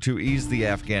brokered to ease the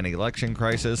Afghan election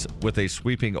crisis with a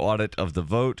sweeping audit of the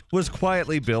vote was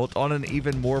quietly built on an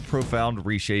even more profound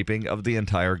reshaping of the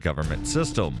entire government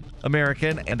system.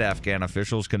 American and Afghan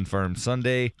officials confirmed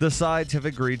Sunday the sides have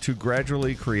agreed to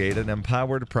gradually create an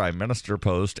empowered prime minister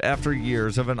post after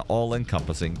years of an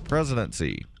all-encompassing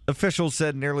presidency. Officials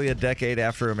said nearly a decade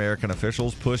after American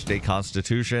officials pushed a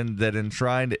constitution that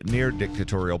enshrined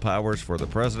near-dictatorial powers for the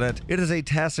president, it is a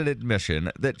tacit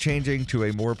admission that changing to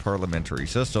a more parliamentary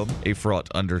system, a fraught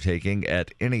undertaking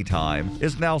at any time,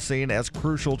 is now seen as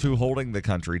crucial to holding the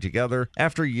country together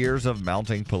after years of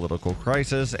mounting political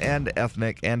crisis and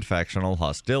ethnic and factional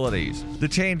hostilities. The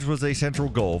change was a central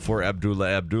goal for Abdullah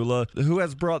Abdullah, who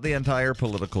has brought the entire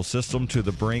political system to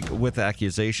the brink with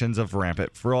accusations of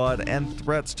rampant fraud and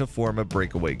threats to form a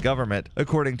breakaway government,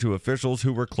 according to officials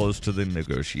who were close to the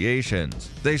negotiations.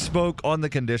 They spoke on the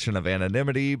condition of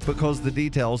anonymity because the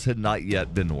details had not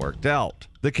yet been worked out.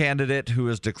 The candidate, who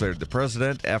is declared the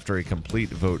president after a complete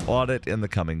vote audit in the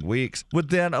coming weeks, would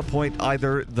then appoint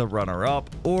either the runner-up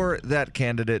or that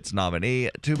candidate's nominee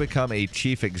to become a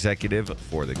chief executive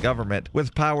for the government,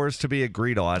 with powers to be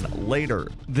agreed on later.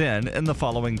 Then, in the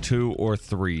following 2 or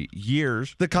 3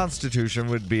 years, the Constitution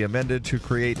would be amended to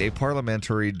create a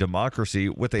parliamentary democracy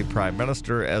with a prime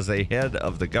minister as a head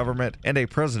of the government and a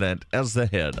president as the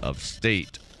head of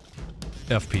state.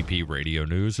 FPP Radio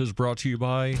News is brought to you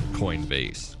by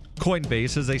Coinbase.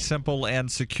 Coinbase is a simple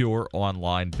and secure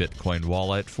online Bitcoin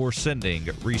wallet for sending,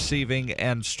 receiving,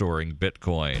 and storing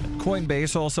Bitcoin.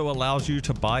 Coinbase also allows you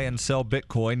to buy and sell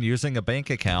Bitcoin using a bank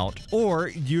account or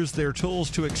use their tools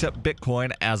to accept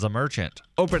Bitcoin as a merchant.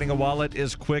 Opening a wallet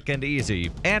is quick and easy,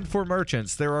 and for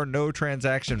merchants, there are no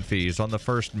transaction fees on the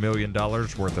first $1 million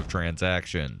worth of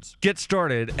transactions. Get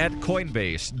started at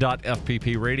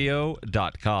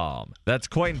coinbase.fppradio.com. That's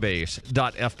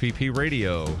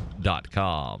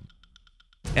coinbase.fppradio.com.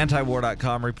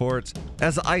 Antiwar.com reports,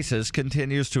 as ISIS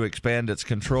continues to expand its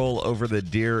control over the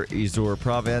Deir ez-Zor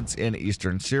province in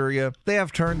eastern Syria, they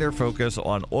have turned their focus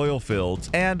on oil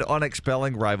fields and on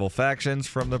expelling rival factions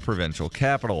from the provincial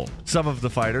capital. Some of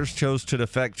the fighters chose to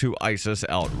defect to ISIS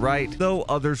outright, though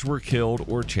others were killed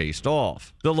or chased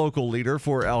off. The local leader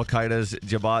for al-Qaeda's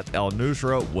Jabhat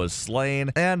al-Nusra was slain,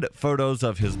 and photos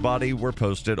of his body were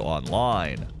posted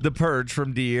online. The purge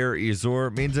from Deir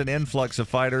ez-Zor means an influx of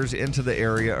fighters into the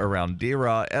area around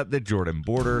Deira at the Jordan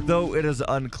border, though it is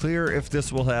unclear if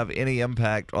this will have any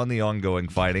impact on the ongoing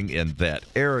fighting in that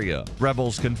area.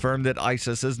 Rebels confirmed that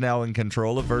ISIS is now in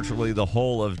control of virtually the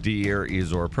whole of Deir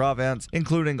ez-Zor province,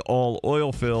 including all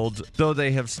oil fields, though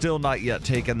they have still not yet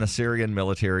taken the Syrian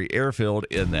military airfield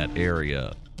in that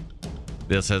area.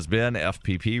 This has been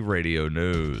FPP Radio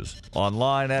News,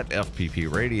 online at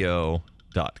fppradio.com.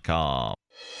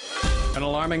 An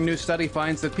alarming new study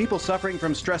finds that people suffering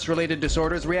from stress-related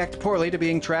disorders react poorly to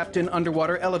being trapped in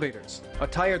underwater elevators. A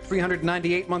tired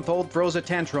 398-month-old throws a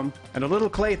tantrum, and a little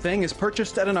clay thing is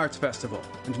purchased at an arts festival.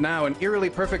 And now an eerily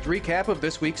perfect recap of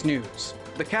this week's news.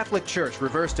 The Catholic Church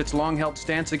reversed its long-held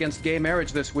stance against gay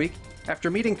marriage this week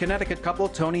after meeting Connecticut couple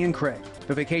Tony and Craig.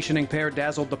 The vacationing pair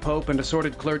dazzled the Pope and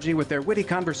assorted clergy with their witty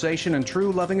conversation and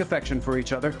true loving affection for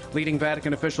each other, leading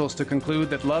Vatican officials to conclude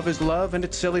that love is love and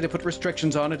it's silly to put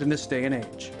restrictions on it in this day and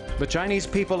age. The Chinese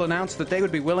people announced that they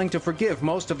would be willing to forgive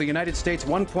most of the United States'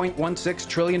 $1.16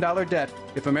 trillion debt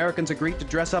if Americans agreed to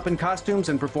dress up in costumes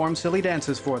and perform silly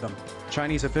dances for them.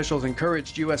 Chinese officials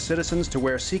encouraged U.S. citizens to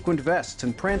wear sequined vests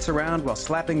and prance around while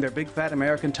slapping their big fat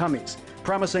American tummies,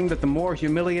 promising that the more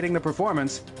humiliating the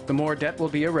performance, the more debt will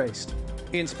be erased.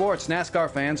 In sports, NASCAR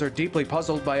fans are deeply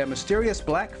puzzled by a mysterious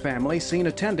black family seen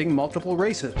attending multiple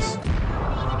races.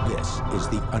 This is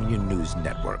the Onion News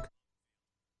Network.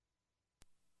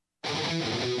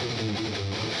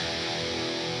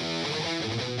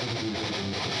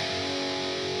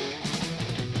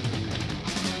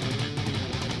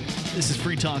 This is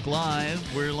Free Talk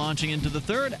Live. We're launching into the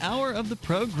third hour of the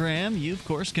program. You, of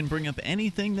course, can bring up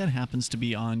anything that happens to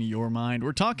be on your mind.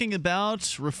 We're talking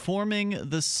about reforming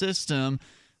the system.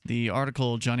 The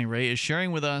article Johnny Ray is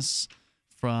sharing with us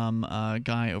from a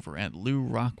guy over at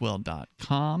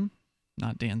LouRockwell.com.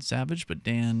 Not Dan Savage, but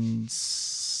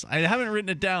I haven't written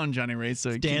it down, Johnny Ray.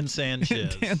 So Dan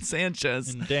Sanchez. Dan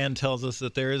Sanchez. And Dan tells us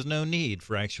that there is no need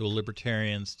for actual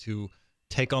libertarians to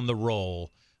take on the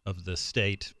role of the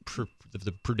state, of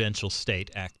the prudential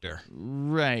state actor.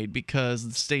 Right, because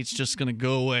the state's just going to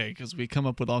go away because we come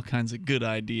up with all kinds of good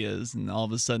ideas and all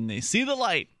of a sudden they see the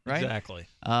light, right? Exactly.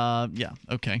 Yeah,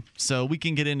 okay. So we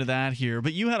can get into that here.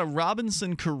 But you had a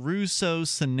Robinson Crusoe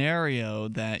scenario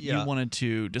that you wanted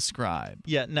to describe.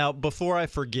 Yeah, now, before I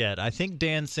forget, I think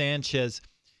Dan Sanchez,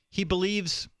 he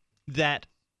believes that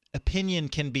opinion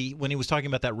can be, when he was talking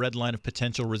about that red line of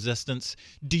potential resistance,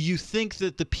 do you think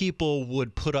that the people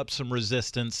would put up some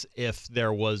resistance if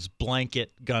there was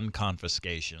blanket gun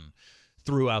confiscation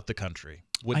throughout the country?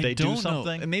 Would they do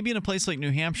something? Maybe in a place like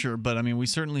New Hampshire, but I mean, we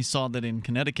certainly saw that in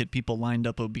Connecticut, people lined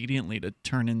up obediently to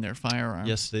turn in their firearms.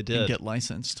 Yes, they did. And get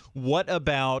licensed. What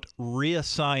about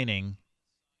reassigning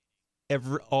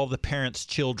all the parents'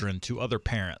 children to other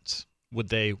parents?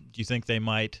 Do you think they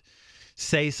might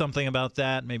say something about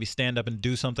that, maybe stand up and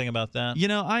do something about that? You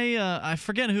know, I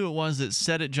forget who it was that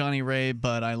said it, Johnny Ray,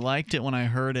 but I liked it when I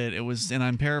heard it. It was, and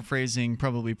I'm paraphrasing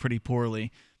probably pretty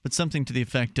poorly, but something to the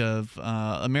effect of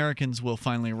Americans will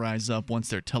finally rise up once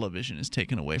their television is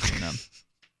taken away from them.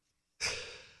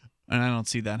 And I don't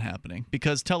see that happening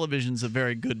because television's a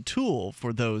very good tool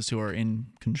for those who are in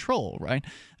control, right?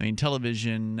 I mean,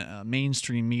 television,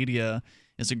 mainstream media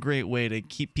is a great way to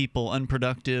keep people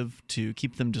unproductive, to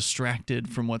keep them distracted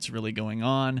from what's really going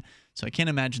on. So I can't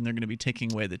imagine they're going to be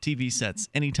taking away the TV sets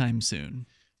anytime soon.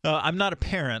 I'm not a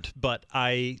parent, but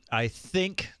I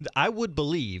think I would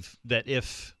believe that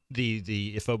if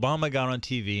Obama got on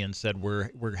TV and said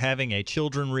we're having a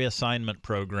children reassignment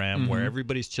program where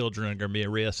everybody's children are going to be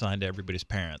reassigned to everybody's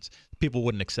parents, people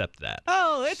wouldn't accept that.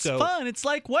 Oh, it's fun. It's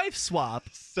like wife swap.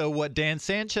 So what Dan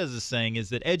Sanchez is saying is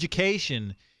that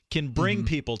education can bring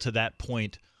people to that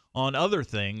point on other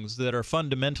things that are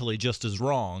fundamentally just as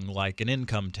wrong, like an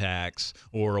income tax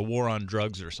or a war on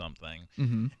drugs or something.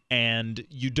 And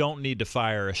you don't need to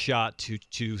fire a shot to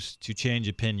change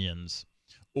opinions.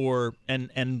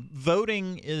 And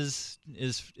voting is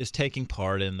taking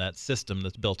part in that system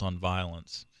that's built on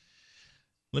violence.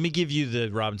 Let me give you the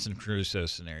Robinson Crusoe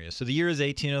scenario. So the year is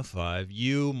 1805.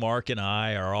 You, Mark, and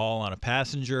I are all on a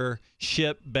passenger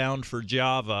ship bound for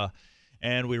Java,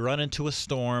 and we run into a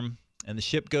storm, and the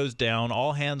ship goes down,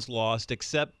 all hands lost,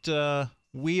 except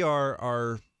we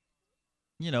are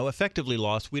effectively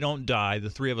lost. We don't die.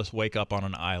 The three of us wake up on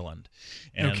an island.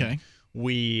 And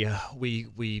we're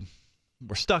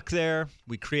stuck there.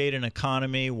 We create an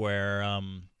economy where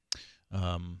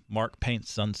Mark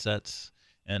paints sunsets,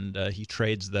 and he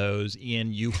trades those.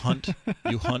 Ian, you hunt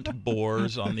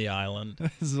boars on the island.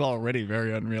 This is already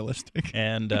very unrealistic.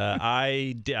 And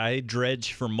I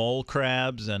dredge for mole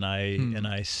crabs, and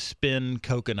I spin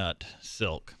coconut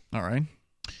silk. All right.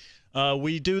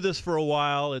 We do this for a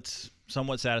while. It's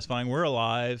somewhat satisfying. We're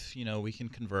alive. You know, we can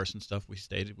converse and stuff. We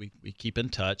keep in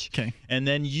touch. Okay. And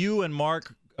then you and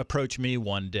Mark approach me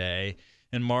one day,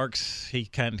 and he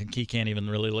can't even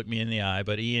really look me in the eye.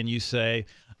 But Ian, you say,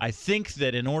 I think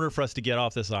that in order for us to get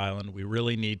off this island, we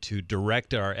really need to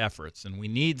direct our efforts, and we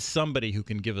need somebody who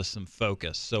can give us some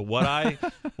focus. So what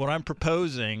I'm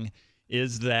proposing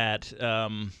is that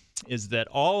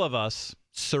all of us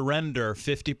surrender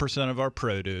 50% of our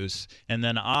produce, and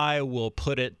then I will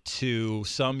put it to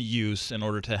some use in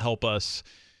order to help us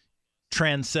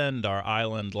transcend our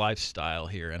island lifestyle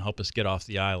here and help us get off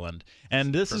the island.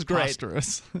 And this is great.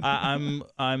 I'm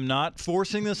not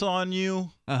forcing this on you.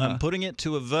 I'm putting it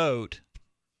to a vote.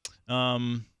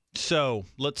 So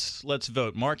let's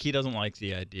vote. Mark, he doesn't like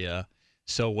the idea.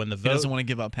 So when the vote, he doesn't want to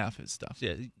give up half his stuff.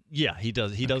 Yeah, he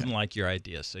does. He doesn't like your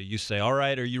idea. So you say, all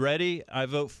right, are you ready? I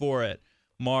vote for it.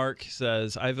 Mark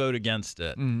says, I vote against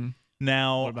it. Mm-hmm.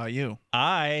 Now, what about you?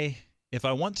 If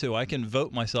I want to, I can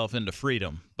vote myself into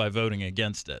freedom by voting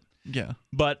against it. Yeah.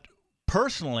 But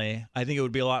personally, I think it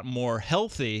would be a lot more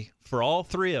healthy for all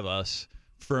three of us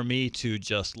for me to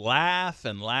just laugh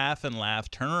and laugh and laugh,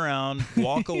 turn around,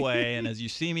 walk away, and as you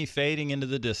see me fading into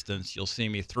the distance, you'll see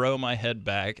me throw my head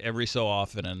back every so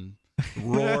often and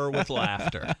roar with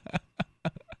laughter.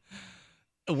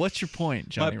 What's your point,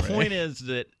 Johnny My Ray? point is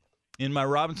that in my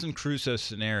Robinson Crusoe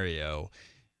scenario,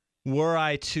 were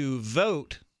I to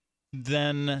vote,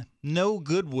 then no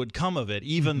good would come of it,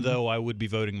 even though I would be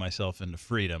voting myself into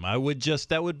freedom.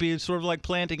 That would be sort of like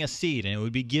planting a seed, and it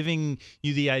would be giving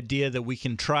you the idea that we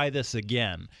can try this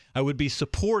again. I would be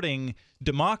supporting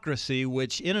democracy,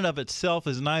 which in and of itself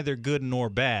is neither good nor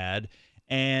bad,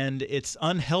 and it's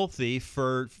unhealthy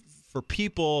for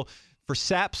people, for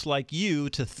saps like you,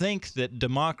 to think that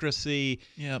democracy...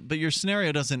 Yeah, but your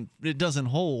scenario doesn't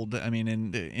hold, I mean,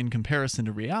 in comparison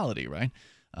to reality, right?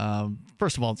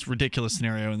 First of all, it's a ridiculous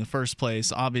scenario in the first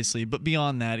place, obviously. But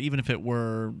beyond that, even if it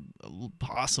were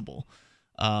possible,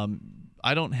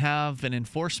 I don't have an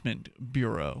enforcement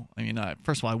bureau. I mean,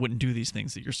 first of all, I wouldn't do these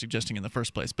things that you're suggesting in the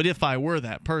first place. But if I were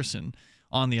that person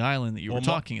on the island that you were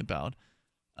talking about,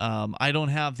 I don't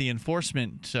have the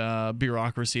enforcement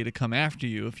bureaucracy to come after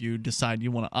you if you decide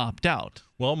you want to opt out.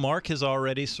 Well, Mark has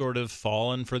already sort of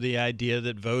fallen for the idea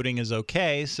that voting is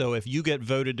okay. So if you get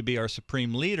voted to be our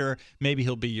supreme leader, maybe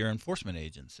he'll be your enforcement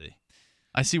agency.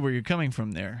 I see where you're coming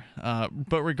from there.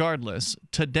 But regardless,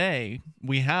 today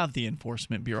we have the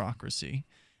enforcement bureaucracy,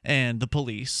 and the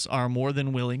police are more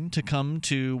than willing to come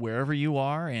to wherever you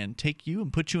are and take you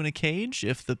and put you in a cage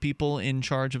if the people in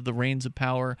charge of the reins of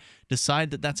power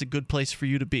decide that that's a good place for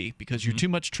you to be because you're too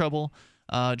much trouble,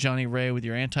 Johnny Ray, with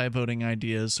your anti-voting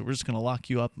ideas. So we're just going to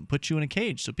lock you up and put you in a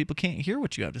cage so people can't hear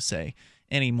what you have to say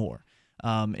anymore.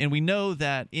 And we know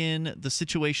that in the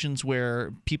situations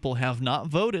where people have not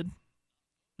voted,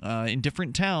 in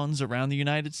different towns around the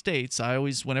United States, I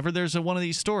always, whenever there's one of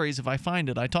these stories, if I find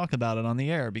it, I talk about it on the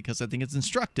air because I think it's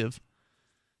instructive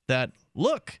that,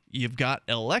 look, you've got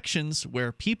elections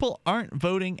where people aren't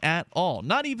voting at all.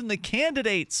 Not even the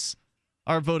candidates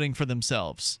are voting for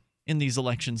themselves in these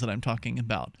elections that I'm talking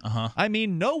about. I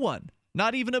mean, no one,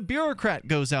 not even a bureaucrat,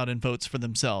 goes out and votes for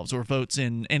themselves or votes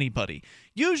in anybody.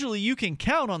 Usually you can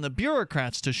count on the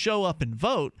bureaucrats to show up and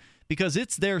vote because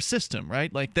it's their system,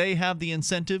 right? Like, they have the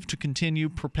incentive to continue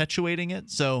perpetuating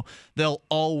it, so they'll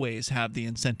always have the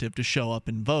incentive to show up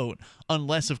and vote,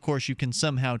 unless, of course, you can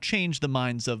somehow change the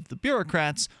minds of the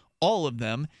bureaucrats, all of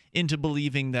them, into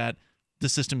believing that the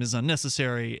system is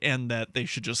unnecessary and that they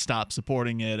should just stop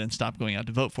supporting it and stop going out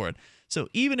to vote for it. So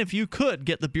even if you could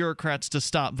get the bureaucrats to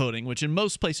stop voting, which in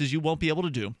most places you won't be able to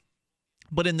do,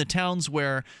 but in the towns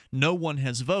where no one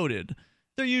has voted,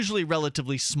 they're usually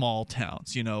relatively small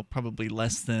towns, you know, probably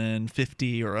less than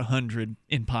 50 or 100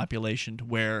 in population, to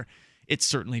where it's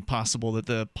certainly possible that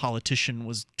the politician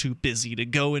was too busy to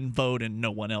go and vote and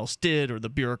no one else did, or the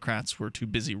bureaucrats were too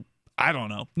busy. I don't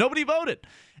know. Nobody voted.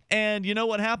 And you know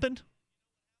what happened?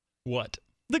 What?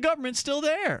 The government's still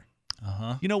there.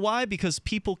 You know why? Because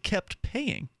people kept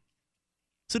paying.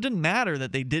 So it didn't matter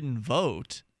that they didn't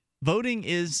vote. Voting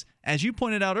is, as you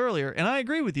pointed out earlier, and I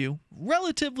agree with you,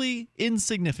 relatively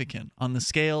insignificant on the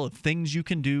scale of things you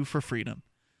can do for freedom.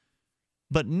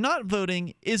 But not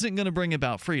voting isn't going to bring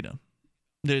about freedom.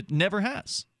 It never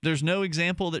has. There's no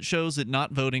example that shows that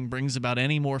not voting brings about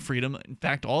any more freedom. In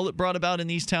fact, all it brought about in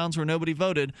these towns where nobody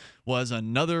voted was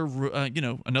another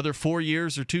 4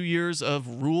 years or 2 years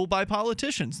of rule by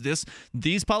politicians.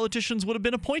 These politicians would have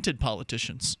been appointed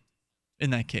politicians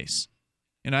in that case.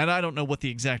 And I don't know what the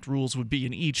exact rules would be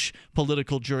in each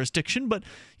political jurisdiction, but,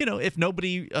 you know, if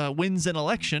nobody wins an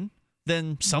election,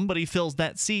 then somebody fills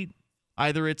that seat.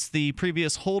 Either it's the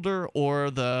previous holder or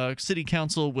the city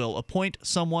council will appoint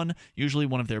someone, usually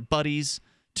one of their buddies,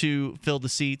 to fill the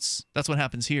seats. That's what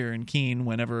happens here in Keene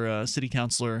whenever a city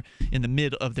councilor in the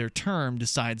mid of their term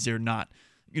decides they're not,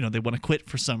 you know, they want to quit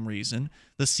for some reason.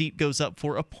 The seat goes up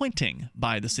for appointing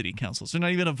by the city council. So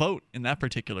not even a vote in that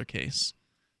particular case.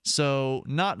 So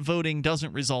not voting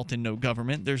doesn't result in no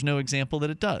government. There's no example that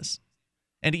it does.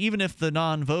 And even if the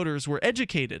non-voters were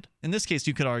educated, in this case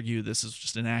you could argue this is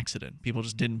just an accident. People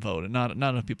just didn't vote and not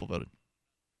enough people voted.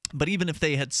 But even if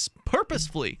they had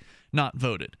purposefully not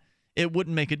voted, it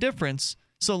wouldn't make a difference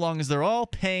so long as they're all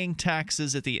paying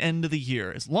taxes at the end of the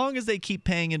year. As long as they keep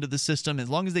paying into the system, as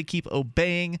long as they keep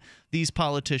obeying these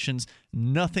politicians,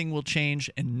 nothing will change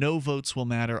and no votes will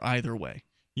matter either way.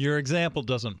 Your example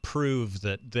doesn't prove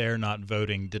that their not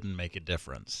voting didn't make a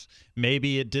difference.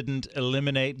 Maybe it didn't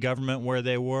eliminate government where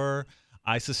they were.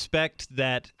 I suspect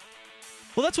that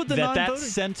that's what that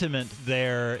sentiment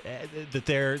there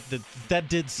that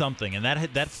did something, and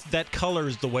that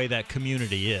colors the way that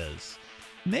community is.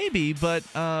 Maybe, but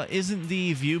isn't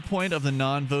the viewpoint of the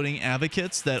non-voting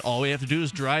advocates that all we have to do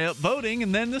is dry up voting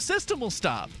and then the system will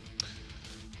stop?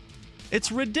 It's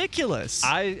ridiculous.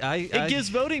 It gives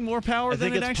voting more power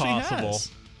than it actually has.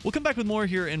 We'll come back with more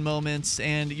here in moments,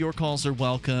 and your calls are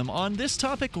welcome on this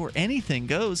topic or anything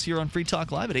goes here on Free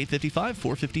Talk Live at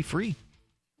 855-450-FREE.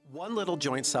 One little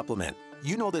joint supplement.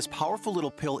 You know this powerful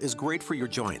little pill is great for your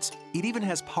joints. It even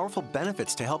has powerful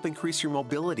benefits to help increase your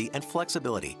mobility and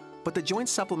flexibility. But the joint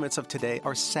supplements of today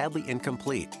are sadly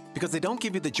incomplete because they don't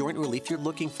give you the joint relief you're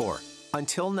looking for.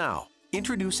 Until now.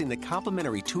 Introducing the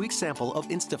complimentary 2-week sample of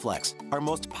Instaflex, our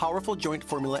most powerful joint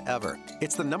formula ever.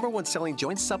 It's the #1 selling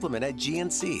joint supplement at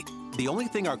GNC. The only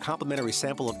thing our complimentary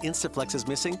sample of Instaflex is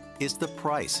missing is the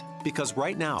price. Because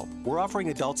right now, we're offering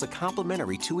adults a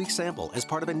complimentary 2-week sample as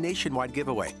part of a nationwide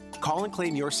giveaway. Call and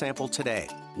claim your sample today.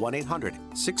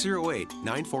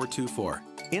 1-800-608-9424.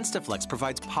 Instaflex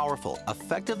provides powerful,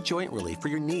 effective joint relief for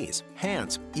your knees,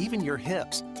 hands, even your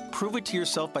hips. Prove it to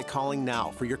yourself by calling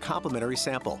now for your complimentary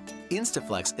sample.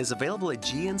 Instaflex is available at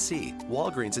GNC,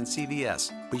 Walgreens, and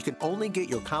CVS, but you can only get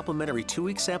your complimentary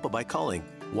 2-week sample by calling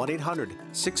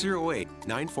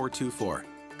 1-800-608-9424.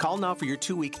 Call now for your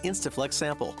 2-week Instaflex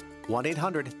sample.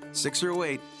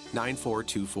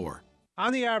 1-800-608-9424.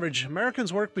 On the average,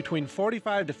 Americans work between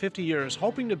 45 to 50 years,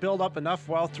 hoping to build up enough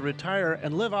wealth to retire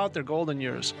and live out their golden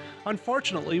years.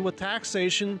 Unfortunately, with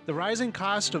taxation, the rising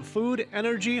cost of food,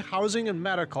 energy, housing, and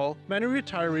medical, many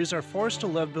retirees are forced to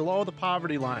live below the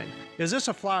poverty line. Is this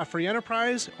a flaw of free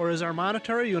enterprise, or is our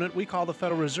monetary unit we call the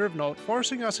Federal Reserve Note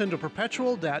forcing us into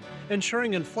perpetual debt,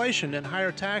 ensuring inflation and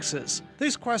higher taxes?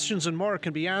 These questions and more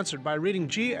can be answered by reading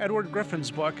G. Edward Griffin's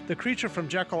book, The Creature from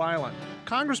Jekyll Island.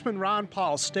 Congressman Ron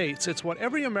Paul states it's what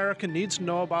every American needs to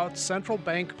know about central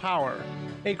bank power.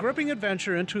 A gripping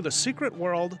adventure into the secret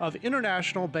world of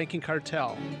international banking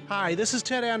cartel. Hi, this is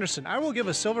Ted Anderson. I will give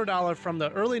a silver dollar from the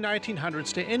early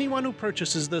 1900s to anyone who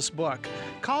purchases this book.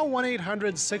 Call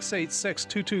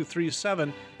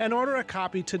 1-800-686-2237 and order a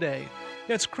copy today.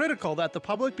 It's critical that the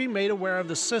public be made aware of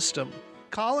the system.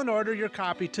 Call and order your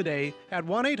copy today at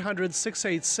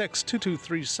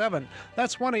 1-800-686-2237.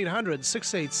 That's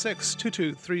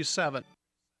 1-800-686-2237.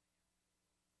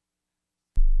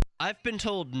 I've been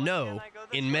told no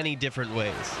in many different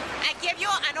ways. I give you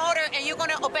an order and you're going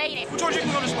to obey it. Who told you you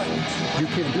can go this way? You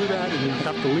can do that and you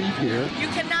have to leave here. You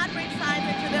cannot bring signs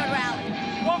into the rally.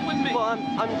 Walk with me. Well,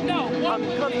 I'm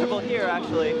comfortable here,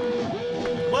 actually.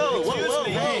 Whoa,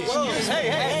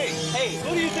 Hey,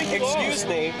 who do you think you are? Excuse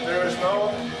me. There is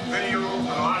no video and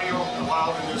audio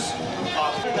allowed in this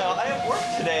office. No, I have work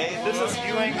today.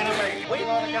 You ain't going to make it. Wait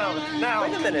on account. Now.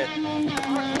 Wait a minute.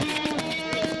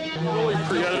 Whoa.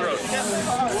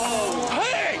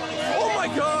 Hey! Oh my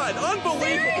God!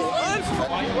 Unbelievable! Why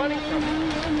are you running from me?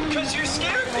 Because you're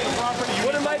scared me.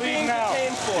 What am I being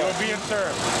detained for? You're being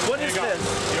served. What is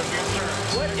this? You're being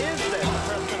served. What is this?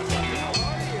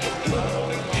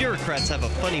 Bureaucrats have a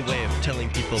funny way of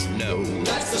telling people no.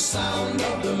 That's the sound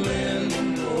of the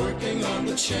men working on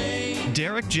the chain.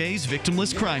 Derek J's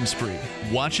Victimless Crime Spree.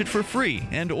 Watch it for free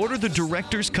and order the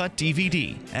Director's Cut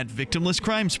DVD at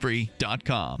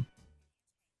victimlesscrimespree.com.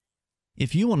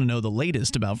 If you want to know the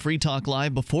latest about Free Talk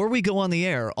Live before we go on the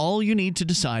air, all you need to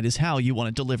decide is how you want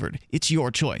it delivered. It's your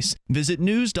choice. Visit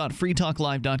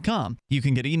news.freetalklive.com. You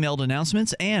can get emailed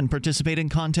announcements and participate in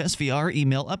contests via our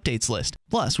email updates list.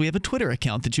 Plus, we have a Twitter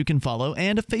account that you can follow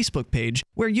and a Facebook page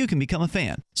where you can become a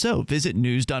fan. So visit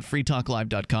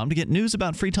news.freetalklive.com to get news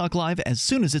about Free Talk Live as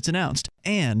soon as it's announced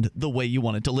and the way you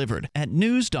want it delivered at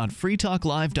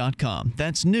news.freetalklive.com.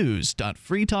 That's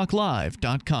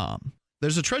news.freetalklive.com.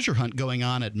 There's a treasure hunt going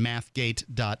on at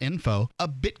mathgate.info, a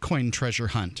Bitcoin treasure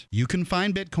hunt. You can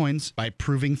find Bitcoins by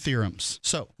proving theorems.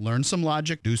 So learn some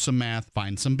logic, do some math,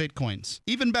 find some Bitcoins.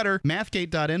 Even better,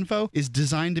 mathgate.info is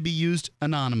designed to be used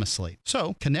anonymously.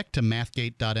 So connect to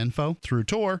mathgate.info through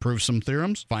Tor, prove some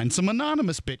theorems, find some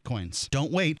anonymous Bitcoins.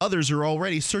 Don't wait. Others are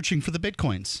already searching for the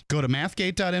Bitcoins. Go to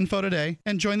mathgate.info today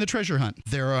and join the treasure hunt.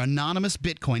 There are anonymous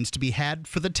Bitcoins to be had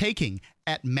for the taking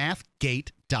at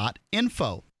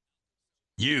mathgate.info.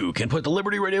 You can put the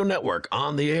Liberty Radio Network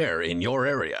on the air in your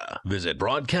area. Visit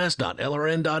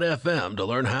broadcast.lrn.fm to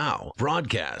learn how.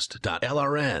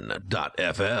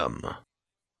 Broadcast.lrn.fm.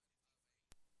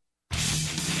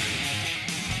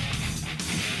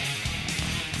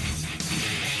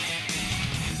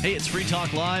 Hey, it's Free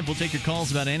Talk Live. We'll take your calls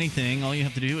about anything. All you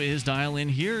have to do is dial in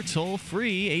here, toll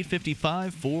free,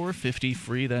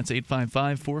 855-450-FREE. That's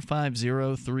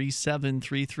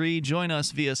 855-450-3733. Join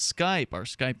us via Skype. Our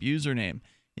Skype username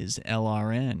is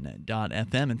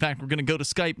lrn.fm. In fact, we're going to go to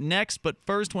Skype next, but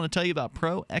first I want to tell you about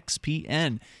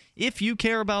ProXPN. If you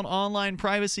care about online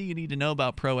privacy, you need to know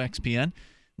about ProXPN.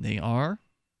 They are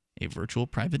a virtual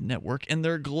private network, and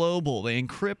they're global. They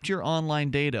encrypt your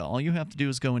online data. All you have to do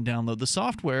is go and download the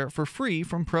software for free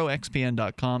from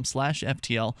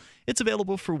proxpn.com/FTL. It's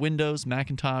available for Windows,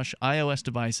 Macintosh, iOS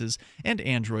devices, and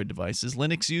Android devices.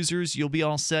 Linux users, you'll be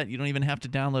all set. You don't even have to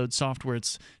download software.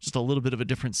 It's just a little bit of a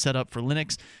different setup for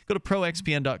Linux. Go to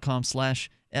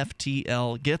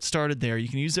proxpn.com/FTL. Get started there. You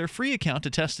can use their free account to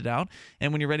test it out,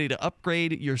 and when you're ready to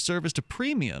upgrade your service to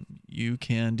premium, you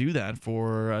can do that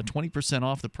for 20%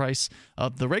 off the price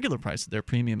of the regular price of their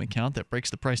premium account. That breaks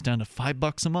the price down to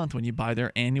 $5 a month when you buy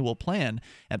their annual plan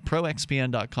at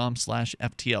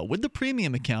proxpn.com/FTL. With the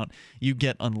premium account, you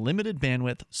get unlimited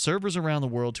bandwidth, servers around the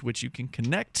world to which you can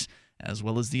connect, as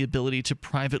well as the ability to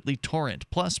privately torrent.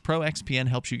 Plus, ProXPN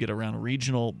helps you get around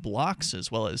regional blocks, as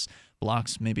well as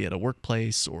blocks maybe at a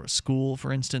workplace or a school,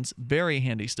 for instance. Very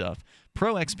handy stuff.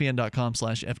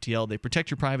 ProXPN.com/FTL. They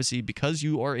protect your privacy because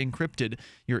you are encrypted.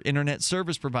 Your internet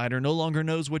service provider no longer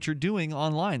knows what you're doing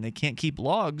online. They can't keep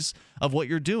logs of what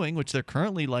you're doing, which they're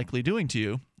currently likely doing to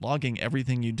you, logging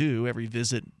everything you do, every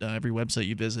visit, every website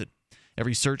you visit,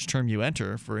 every search term you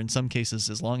enter for, in some cases,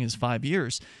 as long as 5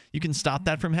 years. You can stop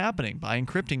that from happening by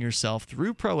encrypting yourself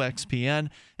through ProXPN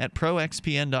at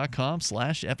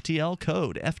proxpn.com/FTL,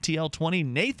 code FTL20.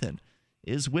 Nathan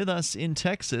is with us in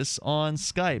Texas on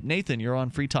Skype. Nathan, you're on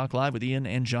Free Talk Live with Ian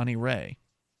and Johnny Ray.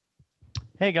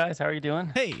 Hey, guys. How are you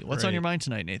doing? Hey, what's on your mind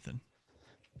tonight, Nathan?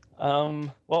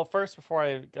 Well, first, before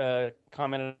I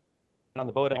commented on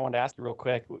the vote, I wanted to ask you real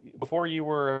quick. Before you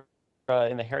were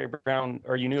in the Harry Brown,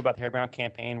 or you knew about the Harry Brown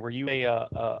campaign, were you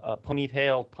a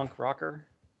ponytail punk rocker?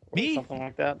 Or Me? something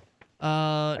like that?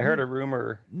 I heard a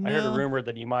rumor. No. I heard a rumor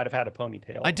that you might have had a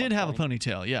ponytail. I did have a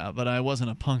ponytail, yeah, but I wasn't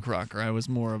a punk rocker. I was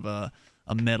more of a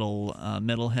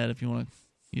metalhead, if you want to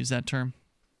use that term.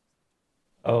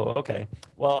 Oh, okay.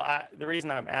 Well, the reason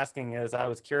I'm asking is I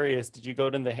was curious. Did you go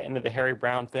into the Harry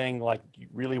Brown thing like you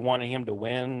really wanted him to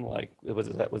win? Like was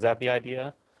that the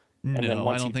idea? And No, then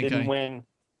once I don't he think didn't win.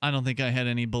 I don't think I had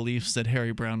any beliefs that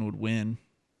Harry Brown would win.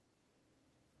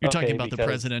 You're talking about the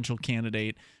presidential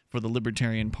candidate for the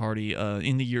Libertarian Party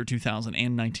in the year 2000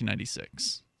 and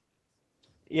 1996.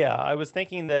 Yeah, I was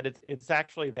thinking that it's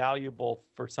actually valuable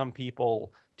for some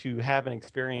people to have an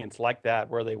experience like that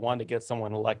where they want to get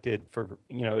someone elected for,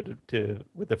 to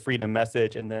with a freedom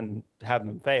message and then have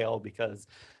them fail, because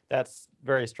that's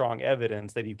very strong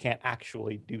evidence that you can't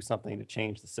actually do something to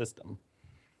change the system.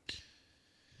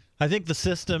 I think the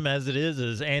system as it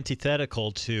is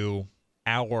antithetical to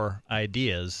our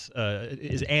ideas,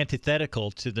 is antithetical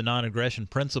to the non-aggression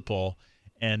principle.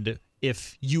 And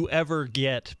if you ever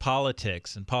get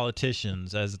politics and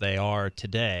politicians as they are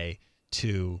today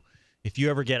if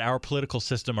you ever get our political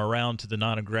system around to the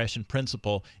non-aggression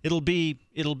principle, it will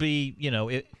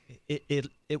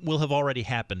have already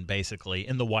happened basically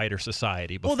in the wider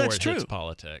society before it hits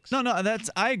politics. No,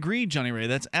 I agree, Johnny Ray.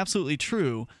 That's absolutely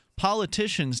true.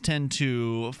 Politicians tend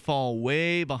to fall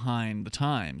way behind the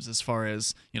times as far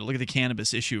as, look at the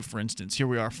cannabis issue, for instance. Here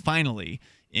we are finally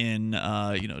in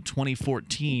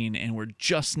 2014, and we're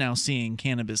just now seeing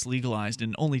cannabis legalized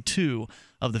in only 2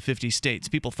 of the 50 states.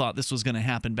 People thought this was going to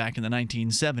happen back in the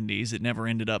 1970s. It never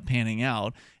ended up panning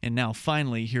out, and now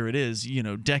finally here it is,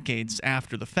 decades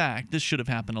after the fact. This should have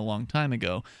happened a long time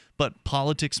ago. But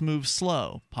politics moves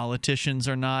slow. Politicians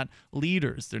are not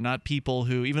leaders. They're not people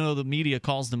who, even though the media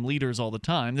calls them leaders all the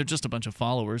time, they're just a bunch of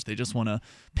followers. They just want to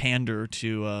pander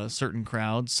to certain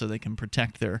crowds so they can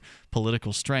protect their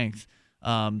political strength.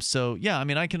 So, yeah, I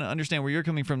mean, I can understand where you're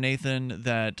coming from, Nathan,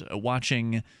 that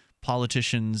watching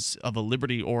politicians of a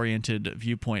liberty-oriented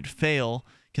viewpoint fail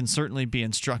can certainly be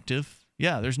instructive.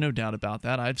 Yeah, there's no doubt about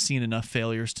that. I've seen enough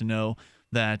failures to know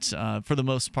that, for the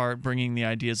most part, bringing the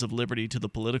ideas of liberty to the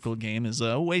political game is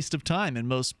a waste of time in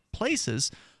most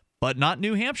places. But not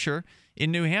New Hampshire. In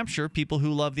New Hampshire, people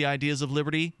who love the ideas of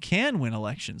liberty can win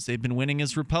elections. They've been winning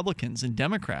as Republicans and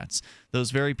Democrats.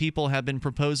 Those very people have been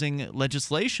proposing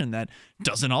legislation that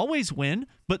doesn't always win,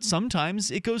 but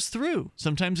sometimes it goes through.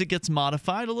 Sometimes it gets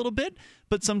modified a little bit,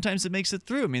 but sometimes it makes it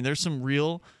through. I mean, there's some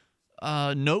real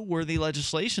noteworthy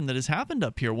legislation that has happened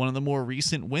up here. One of the more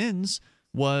recent wins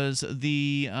was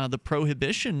the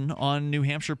prohibition on New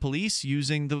Hampshire police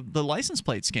using the license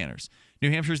plate scanners. New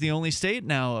Hampshire is the only state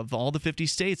now of all the 50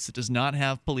 states that does not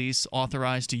have police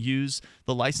authorized to use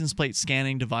the license plate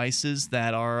scanning devices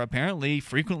that are apparently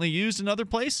frequently used in other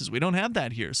places. We don't have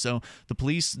that here. So the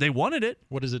police, they wanted it.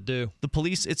 What does it do? The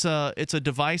police, it's a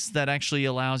device that actually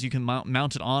allows you can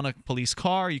mount it on a police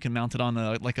car. You can mount it on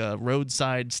a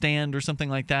roadside stand or something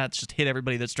like that. Just hit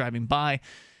everybody that's driving by.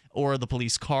 Or the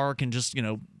police car can just,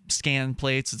 scan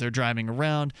plates as they're driving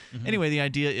around. Mm-hmm. Anyway, the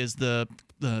idea is the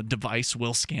device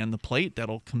will scan the plate.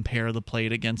 That'll compare the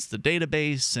plate against the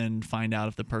database and find out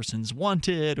if the person's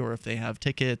wanted or if they have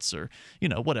tickets or,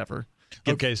 whatever.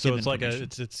 Okay, so it's like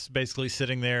it's basically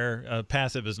sitting there.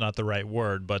 Passive is not the right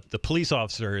word, but the police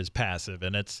officer is passive,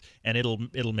 and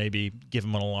it'll maybe give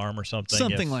him an alarm or something.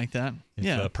 Something like that.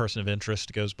 If a person of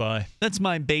interest goes by. That's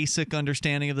my basic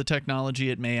understanding of the technology.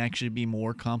 It may actually be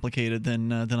more complicated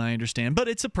than I understand, but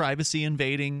it's a privacy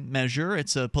invading measure.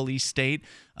 It's a police state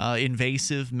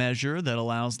invasive measure that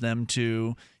allows them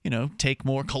to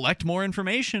collect more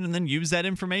information and then use that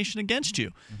information against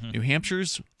you. Mm-hmm. New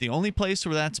Hampshire's the only place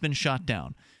where that's been shot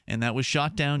down, and that was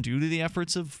shot down due to the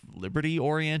efforts of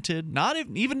liberty-oriented,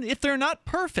 even if they're not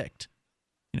perfect.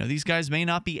 These guys may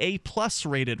not be A+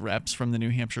 rated reps from the New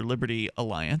Hampshire Liberty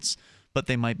Alliance, but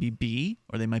they might be B,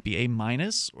 or they might be A-,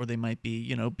 or they might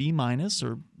be, B-,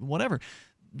 or whatever.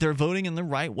 They're voting in the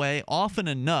right way often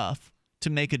enough to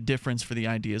make a difference for the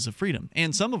ideas of freedom.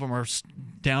 And some of them are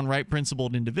downright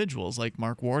principled individuals like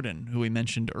Mark Warden, who we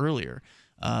mentioned earlier.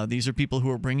 These are people who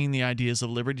are bringing the ideas of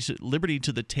liberty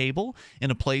to the table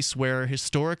in a place where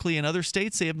historically in other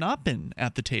states they have not been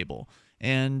at the table.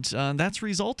 And that's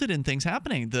resulted in things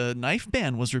happening. The knife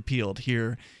ban was repealed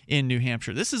here in New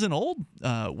Hampshire. This is an old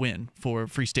win for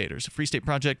Free Staters. Free State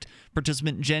Project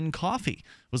participant Jen Coffey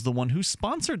was the one who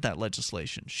sponsored that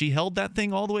legislation. She held that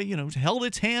thing all the way, held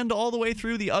its hand all the way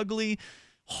through the ugly,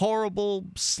 horrible,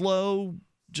 slow,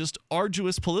 just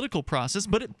arduous political process.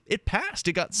 But it passed.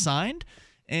 It got signed.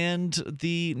 And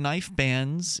the knife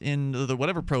bans in the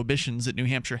whatever prohibitions that New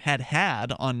Hampshire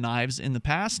had on knives in the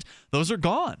past, those are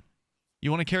gone. You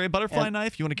want to carry a butterfly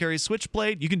knife? You want to carry a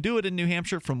switchblade? You can do it in New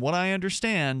Hampshire, from what I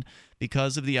understand,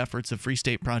 because of the efforts of Free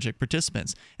State Project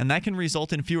participants. And that can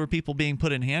result in fewer people being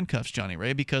put in handcuffs, Johnny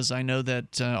Ray, because I know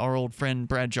that our old friend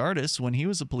Brad Jardis, when he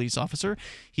was a police officer,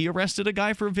 he arrested a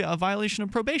guy for a violation of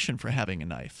probation for having a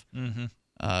knife.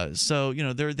 Mm-hmm. So,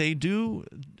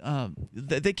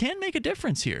 they can make a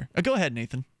difference here. Go ahead,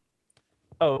 Nathan.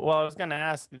 Oh, well, I was going to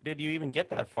ask, did you even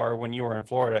get that far when you were in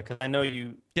Florida? Because I know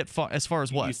you get far as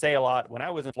what? You say a lot. When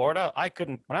I was in Florida, I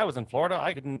couldn't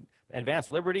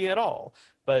advance liberty at all.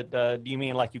 But do you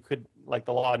mean like you could, like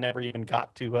the law never even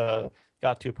got to a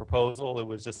proposal? It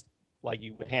was just like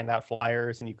you would hand out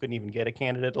flyers and you couldn't even get a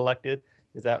candidate elected?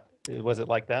 Was it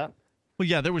like that? Well,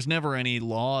 yeah, there was never any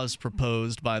laws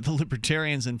proposed by the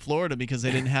libertarians in Florida because they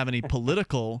didn't have any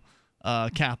political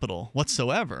capital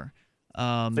whatsoever.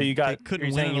 So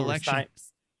couldn't win an election.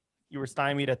 You were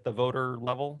stymied at the voter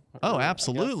level? Oh,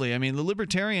 absolutely. I mean, the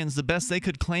libertarians, the best they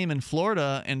could claim in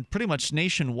Florida and pretty much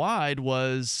nationwide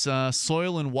was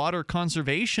Soil and Water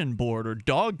Conservation Board or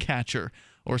dog catcher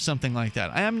or something like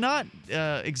that. I am not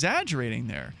exaggerating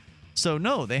there. So,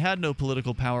 no, they had no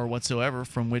political power whatsoever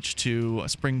from which to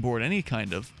springboard any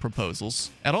kind of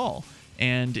proposals at all.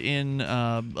 And in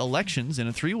elections, in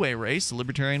a three-way race, the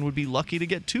libertarian would be lucky to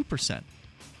get 2%.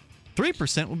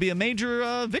 3% would be a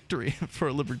major victory for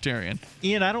a libertarian.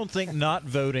 Ian, I don't think not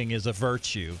voting is a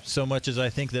virtue so much as I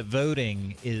think that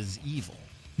voting is evil.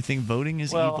 You think voting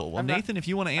is evil? Well, Nathan, if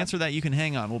you want to answer that, you can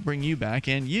hang on. We'll bring you back,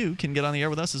 and you can get on the air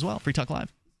with us as well. Free Talk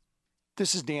Live.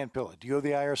 This is Dan Pilla. Do you owe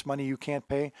the IRS money you can't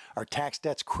pay? Are tax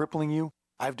debts crippling you?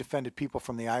 I've defended people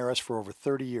from the IRS for over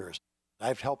 30 years.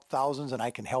 I've helped thousands, and I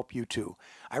can help you too.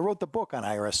 I wrote the book on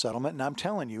IRS settlement, and I'm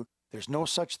telling you, there's no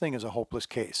such thing as a hopeless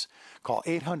case. Call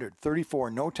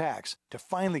 800-34-NO-TAX to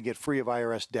finally get free of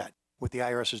IRS debt. With the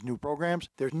IRS's new programs,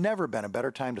 there's never been a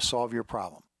better time to solve your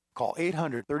problem. Call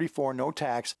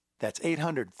 800-34-NO-TAX. That's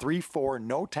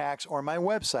 800-34-NO-TAX or my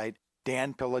website,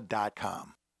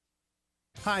 danpilla.com.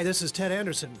 Hi, this is Ted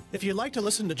Anderson. If you'd like to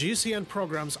listen to GCN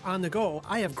programs on the go,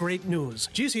 I have great news.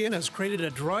 GCN has created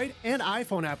a Droid and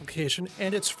iPhone application,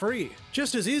 and it's free.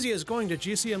 Just as easy as going to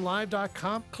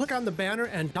GCNlive.com, click on the banner,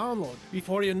 and download.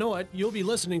 Before you know it, you'll be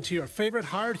listening to your favorite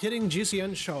hard-hitting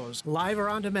GCN shows, live or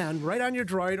on demand, right on your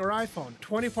Droid or iPhone,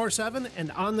 24/7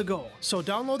 and on the go. So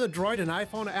download the Droid and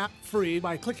iPhone app free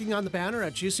by clicking on the banner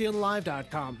at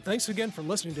GCNlive.com. Thanks again for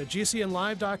listening to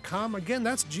GCNlive.com. Again,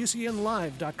 that's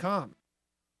GCNlive.com.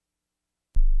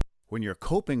 When you're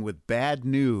coping with bad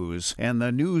news and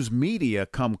the news media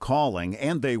come calling,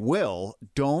 and they will,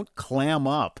 don't clam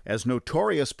up. As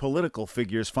notorious political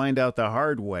figures find out the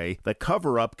hard way, the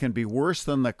cover-up can be worse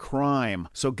than the crime.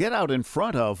 So get out in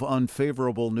front of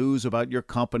unfavorable news about your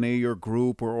company, your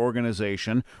group or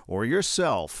organization, or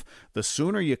yourself. The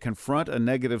sooner you confront a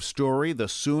negative story, the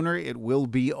sooner it will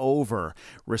be over.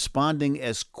 Responding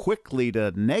as quickly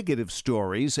to negative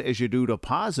stories as you do to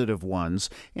positive ones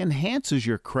enhances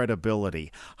your credibility.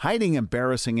 Hiding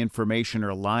embarrassing information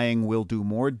or lying will do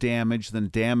more damage than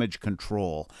damage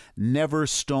control. Never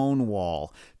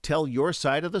stonewall. Tell your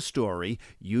side of the story,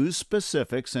 use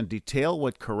specifics, and detail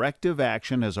what corrective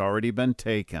action has already been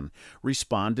taken.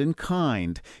 Respond in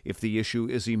kind. If the issue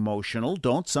is emotional,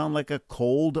 don't sound like a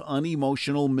cold,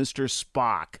 unemotional Mr.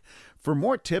 Spock. For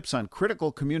more tips on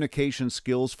critical communication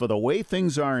skills for the way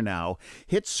things are now,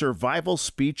 hit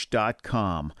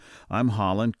survivalspeech.com. I'm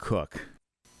Holland Cook.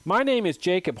 My name is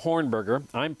Jacob Hornberger.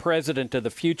 I'm president of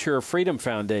the Future of Freedom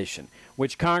Foundation,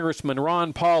 which Congressman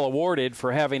Ron Paul awarded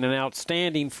for having an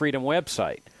outstanding freedom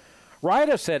website. Write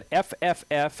us at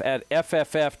fff@fff.org,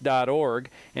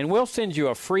 and we'll send you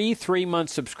a free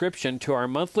 3-month subscription to our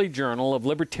monthly journal of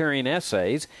libertarian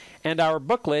essays and our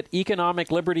booklet, Economic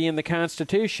Liberty in the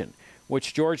Constitution,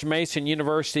 which George Mason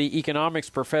University economics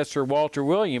professor Walter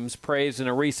Williams praised in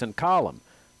a recent column.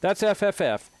 That's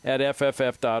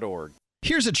fff@fff.org.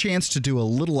 Here's a chance to do a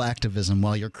little activism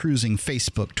while you're cruising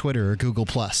Facebook, Twitter, or Google+.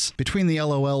 Between the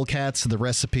LOL cats, the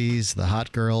recipes, the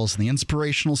hot girls, and the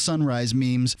inspirational sunrise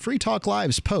memes, Free Talk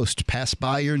Live's posts pass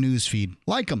by your newsfeed.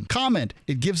 Like them, comment.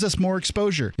 It gives us more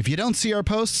exposure. If you don't see our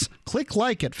posts, click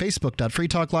like at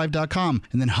facebook.freetalklive.com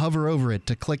and then hover over it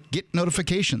to click Get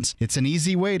Notifications. It's an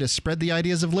easy way to spread the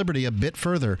ideas of liberty a bit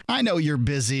further. I know you're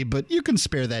busy, but you can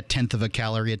spare that 1/10 of a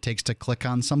calorie it takes to click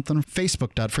on something.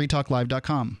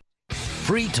 Facebook.freetalklive.com.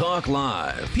 Free Talk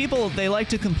Live. People, they like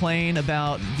to complain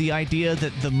about the idea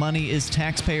that the money is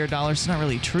taxpayer dollars. It's not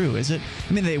really true, is it?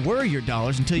 I mean, they were your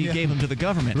dollars until you gave them to the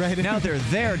government. Right. Now they're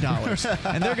their dollars,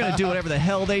 and they're going to do whatever the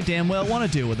hell they damn well want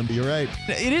to do with them. You're right.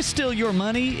 It is still your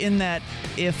money in that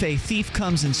if a thief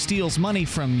comes and steals money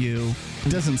from you, it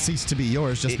doesn't cease to be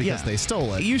yours just because they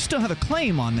stole it. You still have a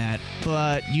claim on that,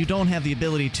 but you don't have the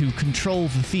ability to control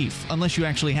the thief unless you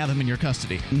actually have him in your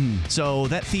custody. So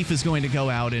that thief is going to go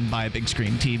out and buy a big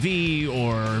screen TV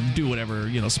or do whatever,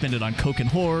 spend it on coke and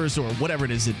whores or whatever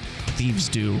it is that thieves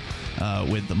do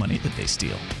with the money that they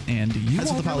steal. And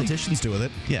that's what the politicians do with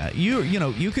it. Yeah,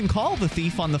 you can call the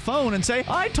thief on the phone and say,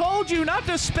 "I told you not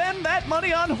to spend that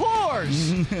money on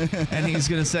whores," and he's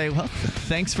going to say, "Well,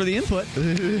 thanks for the input."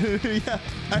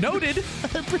 Noted.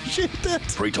 I appreciate that.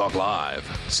 Free Talk Live,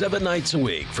 7 nights a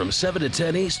week from 7 to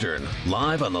 10 Eastern,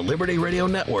 live on the Liberty Radio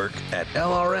Network at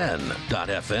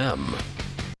LRN.FM.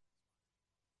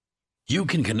 You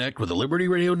can connect with the Liberty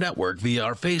Radio Network via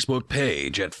our Facebook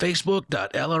page at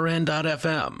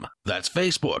facebook.lrn.fm. That's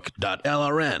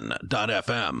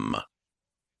facebook.lrn.fm.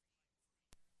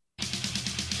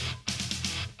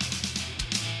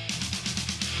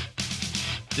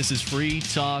 This is Free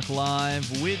Talk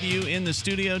Live with you in the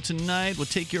studio tonight. We'll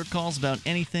take your calls about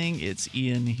anything. It's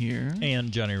Ian here.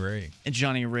 And Johnny Ray. And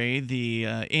Johnny Ray, the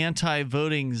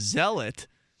anti-voting zealot,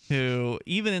 who,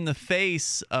 even in the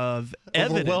face of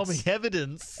overwhelming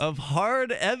evidence, of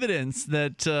hard evidence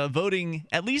that voting,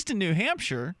 at least in New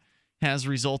Hampshire, has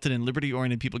resulted in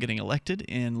liberty-oriented people getting elected,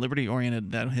 and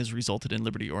that has resulted in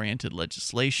liberty-oriented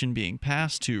legislation being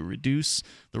passed to reduce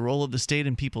the role of the state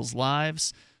in people's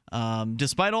lives.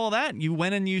 Despite all that, you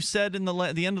went and you said in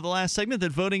the end of the last segment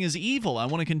that voting is evil. I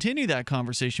want to continue that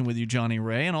conversation with you, Johnny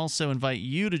Ray, and also invite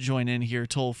you to join in here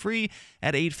toll-free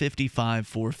at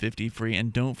 855-450-FREE.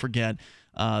 And don't forget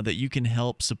that you can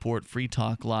help support Free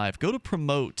Talk Live. Go to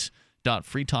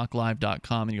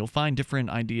promote.freetalklive.com and you'll find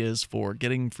different ideas for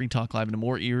getting Free Talk Live into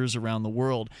more ears around the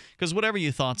world. Because whatever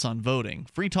your thoughts on voting,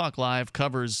 Free Talk Live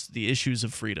covers the issues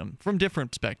of freedom from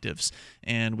different perspectives,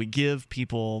 and we give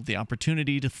people the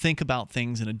opportunity to think about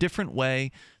things in a different way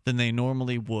than they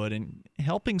normally would. And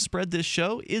helping spread this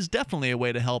show is definitely a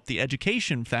way to help the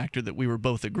education factor that we were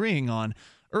both agreeing on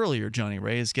earlier, Johnny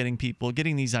Ray, is getting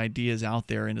these ideas out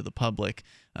there into the public.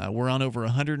 We're on over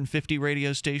 150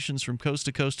 radio stations from coast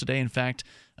to coast today. In fact,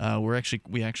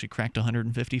 we actually cracked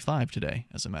 155 today,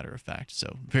 as a matter of fact.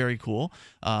 So very cool.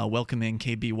 Welcoming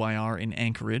KBYR in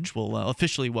Anchorage. We'll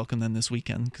officially welcome them this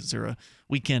weekend because they're a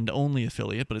weekend-only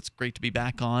affiliate, but it's great to be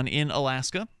back on in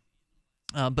Alaska.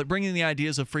 But bringing the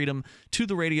ideas of freedom to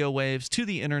the radio waves, to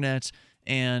the internet,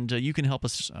 and you can help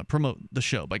us promote the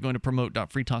show by going to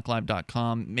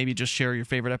promote.freetalklive.com. Maybe just share your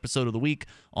favorite episode of the week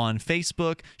on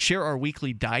Facebook. Share our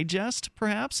weekly digest,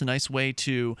 perhaps, a nice way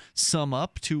to sum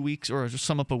up 2 weeks or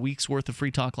sum up a week's worth of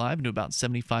Free Talk Live into about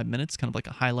 75 minutes, kind of like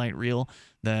a highlight reel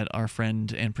that our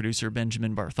friend and producer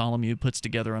Benjamin Bartholomew puts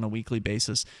together on a weekly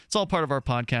basis. It's all part of our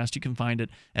podcast. You can find it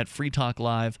at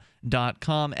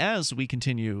freetalklive.com. As we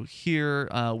continue here,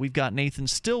 we've got Nathan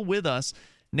still with us.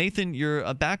 Nathan,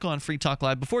 you're back on Free Talk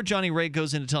Live. Before Johnny Ray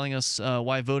goes into telling us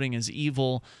why voting is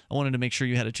evil, I wanted to make sure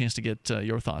you had a chance to get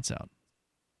your thoughts out.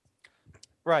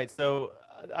 Right. So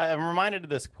I'm reminded of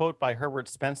this quote by Herbert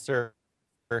Spencer.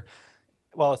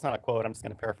 Well, it's not a quote. I'm just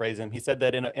going to paraphrase him. He said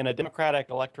that in a democratic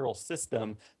electoral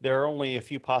system, there are only a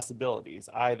few possibilities.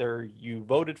 Either you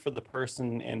voted for the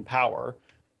person in power,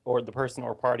 or the person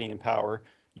or party in power,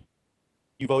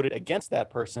 you voted against that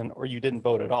person, or you didn't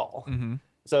vote at all. Mm-hmm.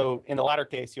 So in the latter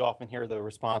case, you often hear the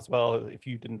response, well, if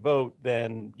you didn't vote,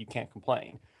 then you can't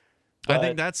complain. But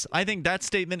I think that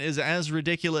statement is as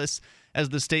ridiculous as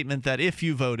the statement that if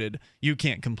you voted, you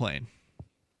can't complain.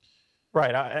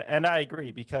 Right. And I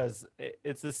agree, because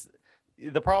it's this.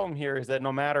 The problem here is that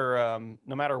no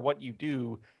matter what you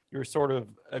do, you're sort of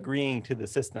agreeing to the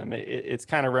system. It's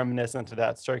kind of reminiscent to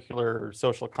that circular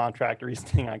social contract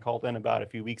reasoning I called in about a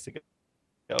few weeks ago.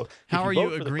 How are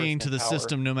you agreeing to the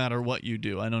system no matter what you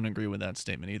do? I don't agree with that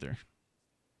statement either.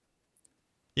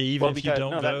 Even if you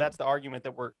don't vote? That's the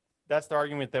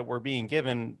argument that we're being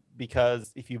given,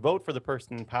 because if you vote for the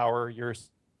person in power, you're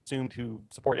assumed to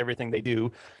support everything they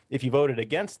do. If you voted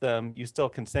against them, you still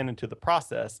consented to the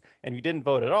process, and you didn't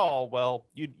vote at all. Well,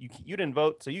 you didn't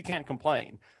vote, so you can't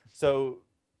complain. So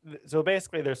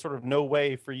basically, there's sort of no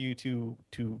way for you to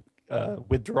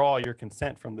withdraw your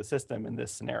consent from the system in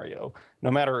this scenario. No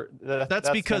matter that's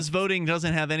because voting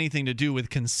doesn't have anything to do with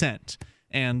consent.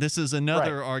 And this is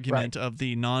another argument of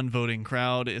the non-voting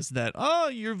crowd, is that, oh,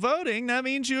 you're voting, that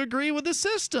means you agree with the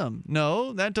system.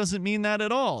 No, that doesn't mean that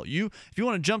at all. If you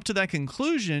want to jump to that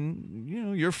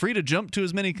conclusion, you're free to jump to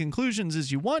as many conclusions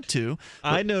as you want to.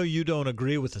 I know you don't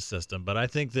agree with the system, but I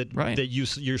think that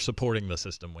you're supporting the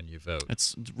system when you vote.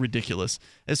 It's ridiculous,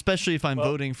 especially if I'm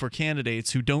voting for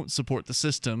candidates who don't support the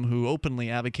system, who openly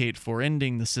advocate for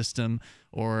ending the system,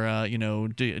 or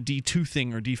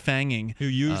de-toothing or defanging, who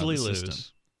usually the lose. System.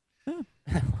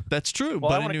 That's true,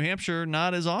 but in New Hampshire,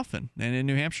 not as often. And in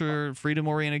New Hampshire,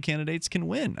 freedom-oriented candidates can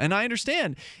win. And I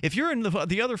understand, if you're in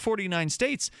the other 49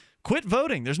 states, quit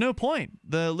voting. There's no point.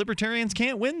 The libertarians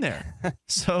can't win there.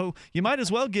 So you might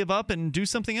as well give up and do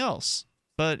something else.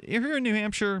 But if you're in New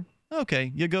Hampshire,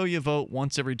 okay, you vote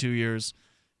once every 2 years.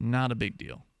 Not a big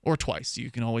deal. Or twice.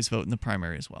 You can always vote in the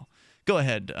primary as well. Go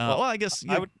ahead. I guess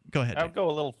go ahead. I would go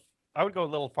a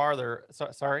little farther.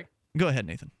 Sorry. Go ahead,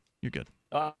 Nathan. You're good.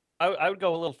 I would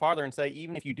go a little farther and say,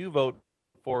 even if you do vote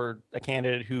for a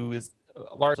candidate who is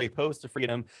largely opposed to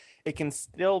freedom, it can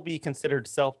still be considered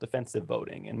self-defensive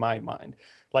voting in my mind.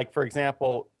 Like, for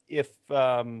example,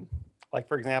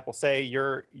 say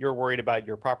you're worried about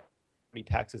your property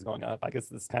taxes going up. I guess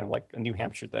this is kind of like a New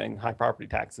Hampshire thing, high property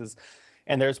taxes.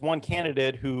 And there's one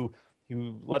candidate who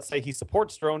let's say he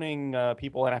supports droning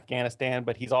people in Afghanistan,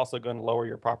 but he's also going to lower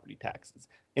your property taxes.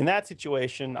 In that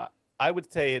situation, I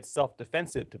would say it's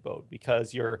self-defensive to vote,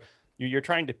 because you're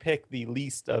trying to pick the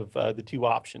least of the two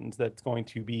options that's going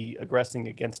to be aggressing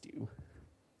against you.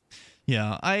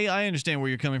 Yeah, I understand where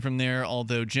you're coming from there,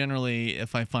 although generally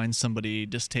if I find somebody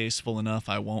distasteful enough,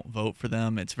 I won't vote for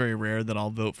them. It's very rare that I'll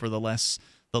vote for the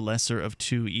lesser of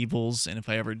two evils, and if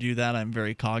I ever do that, I'm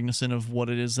very cognizant of what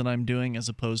it is that I'm doing, as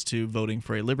opposed to voting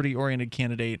for a liberty-oriented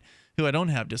candidate who I don't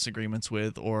have disagreements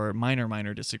with, or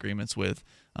minor disagreements with.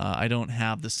 I don't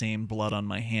have the same blood on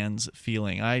my hands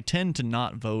feeling. I tend to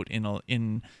not vote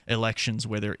in elections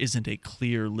where there isn't a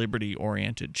clear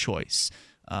liberty-oriented choice,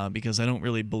 because I don't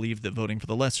really believe that voting for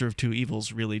the lesser of two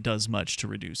evils really does much to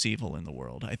reduce evil in the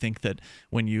world. I think that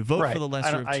when you vote for the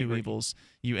lesser of two evils,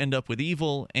 you end up with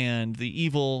evil, and the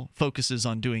evil focuses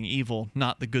on doing evil,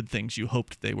 not the good things you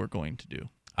hoped they were going to do.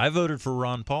 I voted for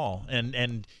Ron Paul,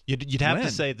 and you'd have to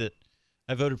say that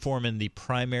I voted for him in the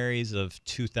primaries of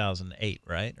 2008,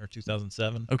 right, or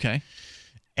 2007. Okay.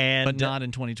 But not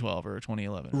in 2012 or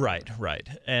 2011. Right.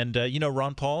 And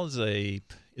Ron Paul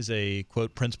is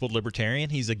quote principled libertarian.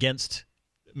 He's against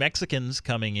Mexicans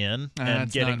coming in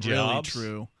and getting not jobs. Really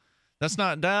true. That's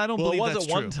not. I don't believe that's true. Well, it was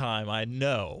at one time. I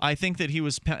know. I think that he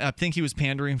was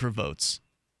pandering for votes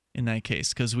in that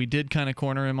case, because we did kind of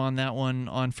corner him on that one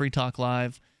on Free Talk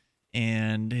Live,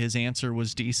 and his answer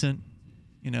was decent.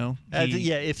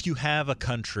 If you have a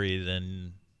country,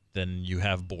 then you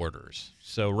have borders.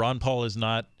 So Ron Paul is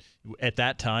not. At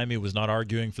that time, he was not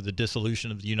arguing for the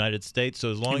dissolution of the United States.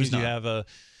 So as long as you have a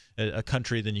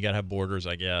country, then you got to have borders,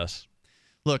 I guess.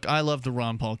 Look, I loved the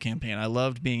Ron Paul campaign. I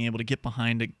loved being able to get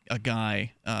behind a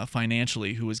guy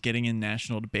financially who was getting in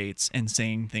national debates and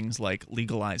saying things like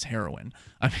legalize heroin.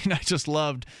 I mean, I just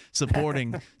loved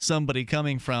supporting somebody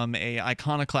coming from a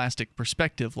iconoclastic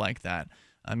perspective like that.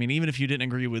 I mean, even if you didn't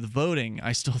agree with voting,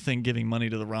 I still think giving money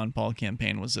to the Ron Paul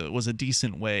campaign was a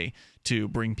decent way to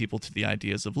bring people to the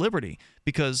ideas of liberty,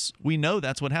 because we know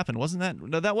that's what happened. Wasn't that?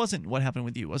 No, that wasn't what happened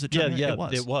with you, was it, John? Yeah, it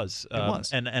was. It was. It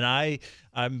was. And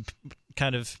I'm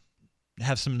kind of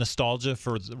have some nostalgia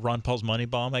for Ron Paul's money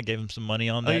bomb. I gave him some money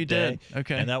on that day. Oh, you did?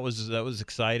 Okay. And that was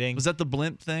exciting. Was that the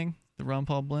blimp thing? The Ron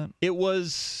Paul blimp? It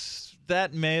was.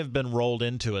 That may have been rolled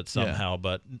into it somehow,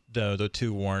 but the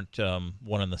two weren't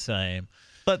one and the same.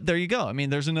 But there you go. I mean,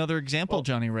 there's another example,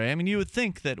 Johnny Ray. I mean, you would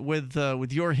think that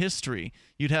with your history,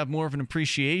 you'd have more of an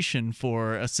appreciation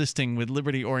for assisting with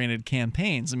liberty-oriented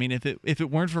campaigns. I mean, if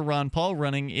it weren't for Ron Paul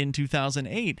running in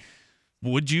 2008,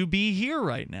 would you be here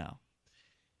right now?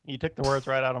 You took the words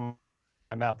right out of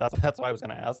my mouth. That's what I was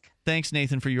going to ask. Thanks,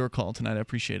 Nathan, for your call tonight. I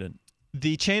appreciate it.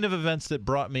 The chain of events that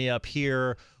brought me up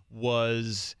here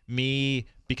was me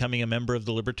becoming a member of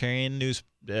the Libertarian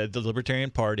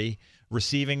Party,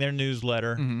 receiving their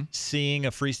newsletter, seeing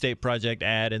a Free State Project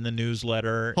ad in the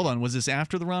newsletter. Hold on, was this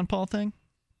after the Ron Paul thing?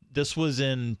 This was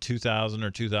in 2000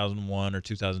 or 2001 or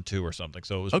 2002 or something,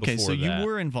 so it was before that. Okay, so you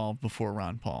were involved before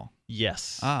Ron Paul.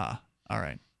 Yes. Ah, all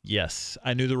right. Yes.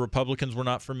 I knew the Republicans were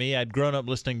not for me. I'd grown up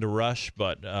listening to Rush,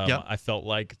 but I felt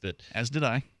like that... As did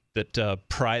I. That a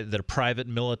private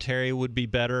military would be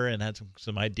better, and had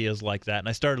some ideas like that. And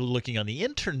I started looking on the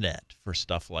internet for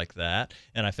stuff like that,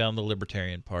 and I found the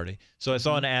Libertarian Party. So I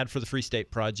saw an ad for the Free State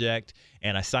Project,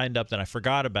 and I signed up, then I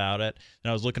forgot about it. And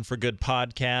I was looking for good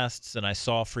podcasts, and I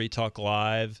saw Free Talk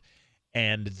Live,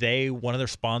 and one of their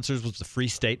sponsors was the Free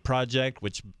State Project,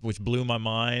 which blew my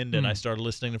mind, and I started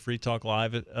listening to Free Talk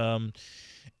Live.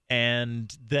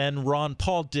 And then Ron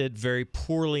Paul did very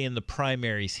poorly in the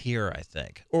primaries here, I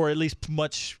think, or at least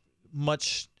much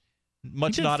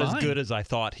not as good as I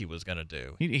thought he was going to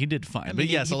do. He did fine, but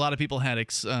yes, a lot of people had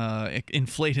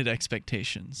inflated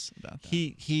expectations about that.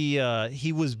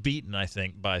 He was beaten, I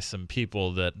think, by some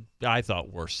people that I thought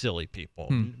were silly people,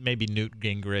 maybe Newt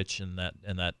Gingrich and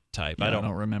that type. Yeah, I don't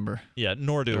remember. Yeah,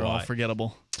 nor do I. They're all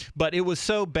forgettable. But it was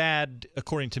so bad,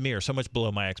 according to me, or so much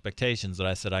below my expectations, that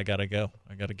I said, I got to go.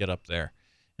 I got to get up there.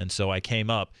 And so I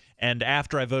came up. And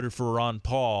after I voted for Ron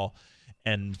Paul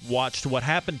and watched what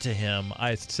happened to him,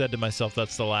 I said to myself,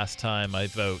 that's the last time I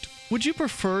vote. Would you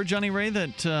prefer, Johnny Ray,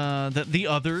 that the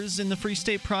others in the Free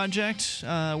State Project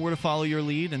were to follow your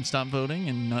lead and stop voting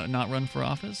and not run for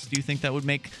office? Do you think that would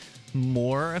make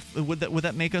would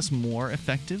that make us more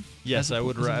effective? Yes, I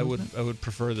would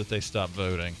prefer that they stop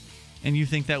voting. And you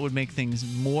think that would make things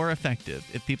more effective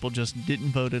if people just didn't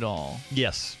vote at all?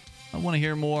 Yes. I want to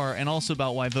hear more, and also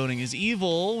about why voting is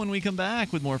evil, when we come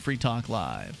back with more Free Talk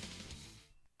Live.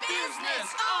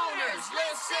 Business owners,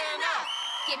 listen up.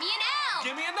 Give me an L.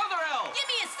 Give me another L. Give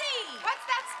me a C. What's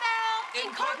that spell?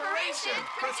 Incorporation,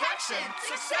 protection,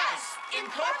 success.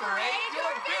 Incorporate your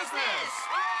business.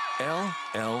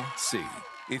 LLC.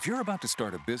 If you're about to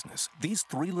start a business, these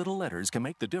three little letters can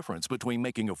make the difference between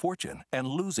making a fortune and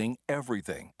losing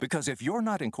everything. Because if you're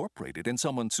not incorporated and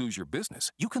someone sues your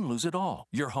business, you can lose it all.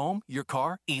 Your home, your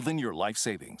car, even your life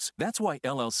savings. That's why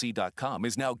LLC.com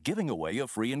is now giving away a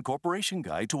free incorporation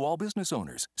guide to all business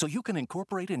owners, so you can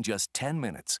incorporate in just 10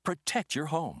 minutes. Protect your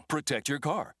home, protect your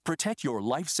car, protect your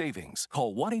life savings.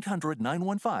 Call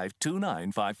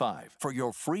 1-800-915-2955 for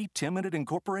your free 10-minute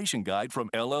incorporation guide from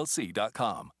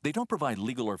LLC.com. They don't provide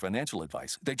legal or financial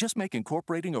advice. They just make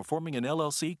incorporating or forming an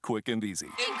LLC quick and easy.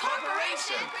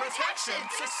 Incorporation, protection,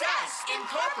 success.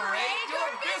 Incorporate your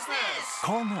business.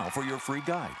 Call now for your free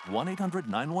guide.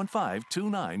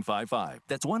 1-800-915-2955.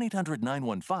 That's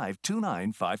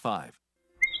 1-800-915-2955.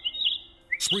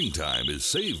 Springtime is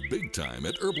save big time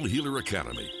at Herbal Healer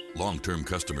Academy. Long-term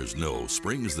customers know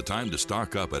spring is the time to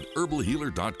stock up at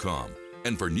herbalhealer.com.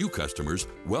 And for new customers,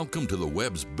 welcome to the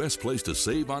web's best place to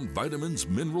save on vitamins,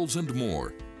 minerals, and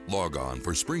more. Log on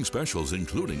for spring specials,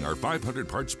 including our 500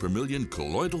 parts per million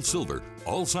colloidal silver,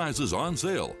 all sizes on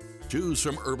sale. Choose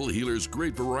from Herbal Healer's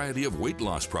great variety of weight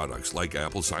loss products like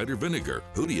apple cider vinegar,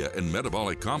 Hoodia and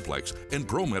Metabolic Complex, and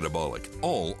Pro Metabolic,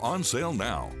 all on sale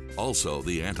now. Also,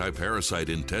 the Anti-Parasite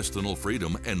Intestinal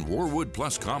Freedom and Warwood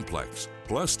Plus Complex,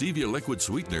 plus Stevia Liquid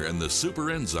Sweetener and the Super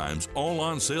Enzymes, all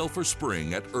on sale for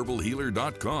spring at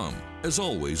herbalhealer.com. As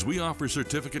always, we offer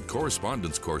certificate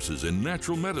correspondence courses in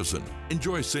natural medicine.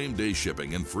 Enjoy same-day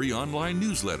shipping and free online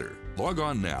newsletter. Log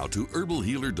on now to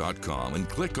herbalhealer.com and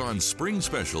click on Spring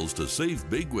Specials to save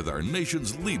big with our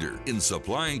nation's leader in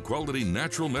supplying quality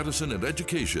natural medicine and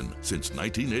education since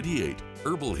 1988,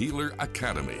 Herbal Healer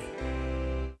Academy.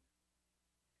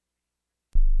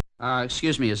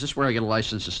 Excuse me, is this where I get a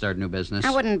license to start a new business? I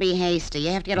wouldn't be hasty.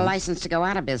 You have to get a license to go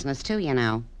out of business, too, you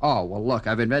know. Oh, well, look,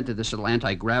 I've invented this little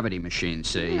anti-gravity machine,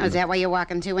 see? Oh, is that why you're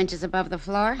walking 2 inches above the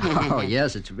floor? Oh,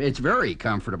 yes, it's very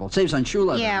comfortable. It saves on shoe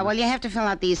leather. Yeah, well, you have to fill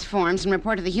out these forms and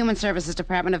report to the Human Services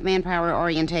Department of Manpower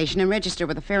Orientation and register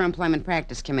with the Fair Employment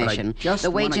Practice Commission, the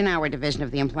Wage and Hour Division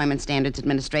of the Employment Standards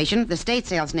Administration, the State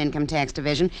Sales and Income Tax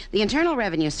Division, the Internal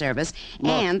Revenue Service,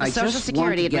 and the Social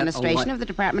Security Administration of the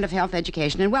Department of Health,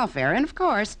 Education, and Welfare, and, of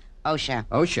course, OSHA.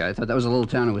 OSHA? I thought that was a little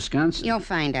town in Wisconsin. You'll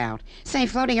find out. Say,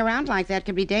 floating around like that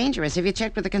could be dangerous. Have you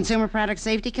checked with the Consumer Product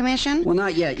Safety Commission? Well,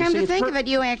 not yet. Come to think of it,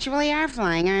 you actually are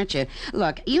flying, aren't you?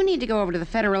 Look, you need to go over to the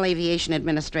Federal Aviation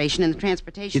Administration and the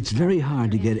Transportation... It's very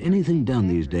hard to get anything done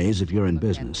these days if you're in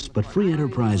business, but free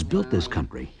enterprise built this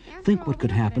country. Think what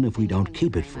could happen if we don't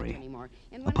keep it free.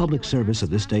 A public service of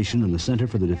this station and the Center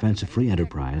for the Defense of Free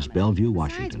Enterprise, Bellevue,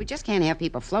 Washington. We just can't have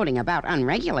people floating about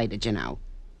unregulated, you know.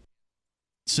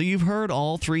 So you've heard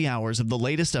all 3 hours of the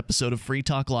latest episode of Free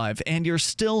Talk Live, and you're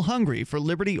still hungry for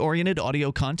liberty-oriented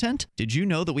audio content? Did you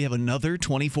know that we have another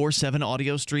 24/7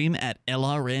 audio stream at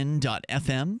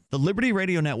LRN.FM? The Liberty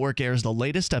Radio Network airs the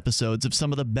latest episodes of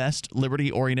some of the best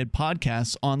liberty-oriented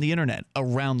podcasts on the internet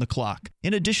around the clock.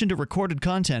 In addition to recorded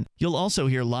content, you'll also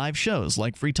hear live shows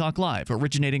like Free Talk Live,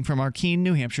 originating from our Keene,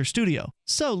 New Hampshire studio.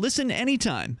 So listen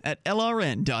anytime at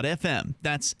LRN.FM.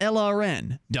 That's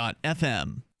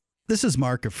LRN.FM. This is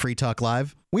Mark of Free Talk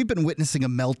Live. We've been witnessing a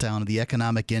meltdown of the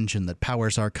economic engine that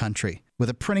powers our country. With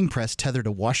a printing press tethered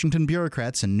to Washington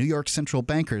bureaucrats and New York central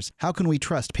bankers, how can we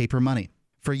trust paper money?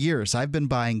 For years, I've been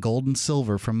buying gold and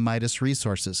silver from Midas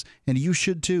Resources, and you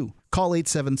should too. Call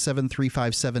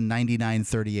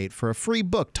 877-357-9938 for a free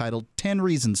book titled 10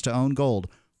 Reasons to Own Gold,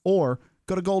 or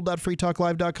go to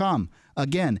gold.freetalklive.com.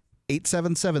 Again,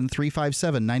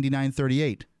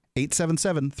 877-357-9938.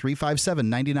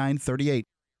 877-357-9938.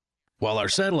 While our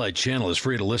satellite channel is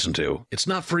free to listen to, it's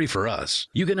not free for us.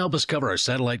 You can help us cover our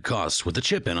satellite costs with the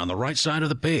chip-in on the right side of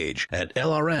the page at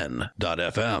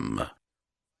lrn.fm.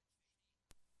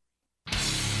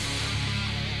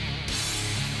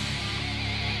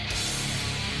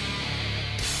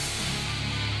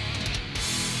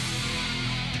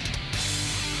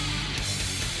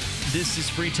 This is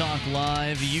Free Talk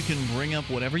Live. You can bring up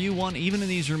whatever you want, even in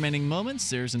these remaining moments.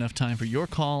 There's enough time for your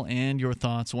call and your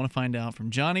thoughts. I want to find out from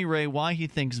Johnny Ray why he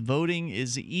thinks voting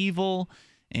is evil,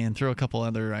 and throw a couple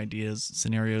other ideas,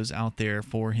 scenarios out there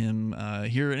for him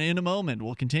here in a moment.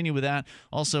 We'll continue with that.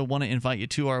 Also want to invite you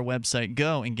to our website.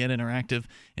 Go and get interactive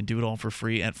and do it all for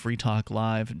free at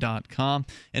freetalklive.com.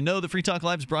 And know that Free Talk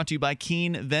Live is brought to you by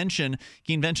Keenvention.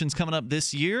 Keenvention's coming up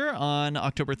this year on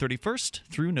October 31st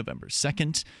through November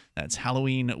 2nd. That's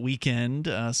Halloween weekend,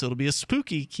 so it'll be a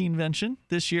spooky Keenvention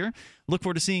this year. Look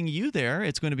forward to seeing you there.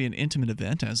 It's going to be an intimate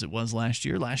event, as it was last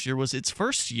year. Last year was its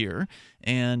first year,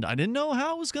 and I didn't know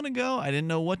how it was going to go. I didn't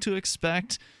know what to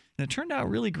expect, and it turned out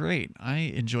really great. I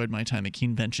enjoyed my time at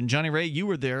Keenvention. Johnny Ray, you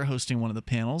were there hosting one of the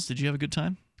panels. Did you have a good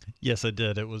time? Yes, I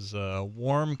did. It was a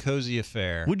warm, cozy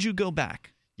affair. Would you go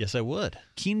back? Yes, I would.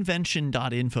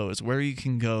 Keenvention.info is where you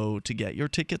can go to get your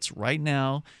tickets right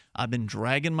now. I've been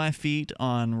dragging my feet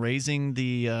on raising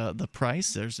the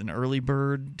price. There's an early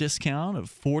bird discount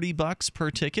of $40 per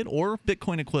ticket or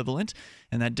Bitcoin equivalent,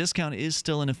 and that discount is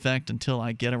still in effect until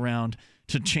I get around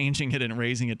to changing it and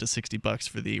raising it to $60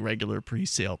 for the regular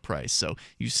pre-sale price. So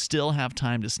you still have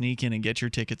time to sneak in and get your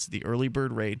tickets at the early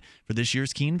bird rate for this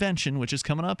year's Keenvention, which is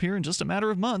coming up here in just a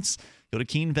matter of months. Go to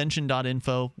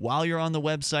keenvention.info. While you're on the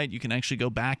website, you can actually go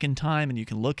back in time and you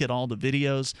can look at all the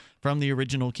videos from the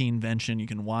original Keenvention. You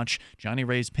can watch Johnny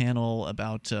Ray's panel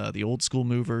about the old school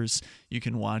movers. You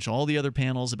can watch all the other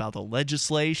panels about the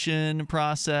legislation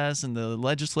process and the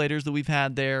legislators that we've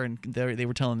had there. And they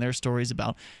were telling their stories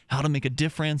about how to make a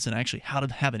difference and actually how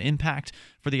to have an impact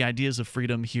for the ideas of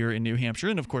freedom here in New Hampshire.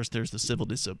 And, of course, there's the civil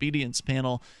disobedience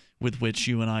panel, with which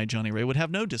you and I, Johnny Ray, would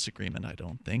have no disagreement, I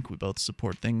don't think. We both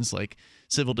support things like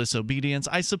civil disobedience.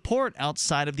 I support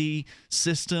outside of the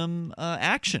system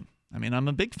action. I mean, I'm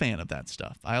a big fan of that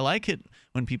stuff. I like it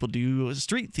when people do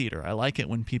street theater. I like it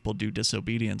when people do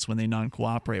disobedience, when they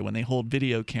non-cooperate, when they hold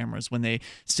video cameras, when they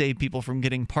save people from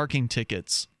getting parking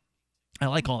tickets. I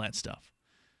like all that stuff.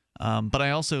 But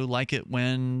I also like it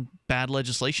when bad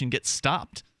legislation gets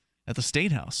stopped at the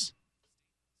State House.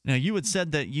 Now, you had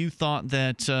said that you thought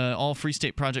that all Free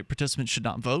State Project participants should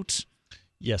not vote.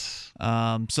 Yes.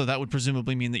 So that would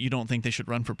presumably mean that you don't think they should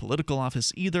run for political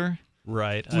office either.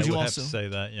 Right. Would you have also to say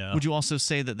that, yeah. Would you also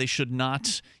say that they should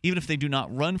not, even if they do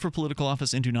not run for political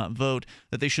office and do not vote,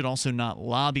 that they should also not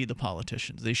lobby the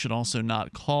politicians? They should also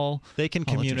not call They can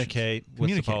communicate with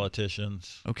the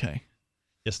politicians. Okay.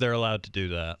 Yes, they're allowed to do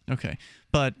that. Okay.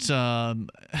 But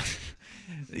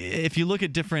if you look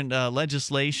at different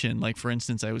legislation, like, for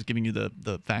instance, I was giving you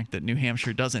the fact that New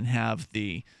Hampshire doesn't have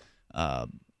the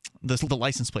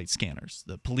license plate scanners.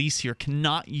 The police here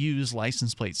cannot use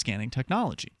license plate scanning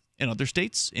technology. In other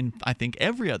states, in I think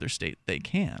every other state, they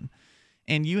can.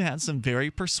 And you had some very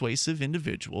persuasive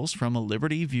individuals from a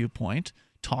liberty viewpoint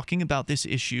talking about this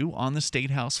issue on the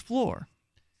State House floor.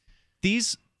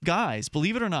 These guys,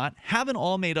 believe it or not, haven't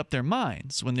all made up their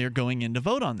minds when they're going in to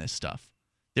vote on this stuff.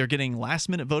 They're getting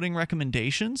last-minute voting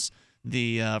recommendations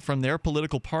from their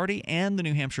political party and the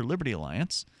New Hampshire Liberty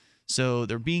Alliance. So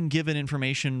they're being given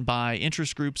information by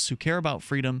interest groups who care about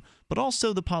freedom, but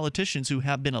also the politicians who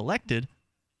have been elected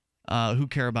who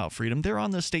care about freedom. They're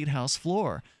on the State House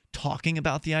floor talking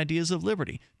about the ideas of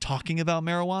liberty, talking about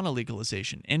marijuana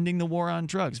legalization, ending the war on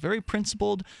drugs. Very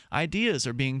principled ideas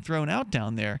are being thrown out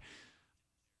down there.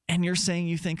 And you're saying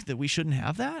you think that we shouldn't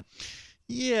have that?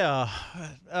 Yeah.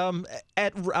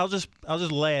 I'll just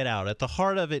lay it out. At the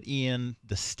heart of it, Ian,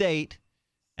 the state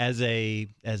as a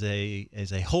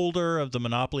holder of the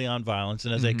monopoly on violence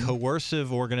and as a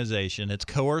coercive organization, it's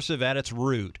coercive at its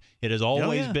root. It has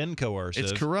always been coercive.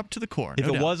 It's corrupt to the core. If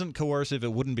it wasn't coercive,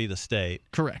 it wouldn't be the state.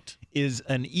 Correct. Is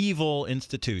an evil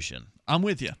institution. I'm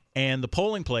with you. And the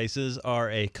polling places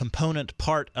are a component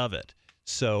part of it.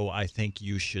 So I think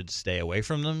you should stay away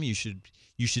from them. You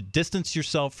should distance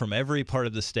yourself from every part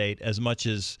of the state as much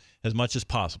as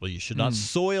possible. You should not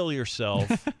soil yourself.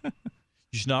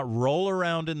 You should not roll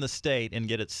around in the state and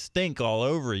get it stink all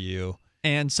over you.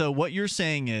 And so what you're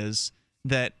saying is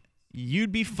that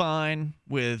you'd be fine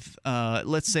with,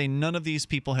 let's say none of these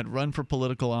people had run for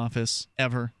political office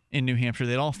ever in New Hampshire.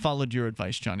 They'd all followed your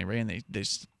advice, Johnny Ray, and they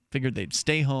figured they'd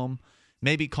stay home,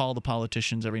 maybe call the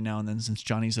politicians every now and then, since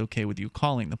Johnny's okay with you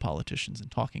calling the politicians and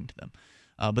talking to them.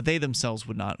 But they themselves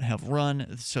would not have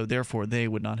run, so therefore they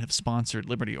would not have sponsored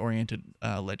liberty-oriented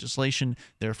legislation.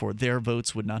 Therefore, their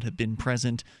votes would not have been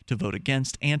present to vote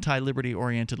against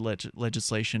anti-liberty-oriented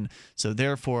legislation. So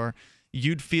therefore,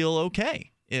 you'd feel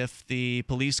okay if the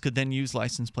police could then use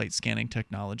license plate scanning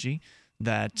technology,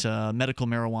 that medical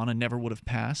marijuana never would have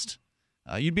passed.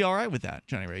 You'd be all right with that,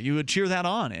 Johnny Ray. You would cheer that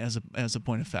on as a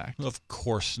point of fact. Of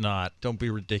course not. Don't be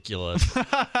ridiculous.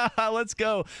 Let's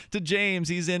go to James.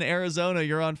 He's in Arizona.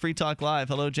 You're on Free Talk Live.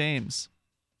 Hello, James.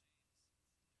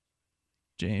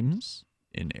 James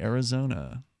in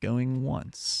Arizona, going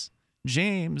once.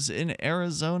 James in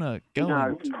Arizona, going. You're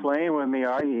not playing with me,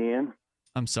 are you, Ian?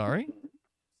 I'm sorry?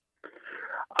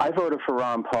 I voted for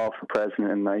Ron Paul for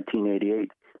president in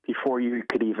 1988 before you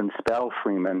could even spell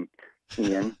Freeman,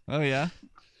 Ian. Oh, yeah?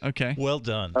 Okay. Well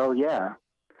done. Oh, yeah.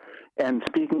 And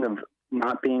speaking of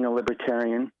not being a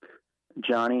libertarian,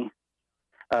 Johnny,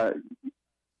 the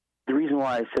reason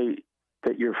why I say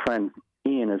that your friend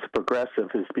Ian is progressive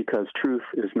is because truth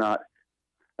is not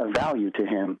a value to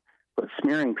him, but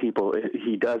smearing people,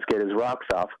 he does get his rocks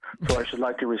off. So I should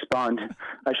like to respond.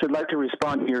 I should like to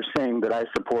respond to your saying that I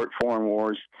support foreign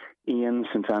wars, Ian,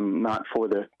 since I'm not for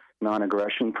the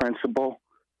non-aggression principle.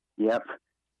 Yep.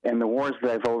 And the wars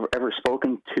that I've ever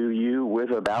spoken to you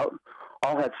with about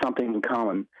all had something in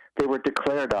common. They were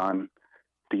declared on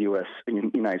the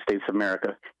United States of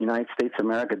America. United States of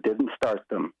America didn't start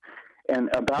them. And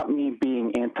about me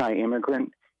being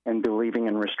anti-immigrant and believing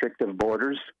in restrictive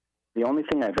borders, the only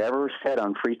thing I've ever said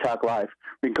on Free Talk Live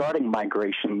regarding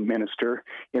migration, Minister,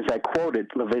 is I quoted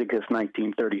Leviticus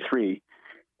 19:33,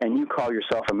 and you call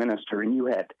yourself a minister, and you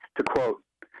had to quote,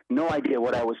 no idea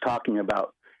what I was talking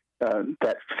about.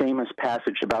 That famous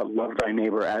passage about love thy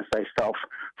neighbor as thyself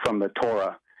from the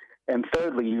Torah. And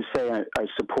thirdly, you say I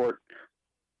support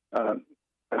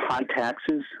high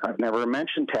taxes. I've never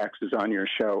mentioned taxes on your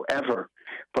show, ever.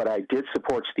 But I did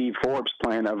support Steve Forbes'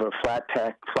 plan of a flat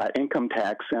income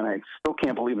tax, and I still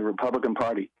can't believe the Republican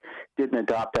Party didn't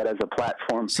adopt that as a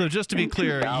platform. So just to be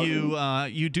clear,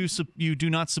 you do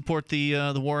not support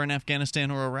the war in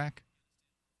Afghanistan or Iraq?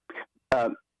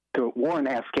 the war in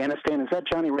Afghanistan. Is that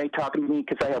Johnny Ray talking to me?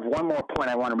 Because I have one more point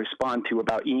I want to respond to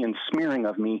about Ian's smearing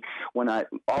of me when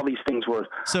all these things were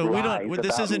So we don't.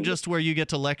 This isn't just where you get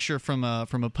to lecture from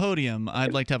a podium.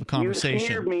 I'd like to have a conversation. You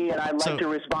smeared me, and I'd like to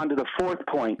respond to the fourth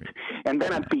point, and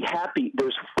then I'd be happy.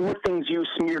 There's 4 things you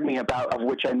smeared me about, of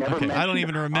which I never mentioned. I don't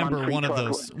even remember one of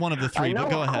the 3. But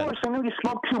go ahead. Of course, I know you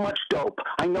smoke too much dope.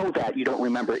 I know that you don't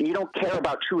remember, and you don't care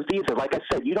about truth either. Like I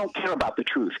said, you don't care about the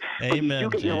truth. Amen, but you do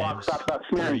get your James. rocks off about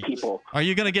smearing people. Are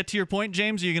you going to get to your point,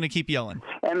 James, or are you going to keep yelling?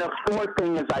 And the 4th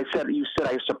thing is, you said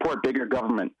I support bigger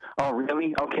government. Oh,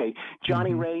 really? Okay.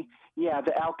 Johnny Ray, yeah,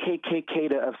 the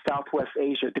Al-KKK of Southwest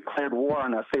Asia declared war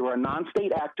on us. They were a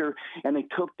non-state actor, and they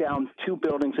took down 2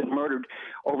 buildings and murdered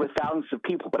over thousands of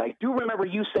people. But I do remember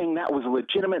you saying that was a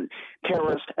legitimate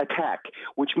terrorist attack,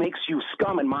 which makes you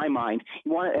scum in my mind.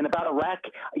 And about Iraq,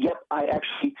 yep, I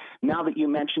actually, now that you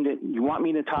mentioned it, you want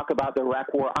me to talk about the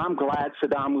Iraq war. I'm glad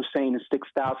Saddam Hussein is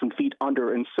 6,000 feet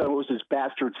under, and so is his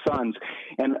bastard sons.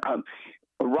 And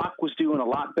Iraq was doing a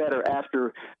lot better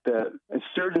after the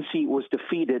insurgency was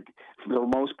defeated for the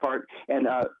most part, and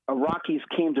Iraqis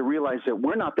came to realize that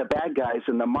we're not the bad guys,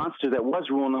 and the monster that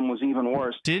was ruling them was even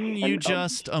worse. Didn't you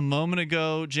just a moment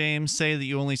ago, James, say that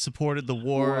you only supported the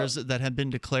wars that had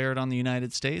been declared on the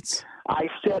United States? I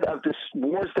said of the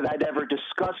wars that I'd ever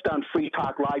discussed on Free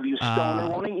Talk Live, you stoner.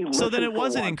 Why don't you so then it listen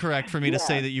wasn't incorrect for me to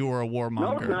say that you were a warmonger.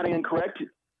 No, it's not incorrect.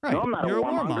 Right. No, I'm not You're a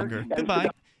warmonger.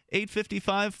 Goodbye.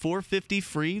 855-450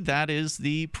 free. That is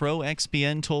the Pro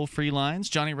XPN toll-free lines.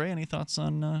 Johnny Ray, any thoughts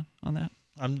on that?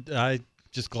 I'm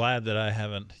just glad that I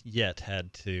haven't yet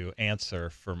had to answer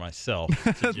for myself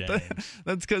to James.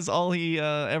 That's because all he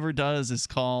ever does is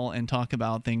call and talk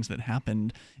about things that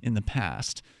happened in the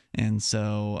past, and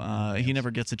so he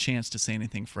never gets a chance to say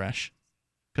anything fresh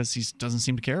because he doesn't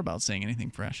seem to care about saying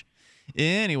anything fresh.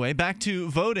 Anyway, back to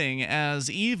voting as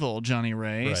evil, Johnny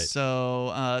Ray. Right.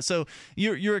 So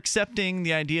you're accepting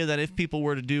the idea that if people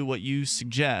were to do what you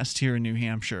suggest here in New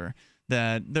Hampshire,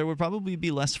 that there would probably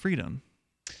be less freedom.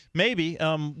 Maybe.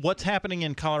 What's happening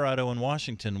in Colorado and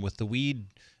Washington with the weed,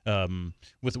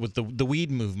 with the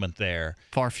weed movement there?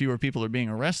 Far fewer people are being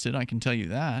arrested. I can tell you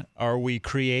that. Are we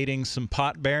creating some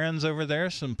pot barons over there?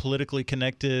 Some politically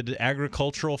connected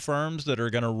agricultural firms that are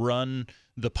going to run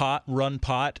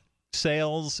pot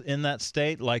sales in that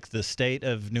state, like the state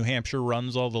of New Hampshire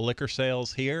runs all the liquor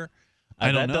sales here?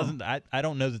 I don't know. I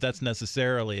don't know that that's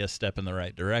necessarily a step in the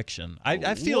right direction.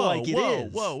 I feel like it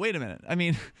is. Whoa, wait a minute. I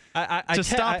mean, to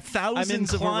stop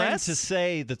thousands of arrests? to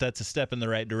say that that's a step in the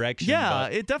right direction. Yeah,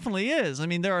 it definitely is. I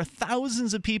mean, there are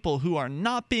thousands of people who are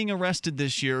not being arrested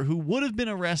this year who would have been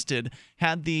arrested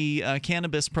had the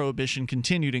cannabis prohibition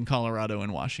continued in Colorado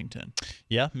and Washington.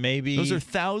 Yeah, maybe. Those are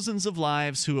thousands of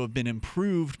lives who have been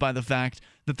improved by the fact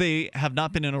that they have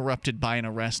not been interrupted by an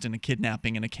arrest and a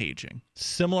kidnapping and a caging.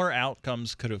 Similar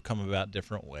outcomes could have come about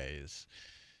different ways.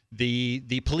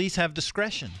 The police have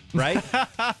discretion, right?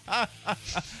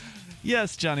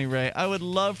 Yes, Johnny Ray. I would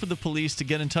love for the police to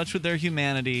get in touch with their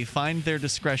humanity, find their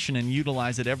discretion, and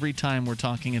utilize it every time we're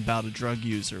talking about a drug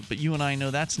user. But you and I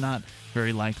know that's not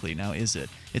very likely now, is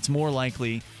it? It's more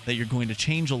likely that you're going to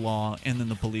change a law and then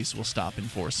the police will stop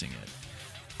enforcing it.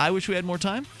 I wish we had more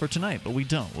time for tonight, but we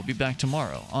don't. We'll be back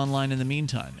tomorrow, online in the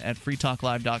meantime, at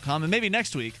freetalklive.com. And maybe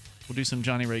next week, we'll do some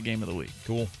Johnny Ray Game of the Week.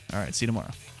 Cool. All right, see you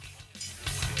tomorrow.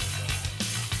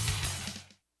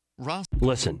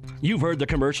 Listen, you've heard the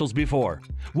commercials before.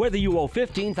 Whether you owe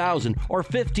 $15,000 or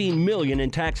 $15 million in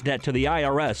tax debt to the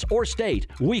IRS or state,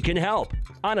 we can help.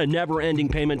 On a never-ending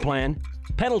payment plan?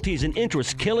 Penalties and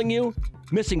interest killing you?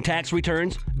 Missing tax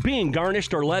returns? Being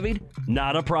garnished or levied?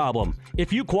 Not a problem.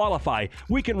 If you qualify,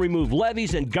 we can remove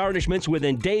levies and garnishments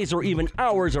within days or even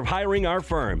hours of hiring our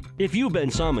firm. If you've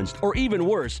been summoned, or even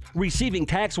worse, receiving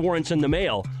tax warrants in the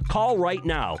mail, call right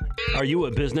now. Are you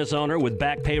a business owner with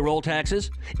back payroll taxes?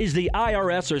 Is the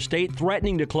IRS or state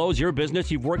threatening to close your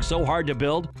business you've worked so hard to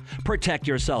build? Protect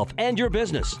yourself and your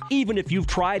business. Even if you've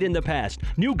tried in the past,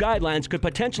 new guidelines could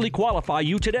potentially qualify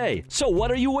you today. So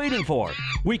what are you waiting for?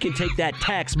 We can take that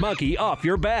tax monkey off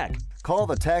your back. Call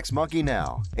the Tax Monkey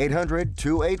now.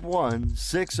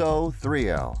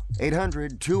 800-281-6030.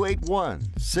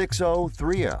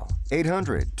 800-281-6030.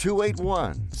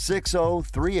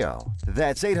 800-281-6030.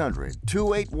 That's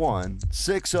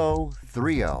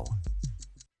 800-281-6030.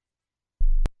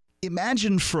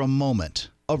 Imagine for a moment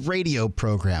a radio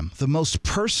program, the most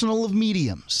personal of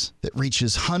mediums, that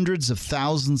reaches hundreds of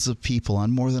thousands of people on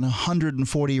more than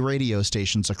 140 radio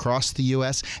stations across the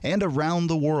U.S. and around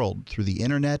the world through the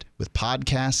internet with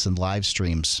podcasts and live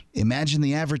streams. Imagine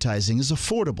the advertising is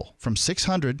affordable, from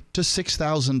 $600 to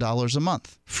 $6,000 a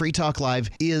month. Free Talk Live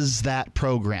is that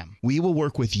program. We will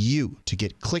work with you to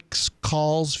get clicks,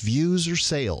 calls, views, or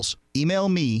sales. Email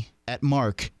me at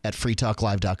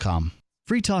mark@freetalklive.com.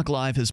 Free Talk Live has